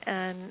divine.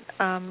 And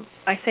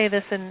I say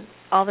this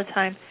all the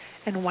time.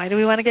 And why do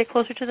we want to get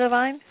closer to the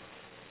divine?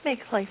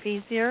 Makes life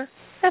easier.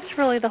 That's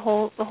really the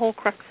whole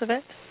crux of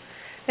it.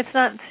 It's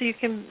not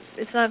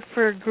It's not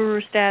for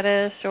guru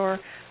status or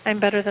I'm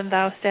better than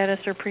thou status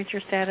or preacher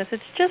status.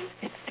 It's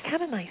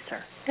kind of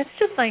nicer. It's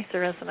just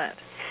nicer, isn't it?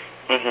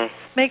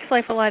 Makes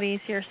life a lot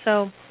easier.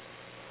 So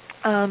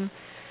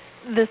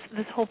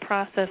this whole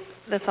process,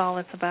 that's all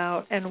it's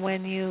about. And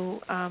when you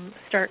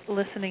start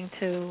listening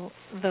to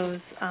those,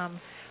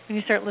 when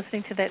you start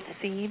listening to that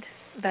seed,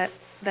 that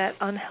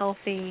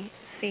unhealthy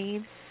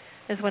seed,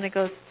 is when it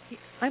goes,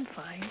 I'm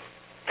fine.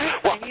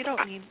 You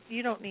don't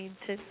need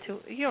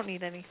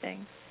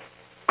anything.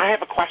 I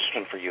have a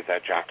question for you, though,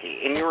 Jackie.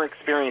 In your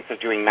experience of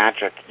doing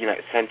magic,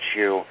 since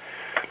you,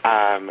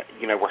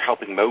 were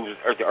helping Moses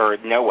or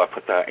Noah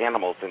put the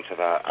animals into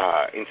the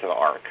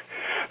ark.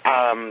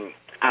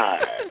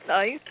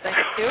 Nice, thank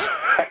you.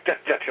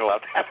 Don't you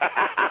love that?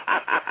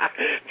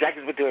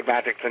 Jackie's been doing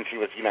magic since she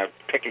was,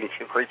 picking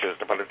two creatures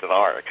to put into the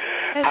ark.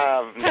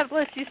 God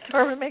bless you,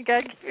 Storm, and may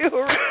God give you a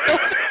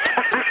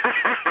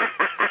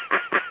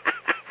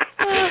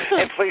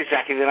And please,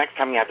 Jackie, the next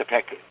time you have to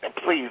pick,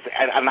 please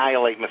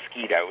annihilate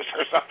mosquitoes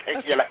or something,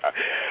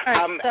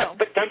 Right,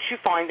 But don't you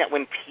find that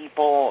when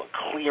people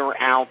clear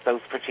out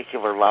those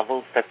particular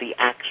levels, that the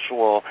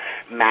actual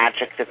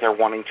magic that they're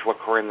wanting to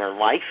occur in their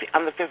life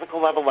on the physical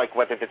level, like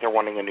whether that they're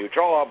wanting a new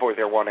job or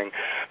they're wanting,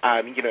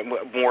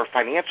 more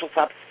financial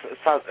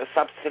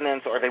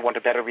substance or they want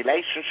a better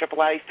relationship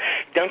life,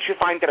 don't you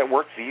find that it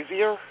works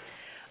easier?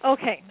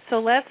 Okay, so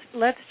let's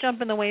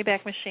jump in the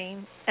Wayback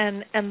Machine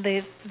and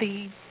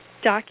the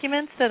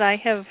documents that I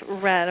have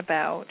read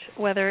about,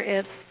 whether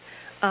it's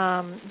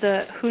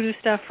the hoodoo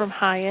stuff from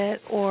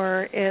Hyatt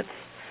or it's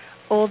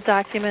old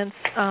documents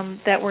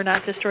that were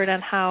not destroyed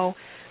on how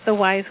the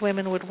wise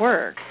women would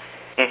work,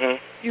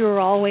 you were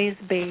always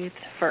bathed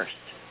first.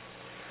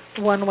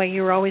 One way,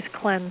 you were always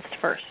cleansed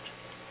first.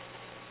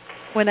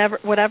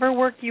 Whatever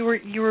work you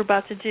were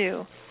about to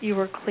do, you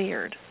were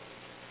cleared.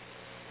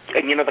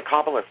 And the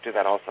Kabbalists do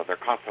that also. They're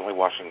constantly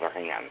washing their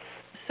hands.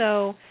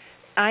 So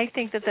I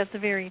think that that's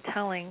very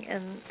telling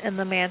in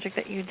the magic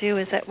that you do,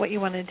 is that what you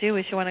want to do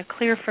is you want to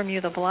clear from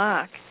you the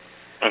block.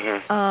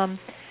 And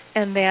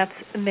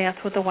that's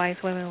what the wise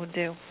women would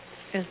do,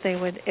 is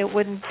it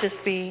wouldn't just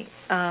be,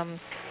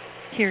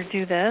 here,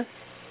 do this.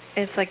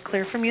 It's like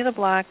clear from you the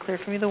block, clear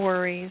from you the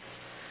worries.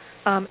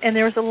 And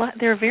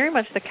they're very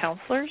much the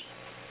counselors,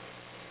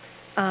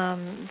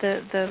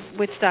 the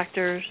witch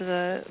doctors,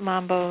 the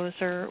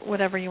mambos, or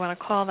whatever you want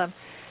to call them.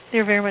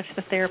 They're very much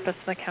the therapists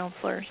and the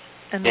counselors.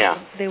 And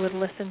they would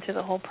listen to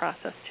the whole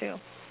process, too.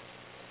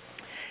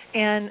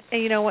 And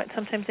you know what?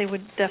 Sometimes they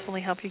would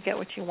definitely help you get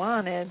what you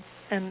wanted,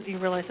 and you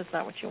realize it's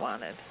not what you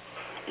wanted.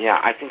 Yeah,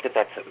 I think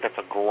that's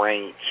a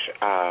great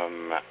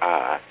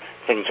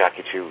thing,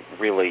 Jackie, to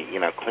really,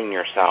 clean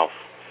yourself,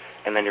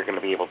 and then you're going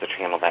to be able to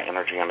channel that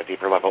energy on a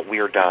deeper level.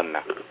 We're done.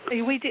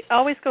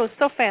 Always goes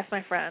so fast,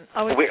 my friend.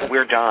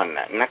 We're done.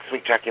 Next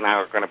week, Jackie and I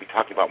are going to be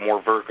talking about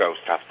more Virgo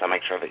stuff, so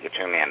make sure that you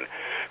tune in.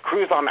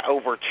 Cruise on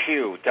over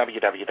to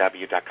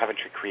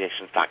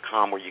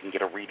www.coventrycreations.com, where you can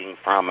get a reading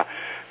from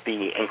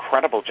the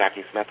incredible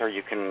Jackie Smith, or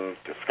you can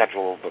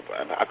schedule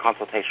a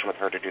consultation with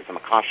her to do some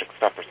Akashic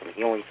stuff or some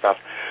healing stuff,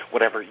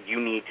 whatever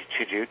you need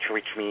to do to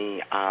reach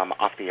me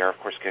off the air. Of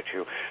course, go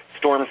to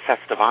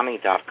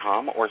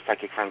stormsestivani.com or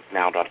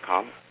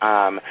psychicfriendsnow.com.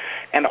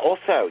 And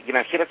also,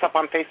 hit us up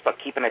on Facebook,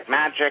 Keeping It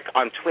Magic,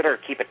 on Twitter,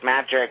 Keep It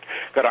Magic.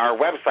 Go to our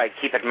website,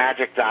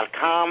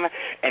 keepitmagic.com.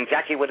 And,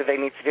 Jackie, what do they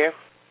need to do?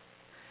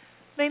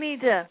 They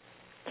need to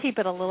keep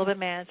it a little bit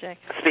magic.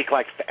 Speak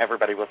like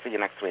everybody. We'll see you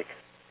next week.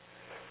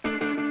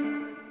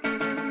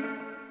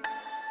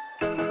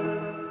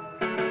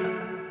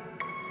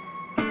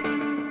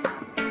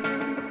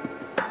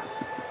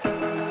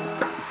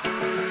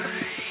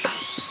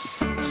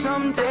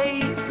 Some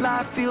days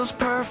life feels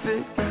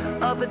perfect,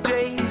 other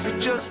days it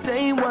just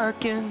ain't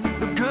working.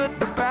 The good,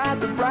 the bad,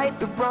 the right,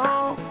 the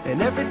wrong,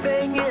 and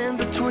everything in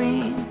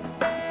between.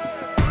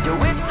 Yo,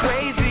 it's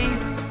crazy,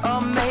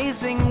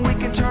 amazing. We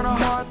can turn our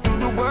heart through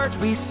the words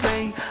we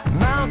say.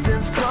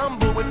 Mountains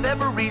crumble with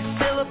every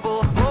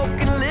syllable. Hope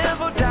can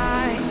live or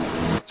die.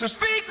 So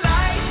speak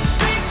life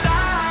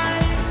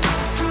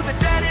to the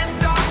deadest,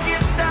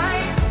 darkest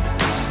night.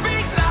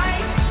 Speak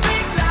life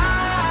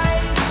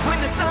when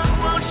the sun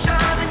won't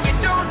shine and you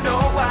don't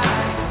know why.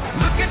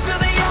 Look into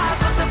the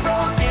eyes of the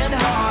broken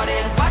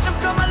hearted. Watch them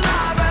come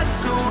alive as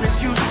soon as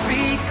you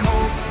speak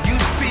hope. You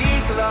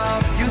speak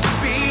love. You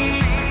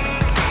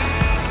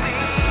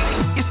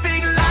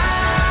speak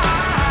life.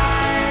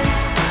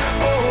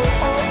 Oh,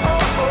 oh,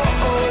 oh,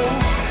 oh, oh.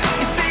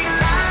 You speak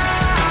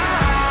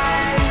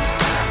life.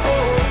 Oh,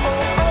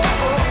 oh, oh,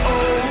 oh,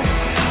 oh.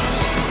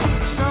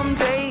 Some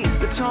days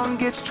the tongue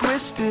gets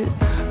twisted.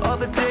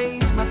 Other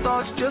days my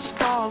thoughts just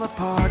fall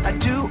apart. I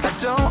do, I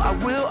don't, I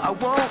will, I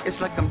won't. It's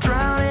like I'm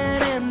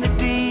drowning in the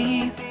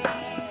deep.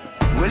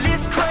 Well,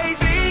 it's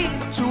crazy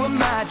to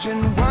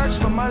imagine words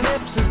from my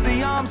lips as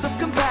the arms of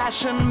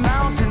compassion.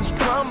 Mountains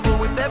crumble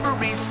with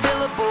every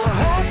syllable.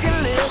 Hope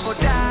can live or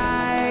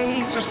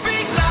die. So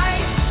speak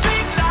life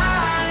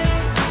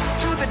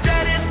to the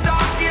deadest,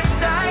 darkest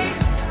night.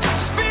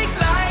 Speak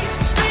life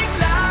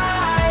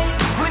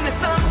when the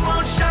sun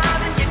won't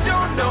shine and you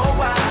don't know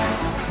why.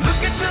 Look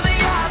into the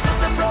eyes of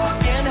the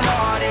broken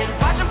hearted.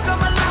 Watch them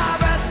come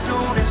alive as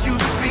soon as you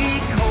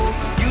speak hope.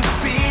 You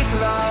speak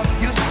love.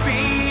 You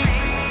speak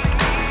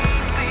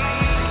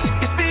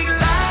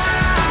life.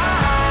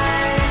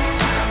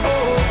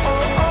 Oh,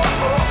 oh, oh,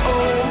 oh,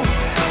 oh.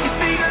 You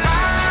speak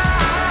life.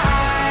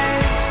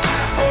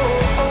 Oh,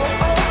 oh,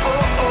 oh,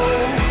 oh,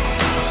 oh.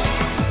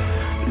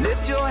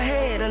 Lift your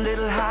head a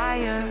little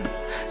higher.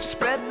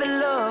 Spread the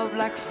love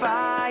like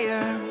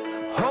fire.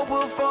 Hope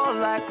will fall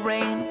like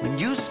rain when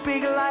you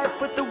speak life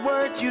with the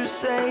words you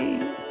say.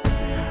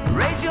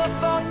 Raise your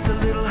thoughts a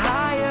little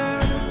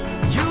higher.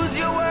 Use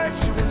your words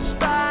to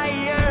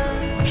inspire.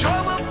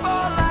 Joy will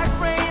fall like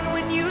rain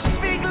when you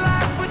speak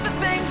life with the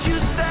things you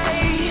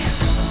say.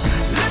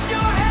 Lift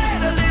your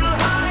head a little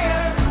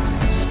higher.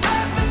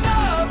 Spread the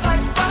love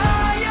like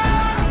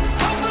fire.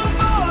 Hope will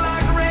fall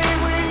like rain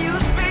when you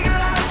speak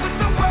life with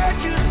the words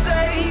you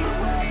say.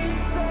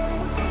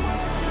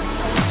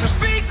 So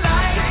speak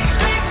life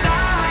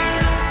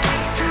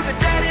to the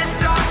deadest,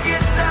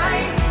 darkest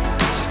night.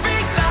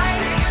 Speak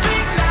life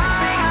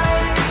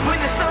when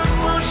the sun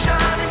won't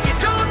shine and you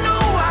don't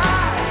know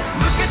why.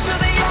 Look into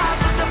the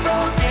eyes of the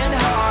broken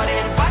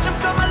hearted. Watch them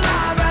come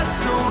alive as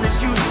soon as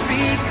you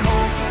speak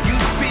hope. You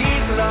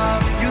speak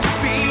love. You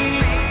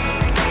speak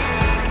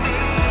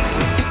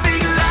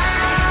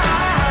life.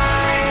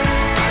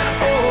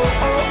 Oh,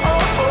 oh,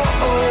 oh,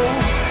 oh, oh.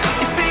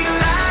 You speak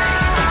life.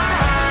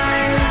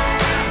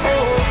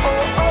 Oh,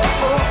 oh, oh,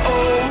 oh,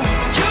 oh.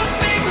 You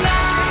speak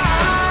life.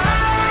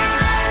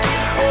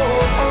 Oh,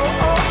 oh,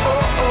 oh,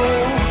 oh,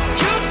 oh.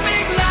 You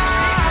speak life.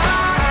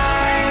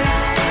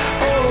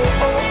 Oh,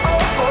 oh,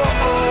 oh, oh,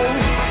 oh.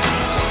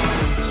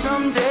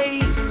 Some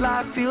days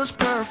life feels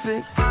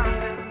perfect.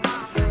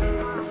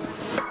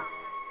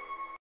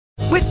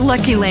 With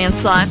Lucky Land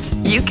Slots,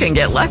 you can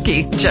get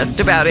lucky just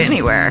about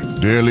anywhere.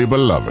 Dearly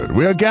beloved,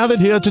 we are gathered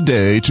here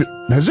today to...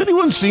 Has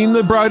anyone seen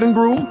the bride and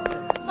groom?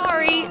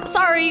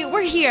 Sorry,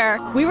 we're here.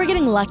 We were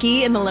getting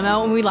lucky in the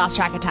limo and we lost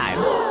track of time.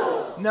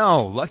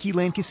 No, Lucky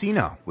Land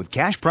Casino, with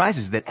cash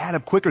prizes that add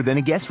up quicker than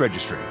a guest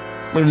registry.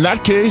 In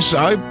that case,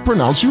 I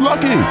pronounce you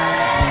lucky.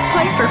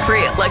 Play for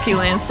free at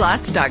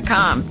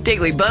LuckyLandSlots.com.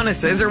 Daily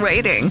bonuses are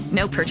waiting.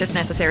 No purchase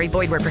necessary.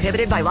 Void where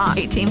prohibited by law.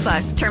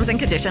 18+. Terms and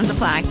conditions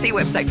apply. See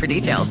website for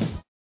details.